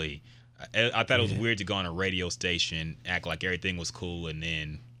 Honestly, I thought it was weird to go on a radio station, act like everything was cool, and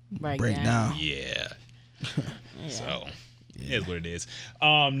then break down. Yeah. So it is what it is.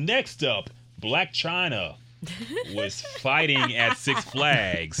 Next up, Blac Chyna was fighting at Six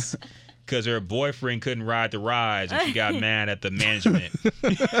Flags because her boyfriend couldn't ride the rides and she got mad at the management.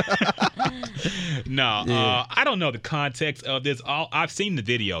 I don't know the context of this. I've seen the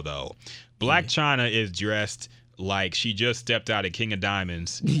video though. Blac Chyna is dressed like she just stepped out of King of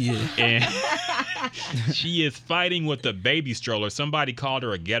Diamonds. Yeah. And she is fighting with a baby stroller. Somebody called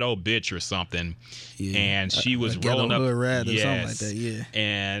her a ghetto bitch or something. Yeah. And she was rolling up. Hood rat or something like that, yeah.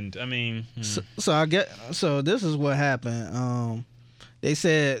 And I mean, so this is what happened. They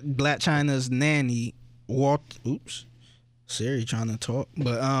said Blac Chyna's nanny walked. Oops, Siri trying to talk,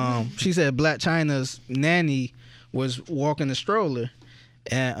 but she said Blac Chyna's nanny was walking the stroller,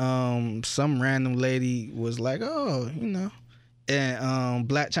 and some random lady was like, oh, you know, and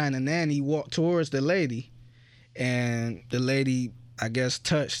Blac Chyna nanny walked towards the lady, and the lady, I guess,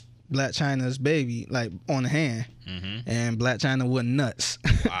 touched Blac Chyna's baby like on the hand, and Blac Chyna went nuts.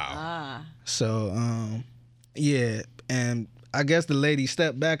 Wow. So yeah, and I guess the lady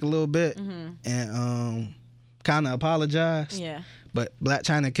stepped back a little bit and kind of apologized. Yeah. But Blac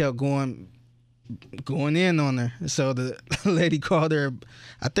Chyna kept going in on her. So the lady called her,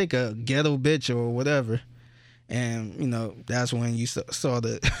 I think, a ghetto bitch or whatever. And, you know, that's when you saw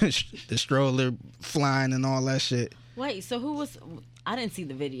the stroller flying and all that shit. Wait, so who was... I didn't see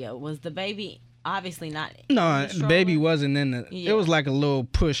the video. Was the baby obviously not No, the baby wasn't in the... Yeah. It was like a little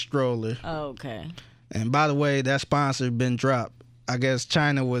push stroller. Oh, okay. And by the way, that sponsor been dropped. I guess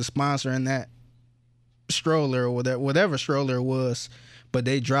China was sponsoring that stroller or whatever stroller it was, but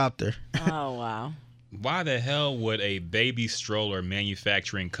they dropped her. Oh, wow. Why the hell would a baby stroller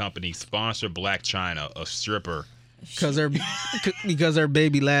manufacturing company sponsor Blac Chyna, a stripper? Because her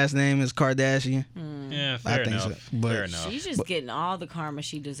baby last name is Kardashian. Yeah, fair enough. So. But She's just getting all the karma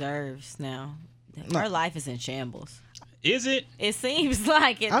she deserves now. Her life is in shambles. Is it? It seems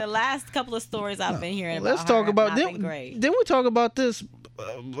like it. The last couple of stories I've been hearing about Let's her talk have about not them. been great. Didn't we talk about this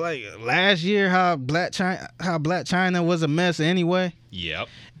like last year? How Black China was a mess anyway. Yep.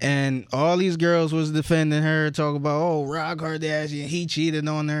 And all these girls was defending her, talk about Rob Kardashian, he cheated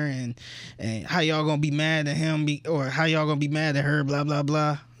on her, and how y'all gonna be mad at him, or how y'all gonna be mad at her, blah blah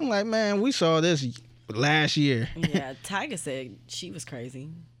blah. I'm like, man, we saw this last year. Yeah, Tiger said she was crazy.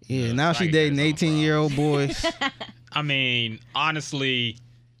 Yeah, now she dating 18-year-old boys. I mean, honestly,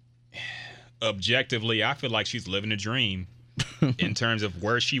 objectively, I feel like she's living a dream in terms of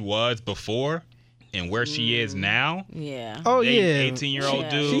where she was before and where she is now. Yeah. Oh Dating yeah, 18-year-old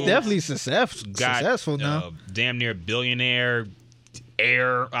dude. She definitely successful now. Damn near billionaire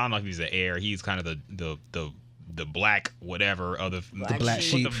heir. I don't know if he's an heir. He's kind of the black whatever of the black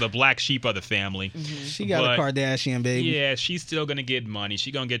sheep. The black sheep of the family. Mm-hmm. She got a Kardashian baby. Yeah, she's still gonna get money.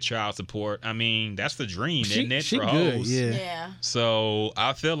 She's gonna get child support. I mean, that's the dream, isn't it? She for good, hoes? Yeah. So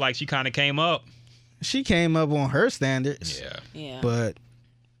I feel like she kind of came up. She came up on her standards. Yeah. Yeah. But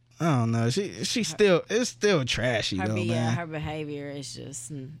I don't know. It's still trashy though, man. Her behavior is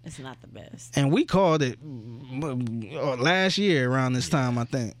just it's not the best. And we called it last year around this time, I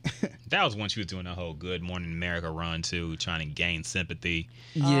think. That was when she was doing the whole Good Morning America run too, trying to gain sympathy.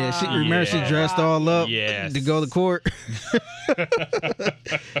 Yeah, she remember yeah. she dressed all up Yes. to go to court.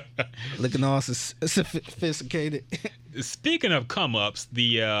 Looking all sophisticated. Speaking of come ups,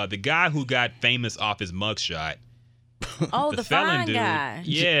 the guy who got famous off his mugshot. Oh, the felon fine dude. guy.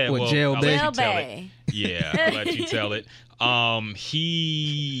 Yeah, With well, Jail I'll Bay. let you tell Jail it. Bay. Yeah, I'll let you tell it.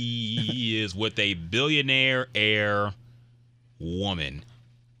 He is with a billionaire heir woman,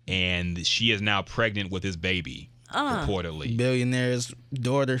 and she is now pregnant with his baby, reportedly. Billionaire's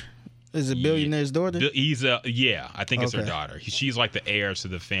daughter. Is it billionaire's daughter? He's I think it's her Okay. daughter. She's like the heir to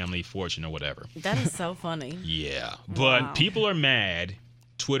the family fortune or whatever. That is so funny. Yeah, but Wow. people are mad.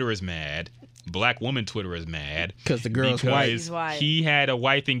 Twitter is mad. Black woman Twitter is mad Because the girl's white. She's white. He had a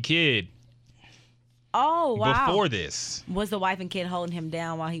wife and kid Oh, wow. before this. Was the wife and kid holding him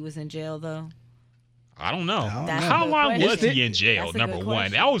down while he was in jail, though? I don't know. That's a How good long was question. he in jail? That's a Number good one,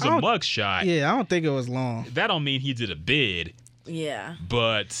 question. that was a I don't- mugshot. Yeah, I don't think it was long. That don't mean he did a bid, Yeah.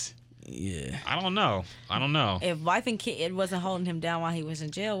 but Yeah. I don't know. If wife and kid wasn't holding him down while he was in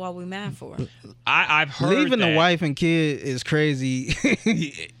jail, what we mad for? I've heard Leaving that. the wife and kid is crazy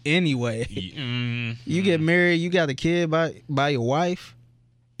anyway. You get married, you got a kid by your wife,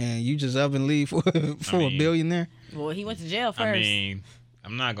 and you just up and leave for a billionaire. Well, he went to jail first. I mean,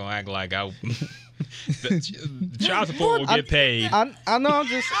 I'm not gonna act like I. the child support will get paid. I know. I'm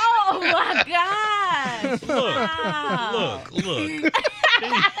just. Oh my gosh! Wow. Look.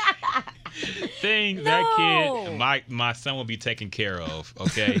 Thing that kid, my son will be taken care of.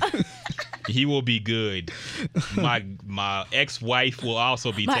 Okay, he will be good. My ex-wife will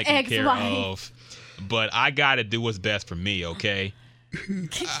also be taken care of. But I gotta do what's best for me. Okay,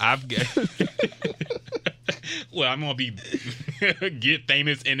 I've got. Well, I'm gonna be get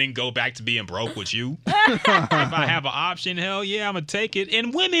famous and then go back to being broke with you. If I have an option, hell yeah, I'm gonna take it.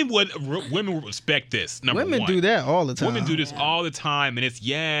 And women would respect this. Number Women one. do that all the time. Women do this all the time, and it's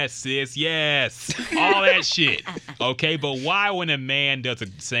yes, sis, yes, all that shit. Okay, but why when a man does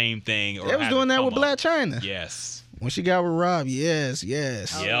the same thing? Or They was has doing a that with come up? Black China. Yes. When she got with Rob, yes.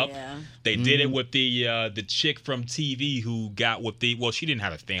 Oh, Yep. yeah. They did it with the chick from TV who got with she didn't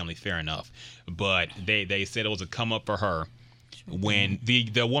have a family, fair enough, but they said it was a come up for her when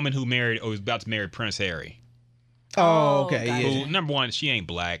the woman who was about to marry Prince Harry. Oh, okay. gotcha. Yeah. Who, number one, she ain't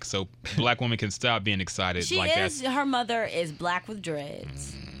black, so black women can stop being excited She like is. that. Her mother is black with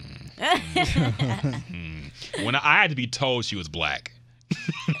dreads. When I had to be told she was black.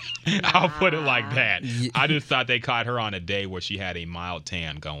 I'll put it like that. I just thought they caught her on a day where she had a mild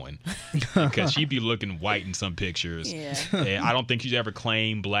tan going, because she'd be looking white in some pictures. Yeah. And I don't think she's ever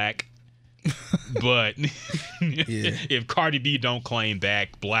claimed black. But if Cardi B don't claim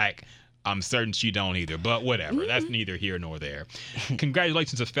black, I'm certain she don't either. But whatever, that's neither here nor there.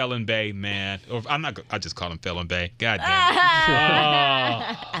 Congratulations to Felon Bay, man. Or I just call him Felon Bay. God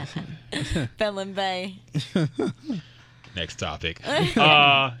damn it. Felon Bay. Next topic.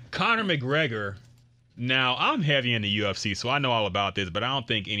 Conor McGregor. Now, I'm heavy in the UFC, so I know all about this, but I don't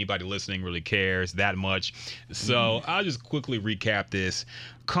think anybody listening really cares that much. So I'll just quickly recap this.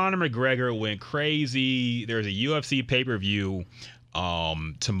 Conor McGregor went crazy. There's a UFC pay-per-view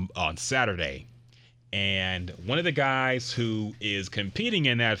on Saturday. And one of the guys who is competing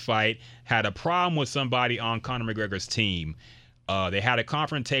in that fight had a problem with somebody on Conor McGregor's team. They had a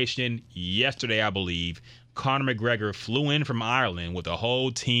confrontation yesterday, I believe. Conor McGregor flew in from Ireland with a whole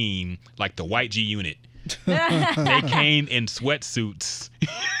team, like the White G Unit, They came in sweatsuits.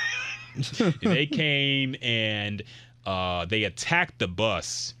 They came and they attacked the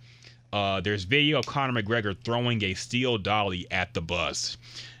bus. There's video of Conor McGregor throwing a steel dolly at the bus.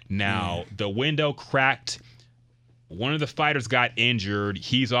 Now, the window cracked. One of the fighters got injured.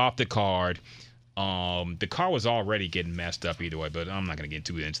 He's off the card. The car was already getting messed up either way, but I'm not going to get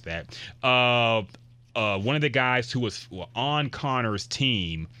too into that. One of the guys who was on Conor's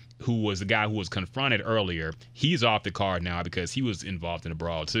team, who was the guy who was confronted earlier, he's off the card now because he was involved in a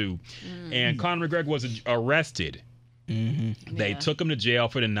brawl too. And Conor McGregor was arrested. They took him to jail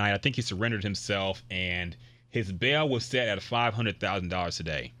for the night. I think he surrendered himself, and his bail was set at $500,000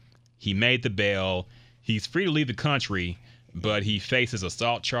 today. He made the bail. He's free to leave the country, but he faces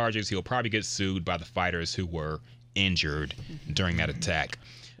assault charges. He'll probably get sued by the fighters who were injured during that attack.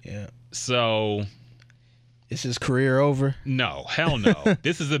 Yeah. So... Is his career over? No, hell no.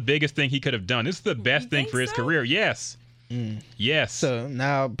 This is the biggest thing he could have done. This is the best thing for his career. Yes. Yes. So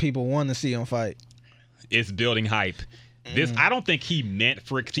now people want to see him fight. It's building hype. This, I don't think he meant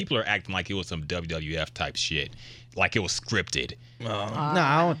for it. People are acting like it was some WWF type shit. Like it was scripted. No,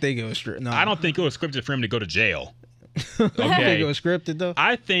 I don't think it was scripted. No. I don't think it was scripted for him to go to jail. You think Okay. it was scripted though?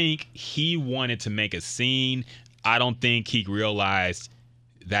 I think he wanted to make a scene. I don't think he realized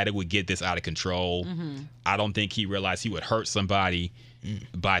that it would get this out of control. I don't think he realized he would hurt somebody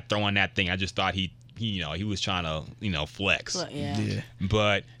by throwing that thing. I just thought he was trying to, flex. Yeah.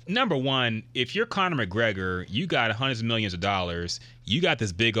 But number one, if you're Conor McGregor, you got hundreds of millions of dollars. You got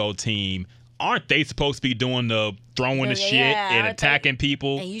this big old team. Aren't they supposed to be doing the throwing the shit and attacking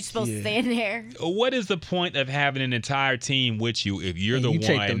people? And you supposed to stand there? What is the point of having an entire team with you if you're And the you one?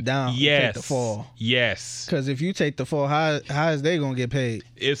 take them down, you Yes. take the fall. Yes. Because if you take the fall, how is they gonna get paid?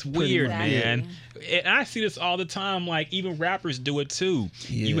 It's weird, much. man. And I see this all the time. Like, even rappers do it too.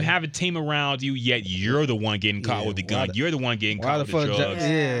 Yeah. You have a team around you, yet you're the one getting caught with the gun. You're the one getting Why caught the with the fuck?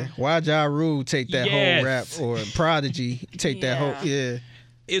 drugs. Why Ja Rule take that whole rap, Yes. or Prodigy take that whole? Yeah.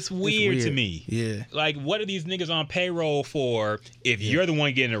 It's weird to me. Yeah. Like, what are these niggas on payroll for if you're the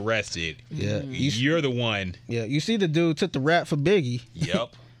one getting arrested? Yeah. You're the one. Yeah. You see, the dude took the rap for Biggie.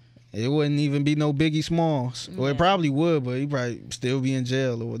 Yep. It wouldn't even be no Biggie Smalls. Well, it probably would, but he probably still be in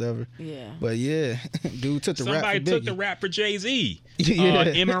jail or whatever. Yeah. But yeah, dude took the rap for Somebody Biggie. took the rap for Jay-Z. Yeah.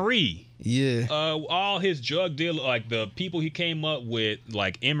 Emery. Yeah. All his drug deal, like the people he came up with,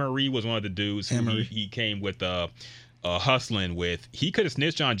 like Emery was one of the dudes who he came with hustling with. He could have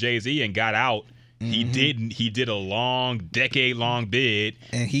snitched on Jay-Z and got out. He didn't. He did a long, decade-long bid.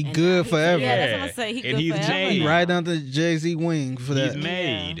 And he good forever. Yeah, that's what I'm saying. He And good he's forever. made. Right under Jay-Z wing for that. He's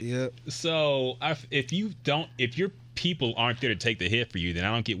made. Yep. So if your people aren't there to take the hit for you, then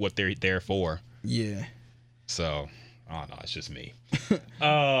I don't get what they're there for. Yeah. So I don't know. It's just me.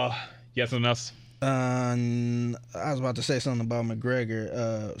 Yeah, something else. I was about to say something about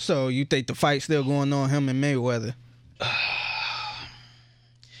McGregor. So you think the fight still going on, him and Mayweather?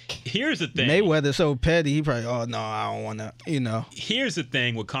 Here's the thing. Mayweather so petty, he probably, oh no, I don't want to, Here's the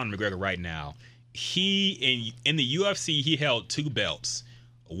thing with Conor McGregor right now. He in the UFC he held 2 belts,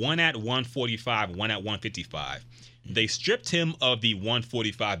 one at 145, one at 155. They stripped him of the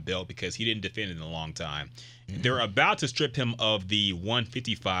 145 belt because he didn't defend it in a long time. They're about to strip him of the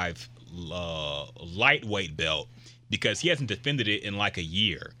 155 lightweight belt because he hasn't defended it in like a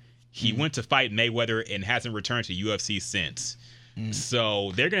year. He went to fight Mayweather and hasn't returned to UFC since.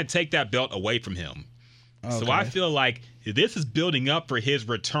 So they're going to take that belt away from him. So I feel like this is building up for his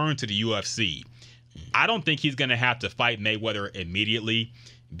return to the UFC. I don't think he's going to have to fight Mayweather immediately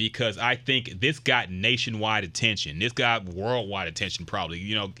because I think this got nationwide attention. This got worldwide attention probably.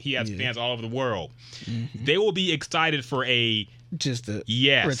 He has fans all over the world. They will be excited for just to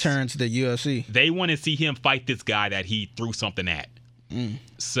Yes. return to the UFC. They want to see him fight this guy that he threw something at.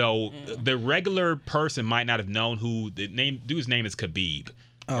 So the regular person might not have known who dude's name is Khabib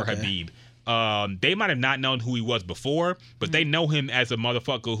or Habib. They might have not known who he was before, but they know him as a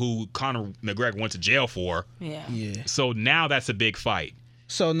motherfucker who Conor McGregor went to jail for. Yeah. Yeah. So now that's a big fight.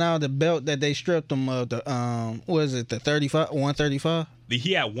 So now the belt that they stripped him of, the what is it, the 135?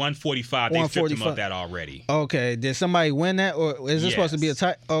 He had 145. They stripped him 145. of that already. Okay, did somebody win that, or is this supposed to be a Yes.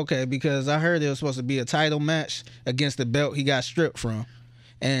 title? Okay, because I heard it was supposed to be a title match against the belt he got stripped from,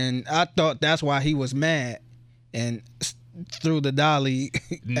 and I thought that's why he was mad and threw the dolly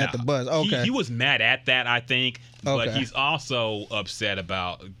at the bus. Okay, He was mad at that, I think, but Okay. he's also upset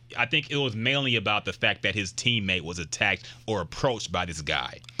about. I think it was mainly about the fact that his teammate was attacked or approached by this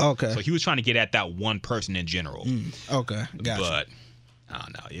guy. okay, So he was trying to get at that one person in general. okay, gotcha. But I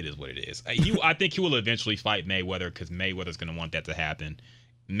don't know. It is what it is. I think he will eventually fight Mayweather because Mayweather's going to want that to happen.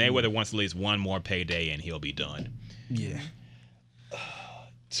 Mayweather wants at least one more payday and he'll be done. Yeah.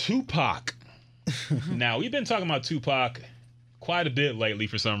 Tupac. Now, we've been talking about Tupac quite a bit lately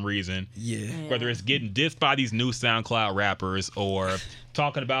for some reason. Yeah. Whether it's getting dissed by these new SoundCloud rappers or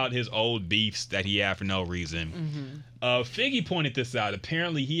talking about his old beefs that he had for no reason. Figgy pointed this out.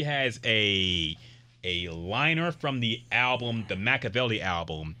 Apparently, he has a liner from the album, the Machiavelli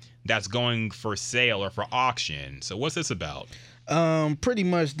album, that's going for sale or for auction. So what's this about? Pretty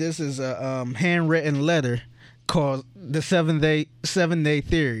much this is a handwritten letter called the 7-Day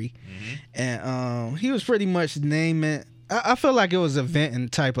Theory. And he was pretty much naming, I feel like it was a venting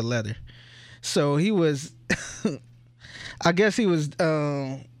type of letter. So he was I guess he was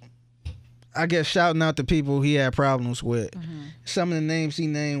shouting out the people he had problems with. Some of the names he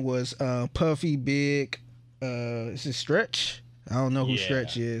named was Puffy, Big, is it Stretch? I don't know who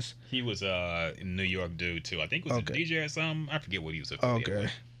Stretch is. He was a New York dude too. I think he was a DJ or something. I forget what he was affiliated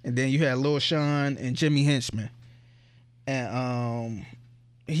with. And then you had Lil Sean and Jimmy Henchman. And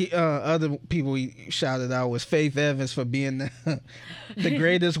he other people he shouted out was Faith Evans for being the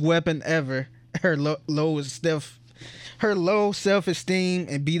greatest weapon ever. Her low self-esteem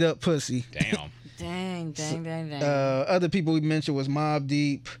and beat up pussy. Damn. Dang. Other people he mentioned was Mobb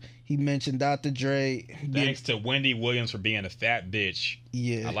Deep. He mentioned Dr. Dre. Thanks to Wendy Williams for being a fat bitch.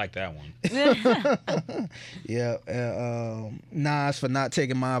 Yeah. I like that one. Yeah. Nas for not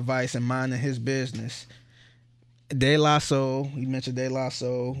taking my advice and minding his business. De La Soul. He mentioned De La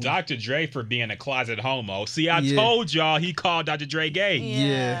Soul. Dr. Dre for being a closet homo. See, I told y'all he called Dr. Dre gay.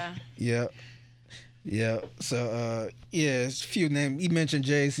 Yeah. So, it's a few names. He mentioned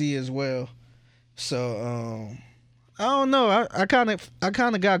Jay-Z as well. So, I don't know. I kind of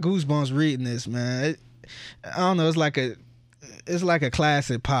got goosebumps reading this, man. I don't know. It's like a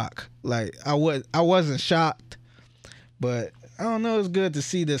classic Pac. Like I wasn't shocked, but I don't know. It's good to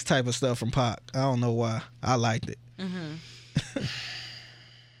see this type of stuff from Pac. I don't know why. I liked it.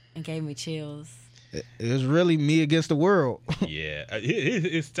 It gave me chills. It was really me against the world. Yeah,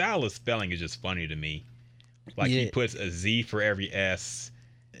 his style of spelling is just funny to me. Like he puts a Z for every S.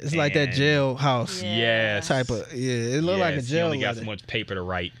 It's like that jailhouse type of it looked like a jail. He only got so much paper to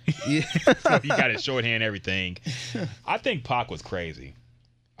write. Yeah, so he got his shorthand everything. I think Pac was crazy.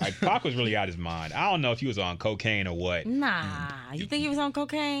 Like Pac was really out of his mind. I don't know if he was on cocaine or what. Nah, you think he was on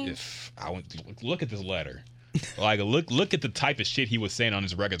cocaine? If I went look at this letter. Like look at the type of shit he was saying on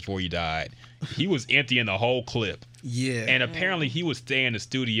his records before he died. He was emptying the whole clip. Yeah. And apparently he would stay in the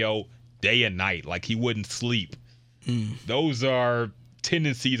studio day and night, like he wouldn't sleep. Those are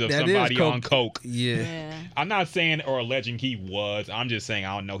tendencies of somebody on coke. Yeah. I'm not saying or alleging he was. I'm just saying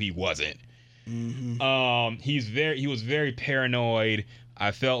I don't know he wasn't. He was very paranoid.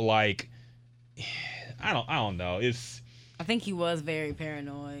 I felt like I don't know. I think he was very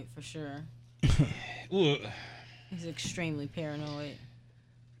paranoid for sure. Well, He's extremely paranoid.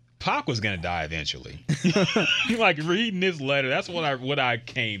 Pac was gonna die eventually. Like reading this letter, that's what I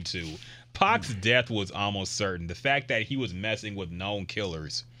came to. Pac's death was almost certain. The fact that he was messing with known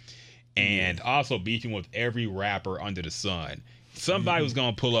killers and also beefing with every rapper under the sun. Somebody was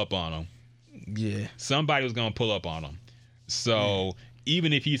gonna pull up on him. Yeah. Somebody was gonna pull up on him. So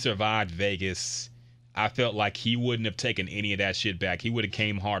even if he survived Vegas, I felt like he wouldn't have taken any of that shit back. He would have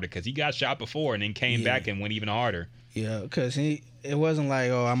came harder because he got shot before and then came back and went even harder. Yeah, because it wasn't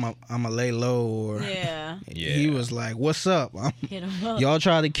like, oh, I'm a lay low or he was like, what's up? Hit him up. Y'all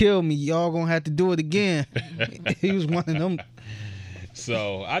try to kill me, y'all gonna have to do it again. He was one of them.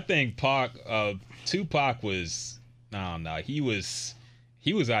 So I think Tupac was, I don't know, he was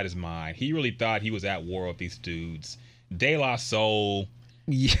out of his mind. He really thought he was at war with these dudes. De La Soul.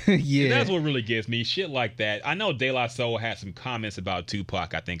 Yeah. That's what really gets me. Shit like that. I know De La Soul had some comments about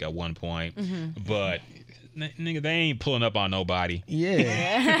Tupac, I think, at one point. But, nigga, they ain't pulling up on nobody.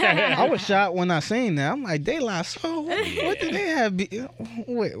 Yeah. I was shocked when I seen that. I'm like, De La Soul? What did they have?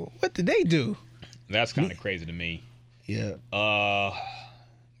 Wait, what did they do? That's kind of crazy to me. Yeah.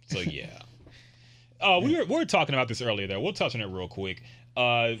 So, yeah. We were talking about this earlier, though. We'll touch on it real quick.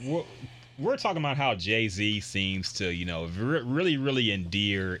 We're talking about how Jay-Z seems to, really, really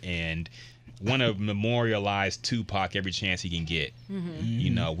endear and want to memorialize Tupac every chance he can get.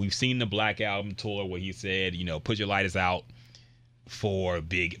 We've seen the Black Album tour where he said, put your lighters out for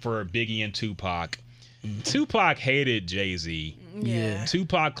Biggie and Tupac. Tupac hated Jay-Z. Yeah.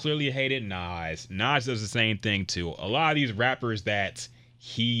 Tupac clearly hated Nas. Nas does the same thing too. A lot of these rappers that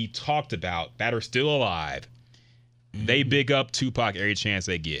he talked about that are still alive, they big up Tupac every chance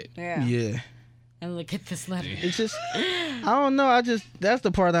they get. Yeah. Yeah. And look at this letter. It's just I don't know. That's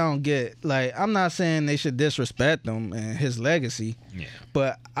the part I don't get. Like, I'm not saying they should disrespect him and his legacy,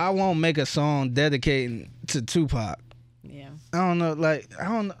 but I won't make a song dedicating to Tupac. Yeah. I don't know. Like, I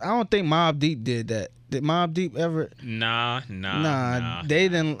don't think Mobb Deep did that. Did Mobb Deep ever? Nah. They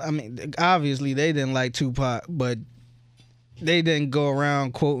didn't. I mean, obviously they didn't like Tupac, but they didn't go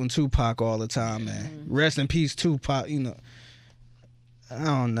around quoting Tupac all the time, man. Rest in peace, Tupac. You know. I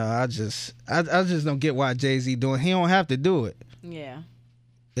don't know. I just don't get why Jay-Z doing. He don't have to do it. Yeah.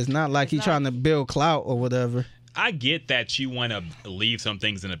 It's not like he's trying to build clout or whatever. I get that you want to leave some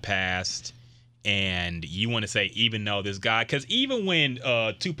things in the past, and you want to say, even though this guy, because even when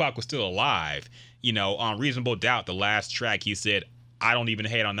Tupac was still alive, you know, on Reasonable Doubt, the last track, he said, "I don't even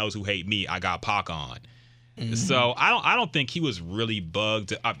hate on those who hate me. I got Pac on." Mm-hmm. So I don't think he was really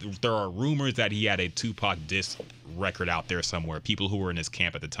bugged. There are rumors that he had a Tupac diss record out there somewhere. People who were in his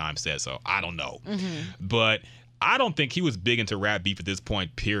camp at the time said so. I don't know. But I don't think he was big into rap beef at this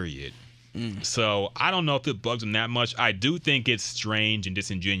point, period. So I don't know if it bugs him that much. I do think it's strange and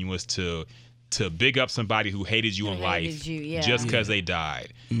disingenuous to big up somebody who hated you in life just because they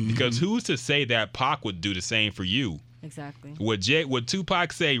died. Because who's to say that Pac would do the same for you? Exactly. Would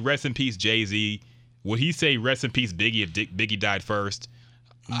Tupac say rest in peace Jay-Z? Would he say rest in peace Biggie if Biggie died first?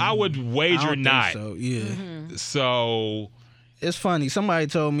 I would wager not. So yeah. So it's funny. Somebody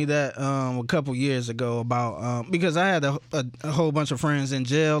told me that a couple years ago about because I had a whole bunch of friends in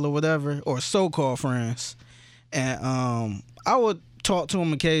jail or whatever, or so-called friends, and I would talk to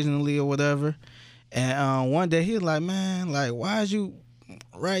him occasionally or whatever. And one day he was like, "Man, like, why is you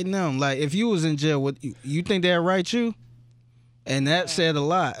writing them? Like, if you was in jail, would you think they'd write you?" And that said a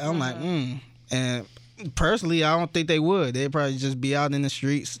lot. I'm like, And personally, I don't think they would. They'd probably just be out in the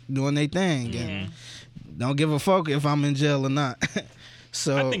streets doing their thing and don't give a fuck if I'm in jail or not.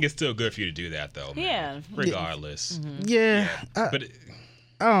 So I think it's still good for you to do that, though. Man. Yeah. Regardless. Yeah. But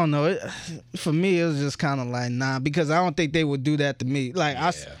I don't know. For me, it was just kind of like, nah, because I don't think they would do that to me. Like,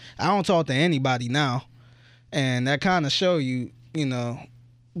 I don't talk to anybody now. And that kind of show you, you know.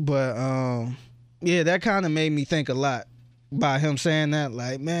 But, yeah, that kind of made me think a lot by him saying that.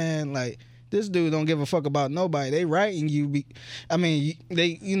 Like, man, like, this dude don't give a fuck about nobody. They writing you.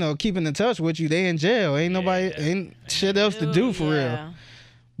 They, you know, keeping in touch with you. They in jail. Ain't shit else to do for real.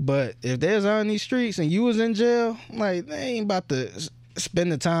 But if there's on these streets and you was in jail, like, they ain't about to spend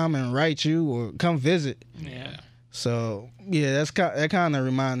the time and write you or come visit. Yeah. So yeah, that kind of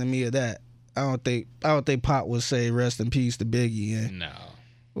reminded me of that. I don't think Pop would say rest in peace to Biggie. No.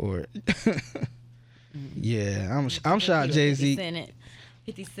 Or yeah, I'm shocked Jay-Z.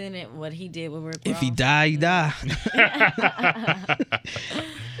 50 Cent, what he did with Rick Ross. If he die, he die.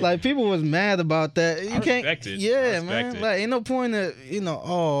 Like, people was mad about that. You can't. Yeah, man. Like, ain't no point of, you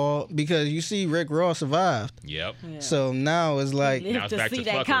know, because you see Rick Ross survived. Yep. Yeah. So now it's like, now it's back to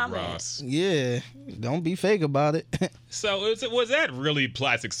fuck Rick Ross. Yeah, don't be fake about it. So was that really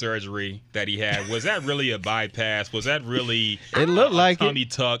plastic surgery that he had? Was that really a bypass? Was that really it looked like tummy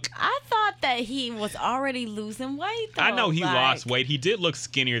tuck? I thought that he was already losing weight, though. I know he lost weight. He did look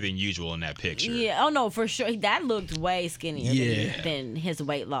skinnier than usual in that picture. Yeah. Oh, no, for sure. That looked way skinnier than his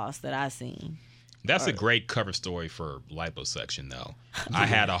weight loss that I seen. That's a great cover story for liposuction, though. I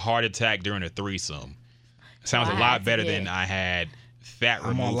had a heart attack during a threesome. Sounds a lot better than I had fat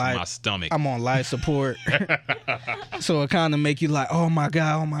removed from my stomach. I'm on life support. So it kind of make you like, oh my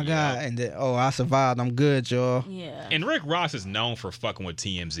God. And then, I survived. I'm good, y'all. Yeah. And Rick Ross is known for fucking with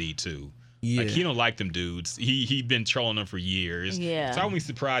TMZ, too. Yeah. Like, he don't like them dudes. He been trolling them for years. Yeah. So I wouldn't be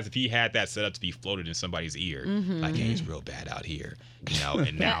surprised if he had that set up to be floated in somebody's ear. Like, hey, he's real bad out here. You know,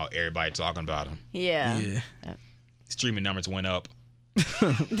 and now everybody talking about him. Yeah. Streaming numbers went up.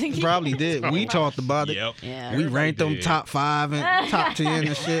 Probably did. We talked about it. Yep. Yeah. We ranked them top 5 and top 10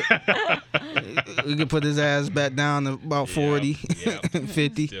 and shit. We could put his ass back down to about 40,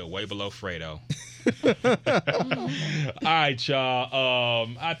 50. Still way below Fredo. All right, y'all.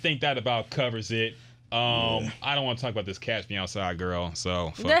 I think that about covers it. I don't want to talk about this Catch Me Outside girl,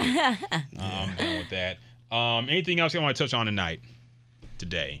 so fuck it. I'm done with that. Anything else you want to touch on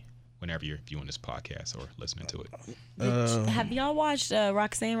today, whenever you're viewing this podcast or listening to it? Have y'all watched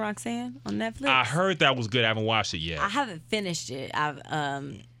Roxanne on Netflix? I heard that was good. I haven't watched it yet. I haven't finished it. I've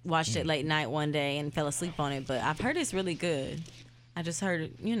watched it late night one day and fell asleep on it, but I've heard it's really good. I just heard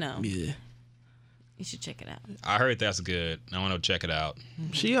it, Yeah. You should check it out. I heard that's good. I want to check it out.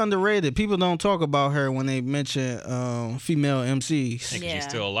 She underrated. People don't talk about her when they mention female MCs. I think she's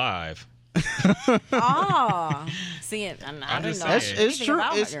still alive. Oh, see it. I didn't know. It's true.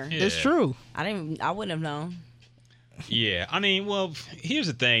 It's true. I wouldn't have known. Yeah, I mean, well, here's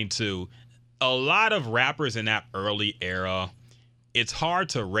the thing too. a lot of rappers in that early era, it's hard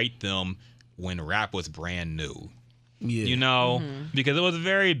to rate them when rap was brand new. Yeah. You know, because it was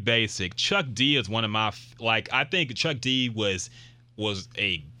very basic. Chuck D is one of my I think Chuck D was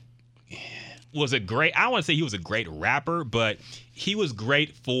a great, I don't want to say he was a great rapper, but he was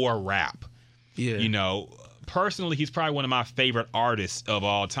great for rap. Yeah. You know, personally, he's probably one of my favorite artists of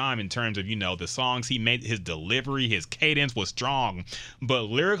all time in terms of, you know, the songs he made, his delivery, his cadence was strong. But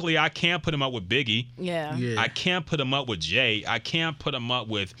lyrically, I can't put him up with Biggie. Yeah. I can't put him up with Jay. I can't put him up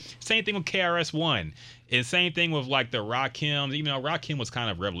with, same thing with KRS-One. And same thing with like the Rakim, even though Rakim was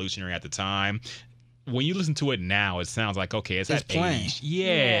kind of revolutionary at the time. When you listen to it now, it sounds like, okay, it's that plain. 80s.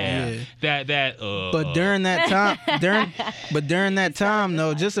 Yeah. But during that time, during that time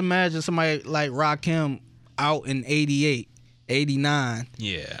though, just imagine somebody like Rakim out in 88, 89.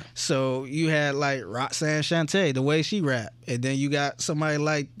 Yeah. So you had like Roxanne Shante, the way she rap, and then you got somebody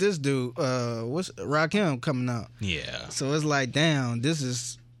like this dude, what's Rakim coming out. Yeah. So it's like, damn, this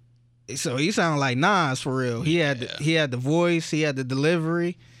is. So he sounded like Nas for real. He had the voice, he had the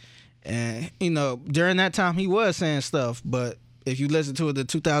delivery, and you know during that time he was saying stuff. But if you listen to it in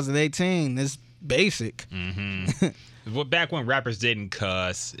 2018, it's basic. Mm-hmm. Well, back when rappers didn't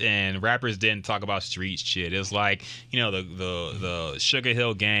cuss and rappers didn't talk about street shit, it's like, you know, the Sugar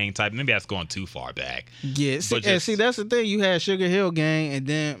Hill Gang type. Maybe that's going too far back. Yeah, see, that's the thing. You had Sugar Hill Gang, and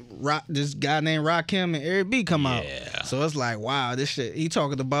then this guy named Rakim and Eric B come out. So it's like, wow, this shit. He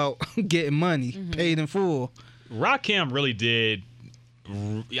talking about getting money, paid in full. Rakim really did.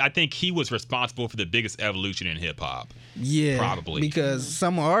 I think he was responsible for the biggest evolution in hip hop. Yeah, probably because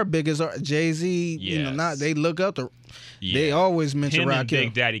some of our biggest Jay-Z, you know, they look up to. Yeah. They always mention Rakim. Him and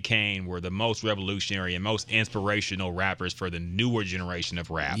Big Daddy Kane were the most revolutionary and most inspirational rappers for the newer generation of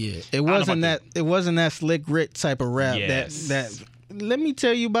rap. Yeah, it wasn't that Slick Rick type of rap. Yes. that let me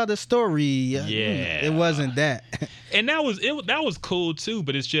tell you about the story. Yeah, it wasn't that. And that was cool too.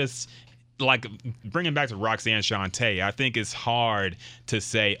 But it's just like bringing back to Roxanne Shante. I think it's hard to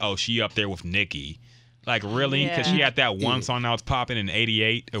say, oh, she up there with Nicki. Like, really? Because she had that one song that was popping in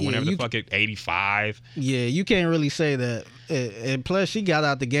 88 or whenever the fuck it, 85. Yeah, you can't really say that. And plus, she got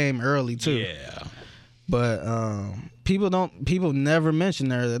out the game early, too. Yeah. But people never mention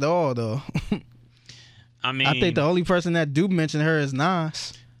her at all, though. I mean, I think the only person that do mention her is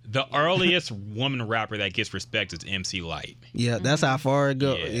Nas. The earliest woman rapper that gets respect is MC Lyte. Yeah, that's how far it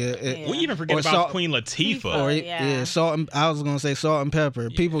goes. We even forget about Queen Latifah. Salt and, I was gonna say Salt and Pepper.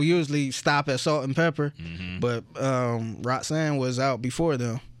 People usually stop at Salt and Pepper, but Roxanne was out before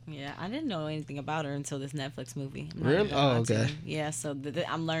them. Yeah, I didn't know anything about her until this Netflix movie. Really? Oh, okay. Yeah, so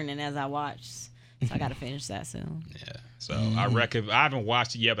I'm learning as I watch. So I got to finish that soon. Yeah. So I haven't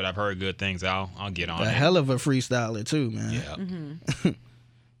watched it yet, but I've heard good things. I'll get on it. A hell of a freestyler too, man. Yeah.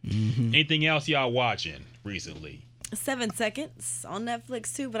 Anything else y'all watching recently? 7 Seconds on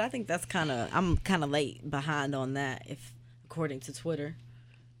Netflix too, but I think I'm kind of late behind on that, if according to Twitter.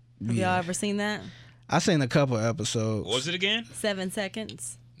 Have y'all ever seen that? I seen a couple episodes. What was it again? 7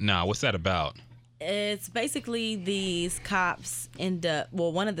 Seconds. Nah, what's that about? It's basically these cops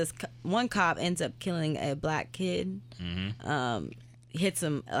one cop ends up killing a black kid. Hits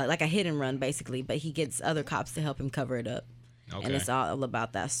him like a hit and run basically, but he gets other cops to help him cover it up. Okay. And it's all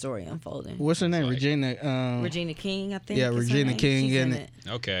about that story unfolding. What's her name? Regina King, I think. Yeah, Regina King in it.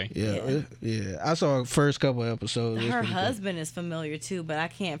 Okay. Yeah. I saw the first couple episodes. Her husband is familiar too, but I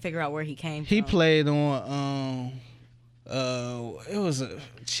can't figure out where he came from. He played on it was a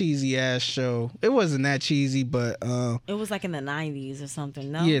cheesy ass show. It wasn't that cheesy, but it was like in the 90s or something.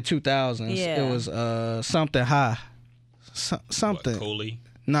 No. Yeah, 2000s. Yeah. It was something high. Something. What, Cooley?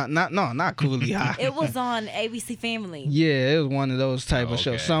 Not Cooley High. It was on ABC Family. Yeah, it was one of those type of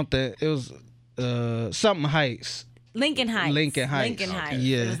shows. Something. It was something Heights. Lincoln Heights. Okay.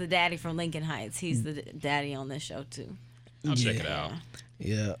 Yeah. It was the daddy from Lincoln Heights. He's the daddy on this show too. I'll check it out.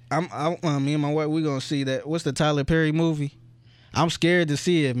 Yeah, me and my wife, we gonna see that. What's the Tyler Perry movie? I'm scared to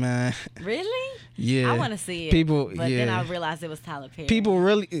see it, man. Really? Yeah. I want to see it. Then I realized it was Tyler Perry. People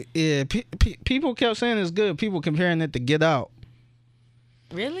really, people kept saying it's good. People comparing it to Get Out.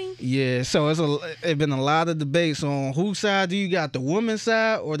 Really? Yeah. So it's been a lot of debates on whose side do you got, the woman's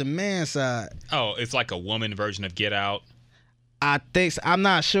side or the man's side? Oh, it's like a woman version of Get Out. I think so. I'm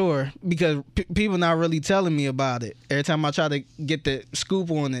not sure because people not really telling me about it. Every time I try to get the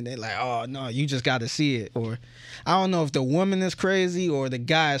scoop on it, they're like, "Oh no, you just got to see it." Or I don't know if the woman is crazy or the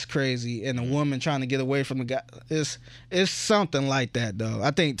guy is crazy, and the woman trying to get away from the guy. It's something like that though.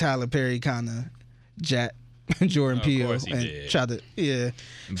 I think Tyler Perry kind of Jordan Peele. Of course he and did. Try to, yeah.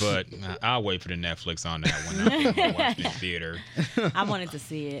 But I'll wait for the Netflix on that one. I'm gonna watch it in theater. I wanted to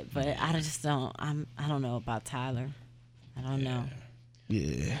see it, but I just don't. I don't know about Tyler. I don't know.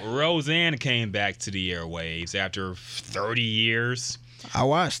 Yeah. Roseanne came back to the airwaves after 30 years. I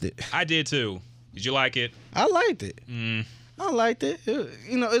watched it. I did too. Did you like it? I liked it. I liked it.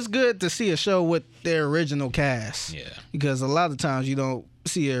 It's good to see a show with their original cast. Yeah. Because a lot of times you don't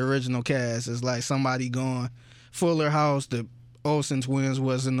see an original cast. It's like somebody going Fuller House. The Olsen twins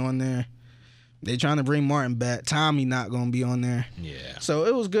wasn't on there. They trying to bring Martin back. Tommy not gonna be on there. Yeah. So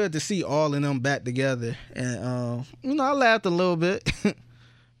it was good to see all of them back together. And I laughed a little bit.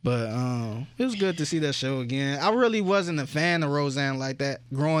 But it was good to see that show again. I really wasn't a fan of Roseanne like that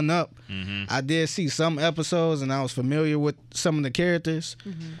growing up. Mm-hmm. I did see some episodes and I was familiar with some of the characters.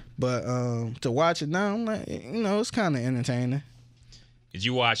 Mm-hmm. But to watch it now, I'm like, it's kind of entertaining. Did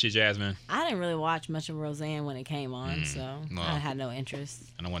you watch it, Jasmine? I didn't really watch much of Roseanne when it came on, so well, I had no interest.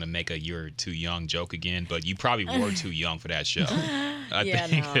 I don't want to make a "you're too young" joke again, but you probably were too young for that show. No.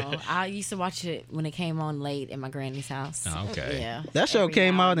 I used to watch it when it came on late in my granny's house. Oh, okay. Yeah. That show Every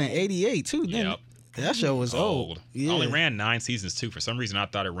came now out and in then. '88 too, didn't Yep. it? That show was old. Yeah. Only ran 9 seasons too. For some reason, I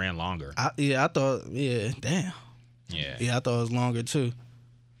thought it ran longer. I thought, damn. Yeah. Yeah, I thought it was longer too.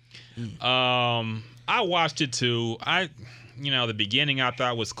 I watched it too. The beginning I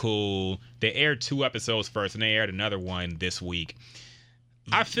thought was cool. They aired 2 episodes first, and they aired another one this week.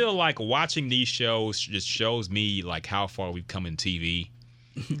 I feel like watching these shows just shows me like how far we've come in TV.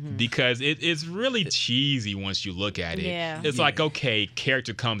 Because it's really cheesy once you look at it. Yeah. It's like, okay,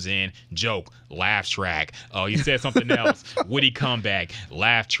 character comes in, joke, laugh track. Oh, he said something else. Witty comeback,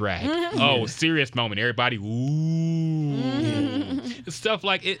 laugh track. Oh, serious moment. Everybody, ooh. Stuff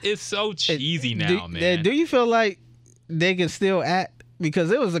like it's so cheesy now, man. Do you feel like they can still act?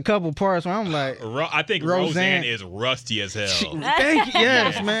 Because it was a couple parts where I'm like, I think Roseanne is rusty as hell. Thank you.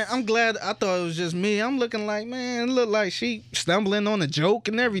 Yes, man. I'm glad. I thought it was just me. I'm looking like, man, it looked like she stumbling on a joke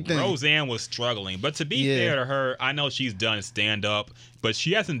and everything. Roseanne was struggling. But to be fair to her, I know she's done stand-up, but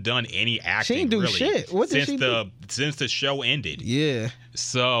she hasn't done any acting. She didn't do really, shit. What did she do? Since the show ended. Yeah.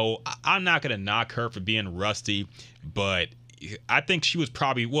 So I'm not going to knock her for being rusty, but I think she was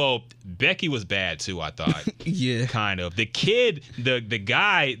probably, Becky was bad too, I thought. Yeah. Kind of. The kid, the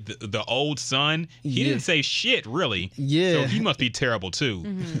guy, the old son, he didn't say shit, really. Yeah. So he must be terrible too.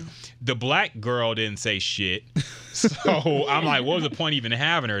 Mm-hmm. The black girl didn't say shit. So I'm like, what was the point even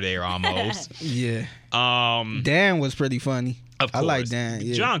having her there almost? Yeah. Dan was pretty funny. Of course. I like Dan.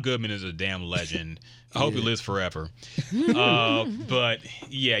 Yeah. John Goodman is a damn legend. I hope he lives forever. But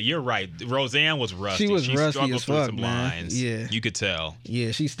yeah, you're right. Roseanne was rusty. She was rusty struggled as through fuck, some man. lines. Yeah. You could tell.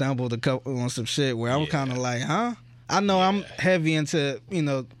 Yeah, she stumbled on some shit where I was kind of like, huh? I know I'm heavy into,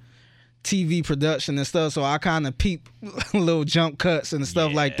 TV production and stuff, so I kind of peep little jump cuts and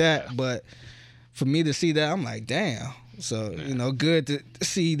stuff like that. But for me to see that, I'm like, damn. So, good to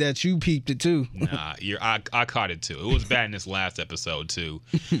see that you peeped it too. Nah, I caught it too. It was bad in this last episode too.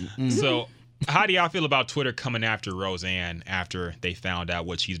 So, how do y'all feel about Twitter coming after Roseanne after they found out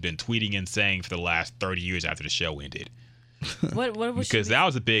what she's been tweeting and saying for the last 30 years after the show ended? What was Because that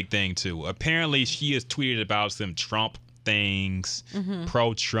was a big thing too. Apparently, she has tweeted about some Trump things,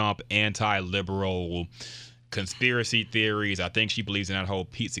 pro-Trump, anti-liberal conspiracy theories. I think she believes in that whole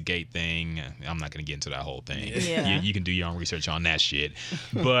Pizzagate thing. I'm not going to get into that whole thing. Yeah. You can do your own research on that shit.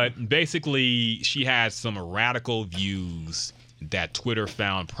 But basically, she has some radical views that Twitter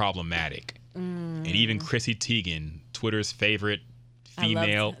found problematic. And even Chrissy Teigen, Twitter's favorite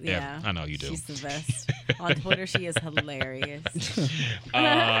female ever. I know you do. She's the best. On Twitter, she is hilarious.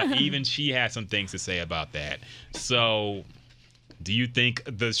 Even she had some things to say about that. So, do you think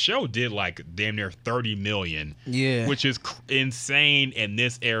the show did like damn near 30 million? Yeah. Which is insane in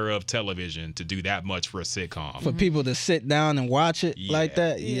this era of television to do that much for a sitcom. For people to sit down and watch it like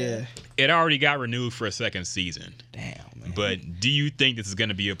that, yeah. It already got renewed for a second season. Damn, man. But do you think this is going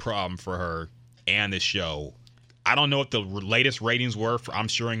to be a problem for her and the show? I don't know what the latest ratings were. I'm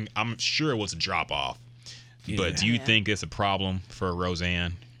sure it was a drop off. Yeah. But do you think it's a problem for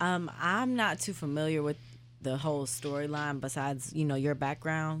Roseanne? I'm not too familiar with the whole storyline besides, your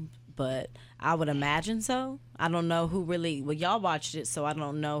background, but I would imagine so. I don't know who really, y'all watched it, so I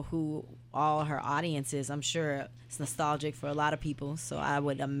don't know who all her audience is. I'm sure it's nostalgic for a lot of people, so I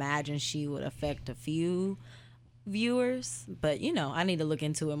would imagine she would affect a few viewers, but I need to look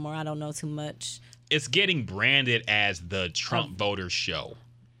into it more. I don't know too much. It's getting branded as the Trump voter show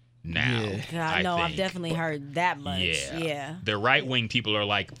now. God, no, I've definitely heard that much. Yeah. The right-wing people are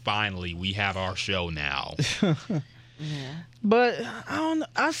like, finally, we have our show now. But I don't know.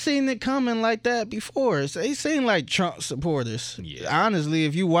 I seen it coming like that before. They seem like Trump supporters. Yeah. Honestly,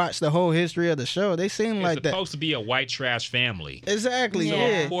 if you watch the whole history of the show, they seem It's like that. supposed to be a white trash family. Exactly. Yeah.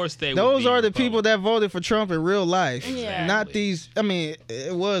 Yeah. Of course they would Those be are the Republican. people that voted for Trump in real life. Yeah. Not these. I mean,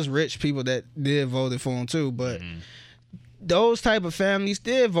 it was rich people that did voted for him too, but those type of families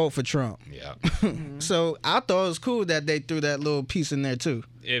did vote for Trump. Yeah. So I thought it was cool that they threw that little piece in there too.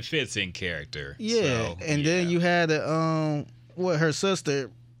 It fits in character. Yeah, So, and then you had her sister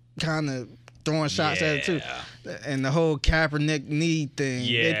kind of throwing shots at it too, and the whole Kaepernick knee thing.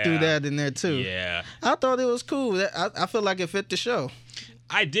 They threw Yeah. that in there too. Yeah. I thought it was cool. I feel like it fit the show.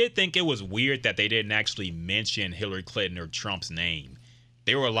 I did think it was weird that they didn't actually mention Hillary Clinton or Trump's name.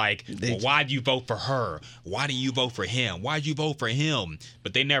 They were like, well, why do you vote for her? Why do you vote for him? Why did you vote for him?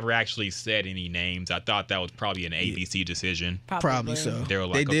 But they never actually said any names. I thought that was probably an ABC decision. Probably so. They were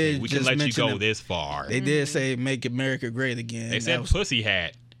like, They okay, did we can just let you mention go them. this far. They did say "Make America Great Again." They said pussy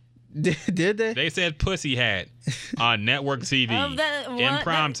hat. Did they? They said pussy hat on network TV Oh, in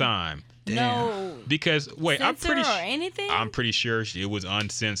prime time. No. Because wait, I'm Censor pretty or anything? I'm pretty sure it was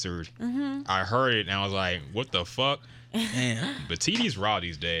uncensored. I heard it and I was like, what the fuck? Damn. But TV's raw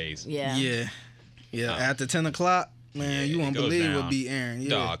these days. Yeah. Yeah. After 10 o'clock, man, you won't it goes believe down. what be airing. Yeah.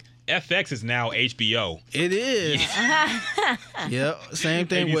 Dog. FX is now HBO. It is. Yep. Same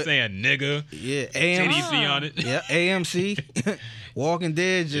They thing be with saying nigga, yeah AMC. TDC on it. Yeah, AMC. Walking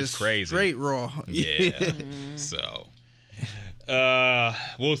Dead just crazy. straight raw. Yeah. So,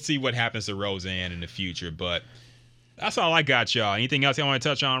 we'll see what happens to Roseanne in the future, but that's all I got, y'all. Anything else y'all want to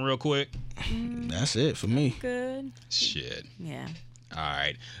touch on real quick? That's it for me. Good. Shit. Yeah. All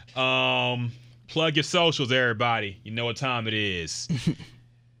right. Plug your socials, everybody. You know what time it is.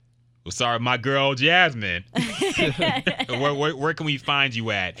 Well, sorry, my girl Jasmine. Where can we find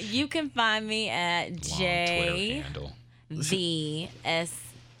you at? You can find me at Long Twitter handle.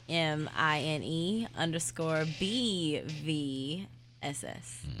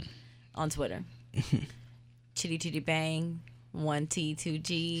 JVSMINE_BVSS on Twitter. Chitty Chitty Bang, 1 T 2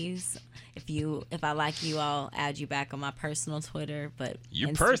 G's. If I like you, I'll add you back on my personal Twitter. But Your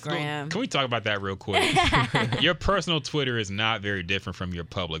Instagram, personal. Can we talk about that real quick? Your personal Twitter is not very different from your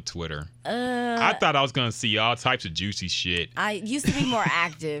public Twitter. I thought I was gonna see all types of juicy shit. I used to be more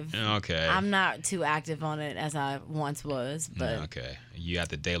active. Okay. I'm not too active on it as I once was, but Okay. You got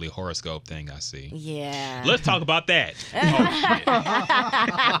the daily horoscope thing, I see. yeah. Let's talk about that.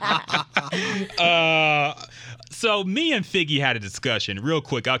 Oh, shit. So me and Figgy had a discussion real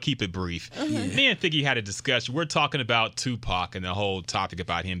quick. I'll keep it brief. Me and Figgy had a discussion. We're talking about Tupac and the whole topic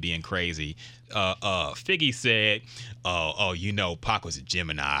about him being crazy. Figgy said, oh, you know, Pac was a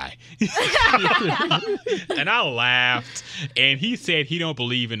Gemini. And I laughed. And he said he don't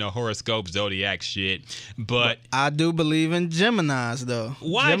believe in the horoscope zodiac shit. But I do believe in Geminis though.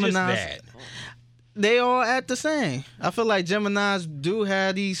 why Geminis, just that? They all act the same. I feel like Geminis do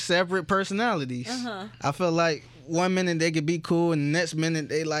have these separate personalities. I feel like 1 minute they could be cool and the next minute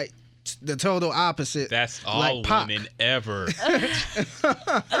they like the total opposite. That's all like Pac. women ever.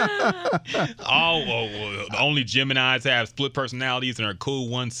 Only Geminis have split personalities and are cool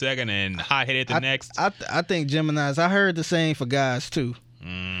 1 second and hot-headed the next. I think Geminis. I heard the same for guys too.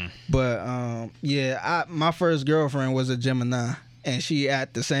 But my first girlfriend was a Gemini and she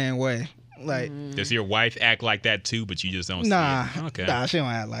act the same way. Like Does your wife act like that too, but you just don't nah, see it? Okay. nah, she don't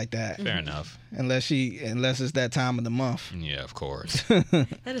act like that. Fair enough. Unless it's that time of the month. Yeah, of course. That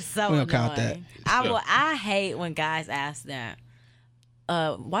is so We annoying. don't count that. I hate when guys ask that.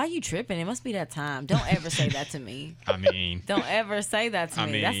 Why are you tripping? It must be that time. Don't ever say that to me. I mean, Don't ever say that to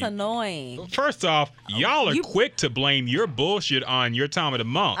me. That's mean, annoing. first off, y'all are You- quick to blame your bullshit on your time of the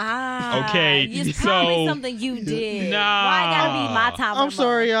month. Okay, It's probably so something you did. Nah. Why it gotta be my time? I'm of the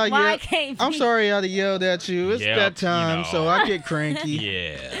sorry, month? y'all. Why Yeah, it can't be? I'm sorry, I yelled at you. It's Yep, that time, you know. so I get cranky.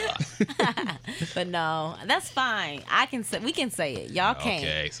 yeah. But no, that's fine. We can say it. Y'all can't.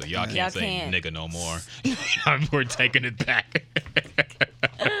 Okay, so y'all can't Y'all say can't. nigga no more. We're taking it back.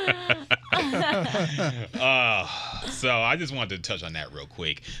 So I just wanted to touch on that real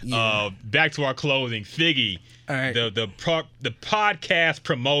quick. Yeah. Back to our closing. Figgy, All right. the podcast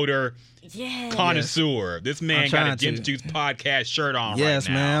promoter, Yeah. connoisseur. This man I'm got a trying Jim's to. Juice podcast shirt on Yes,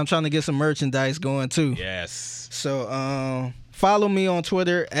 right now. man. I'm trying to get some merchandise going too. Yes. So follow me on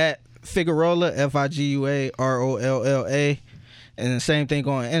Twitter at Figueroa, FIGUAROLLA. And the same thing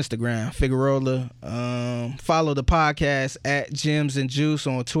on Instagram, Figueroa. Follow the podcast at Gems and Juice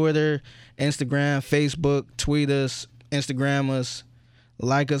on Twitter, Instagram, Facebook, tweet us, Instagram us,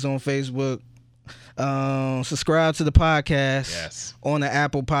 like us on Facebook. Subscribe to the podcast Yes. on the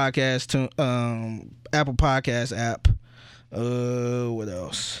Apple Podcast Apple Podcast app. What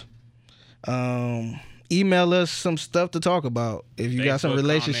else? Email us some stuff to talk about. If you got some Facebook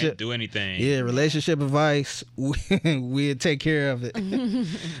relationship, comment, do anything. yeah, relationship advice, we'll take care of it.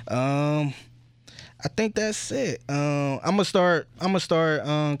 I think that's it. I'm gonna start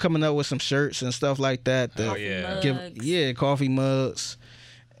coming up with some shirts and stuff like that. Oh, yeah. Mugs. Coffee mugs.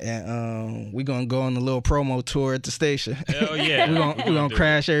 And we're gonna go on a little promo tour at the station. Hell yeah. we're gonna do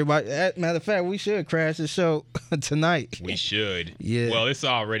crash everybody. Matter of fact, we should crash the show tonight. We should. Yeah. Well, it's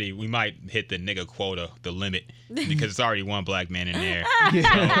already. We might hit the nigga quota, the limit, because it's already one black man in there.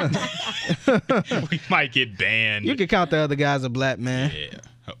 So, we might get banned. You can count the other guys a black man. Yeah.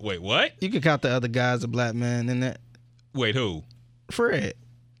 Wait, what? You can count the other guys a black man in that. Wait, who? Fred.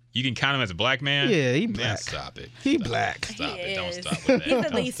 You can count him as a black man? Yeah, he Man, black. stop it. He Stop black. It. Stop He it. Don't is. stop with that. He's at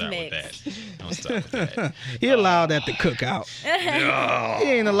Don't least stop with mixed. that. Don't stop with that. He allowed at the cookout. He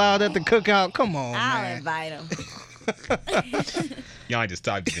ain't allowed at the cookout. Come on, I'll man. invite him. Y'all need to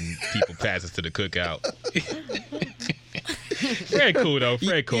stop giving people passes to the cookout. Fred cool though.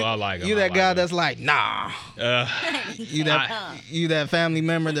 Fred cool. I like him. You I that like guy him. that's like, nah. You that family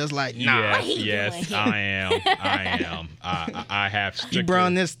member that's like, nah. Yes, doing? I am. I have strictly. You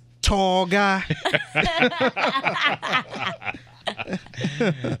brought this tall guy.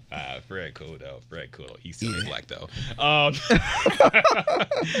 Fred cool though. Fred cool. He's still black though. All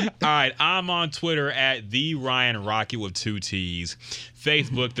right, I'm on Twitter at the Ryan Rocket with 2 T's.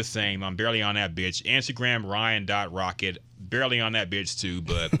 Facebook the same. I'm barely on that bitch. Instagram Ryan.Rocket. Barely on that bitch too,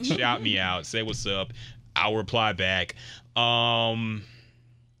 but shout me out. Say what's up. I'll reply back.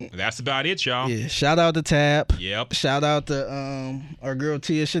 That's about it, y'all. Yeah. Shout out to Tab. Yep. Shout out to our girl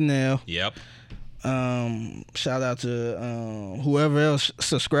Tia Chanel. Yep. Shout out to whoever else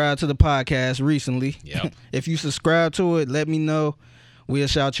subscribed to the podcast recently. Yep. If you subscribe to it, let me know. We'll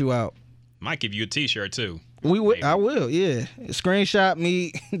shout you out. Might give you a t-shirt too. I will, yeah. Screenshot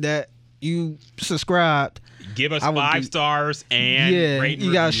me that you subscribed. Give us I would 5 be- stars and Yeah, rate and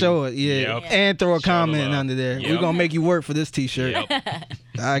you gotta review. show it, yeah. Yep. And throw a Show the comment love. under there. Yep. We're gonna make you work for this t-shirt. Yep.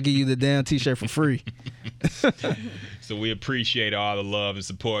 I'll give you the damn t-shirt for free. So we appreciate all the love and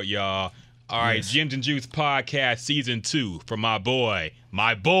support, y'all. All right, Yes. Gyms and Juice Podcast Season 2 for my boy,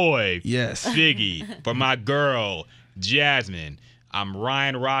 Yes. Figgy, for my girl, Jasmine. I'm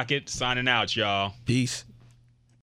Ryan Rocket signing out, y'all. Peace.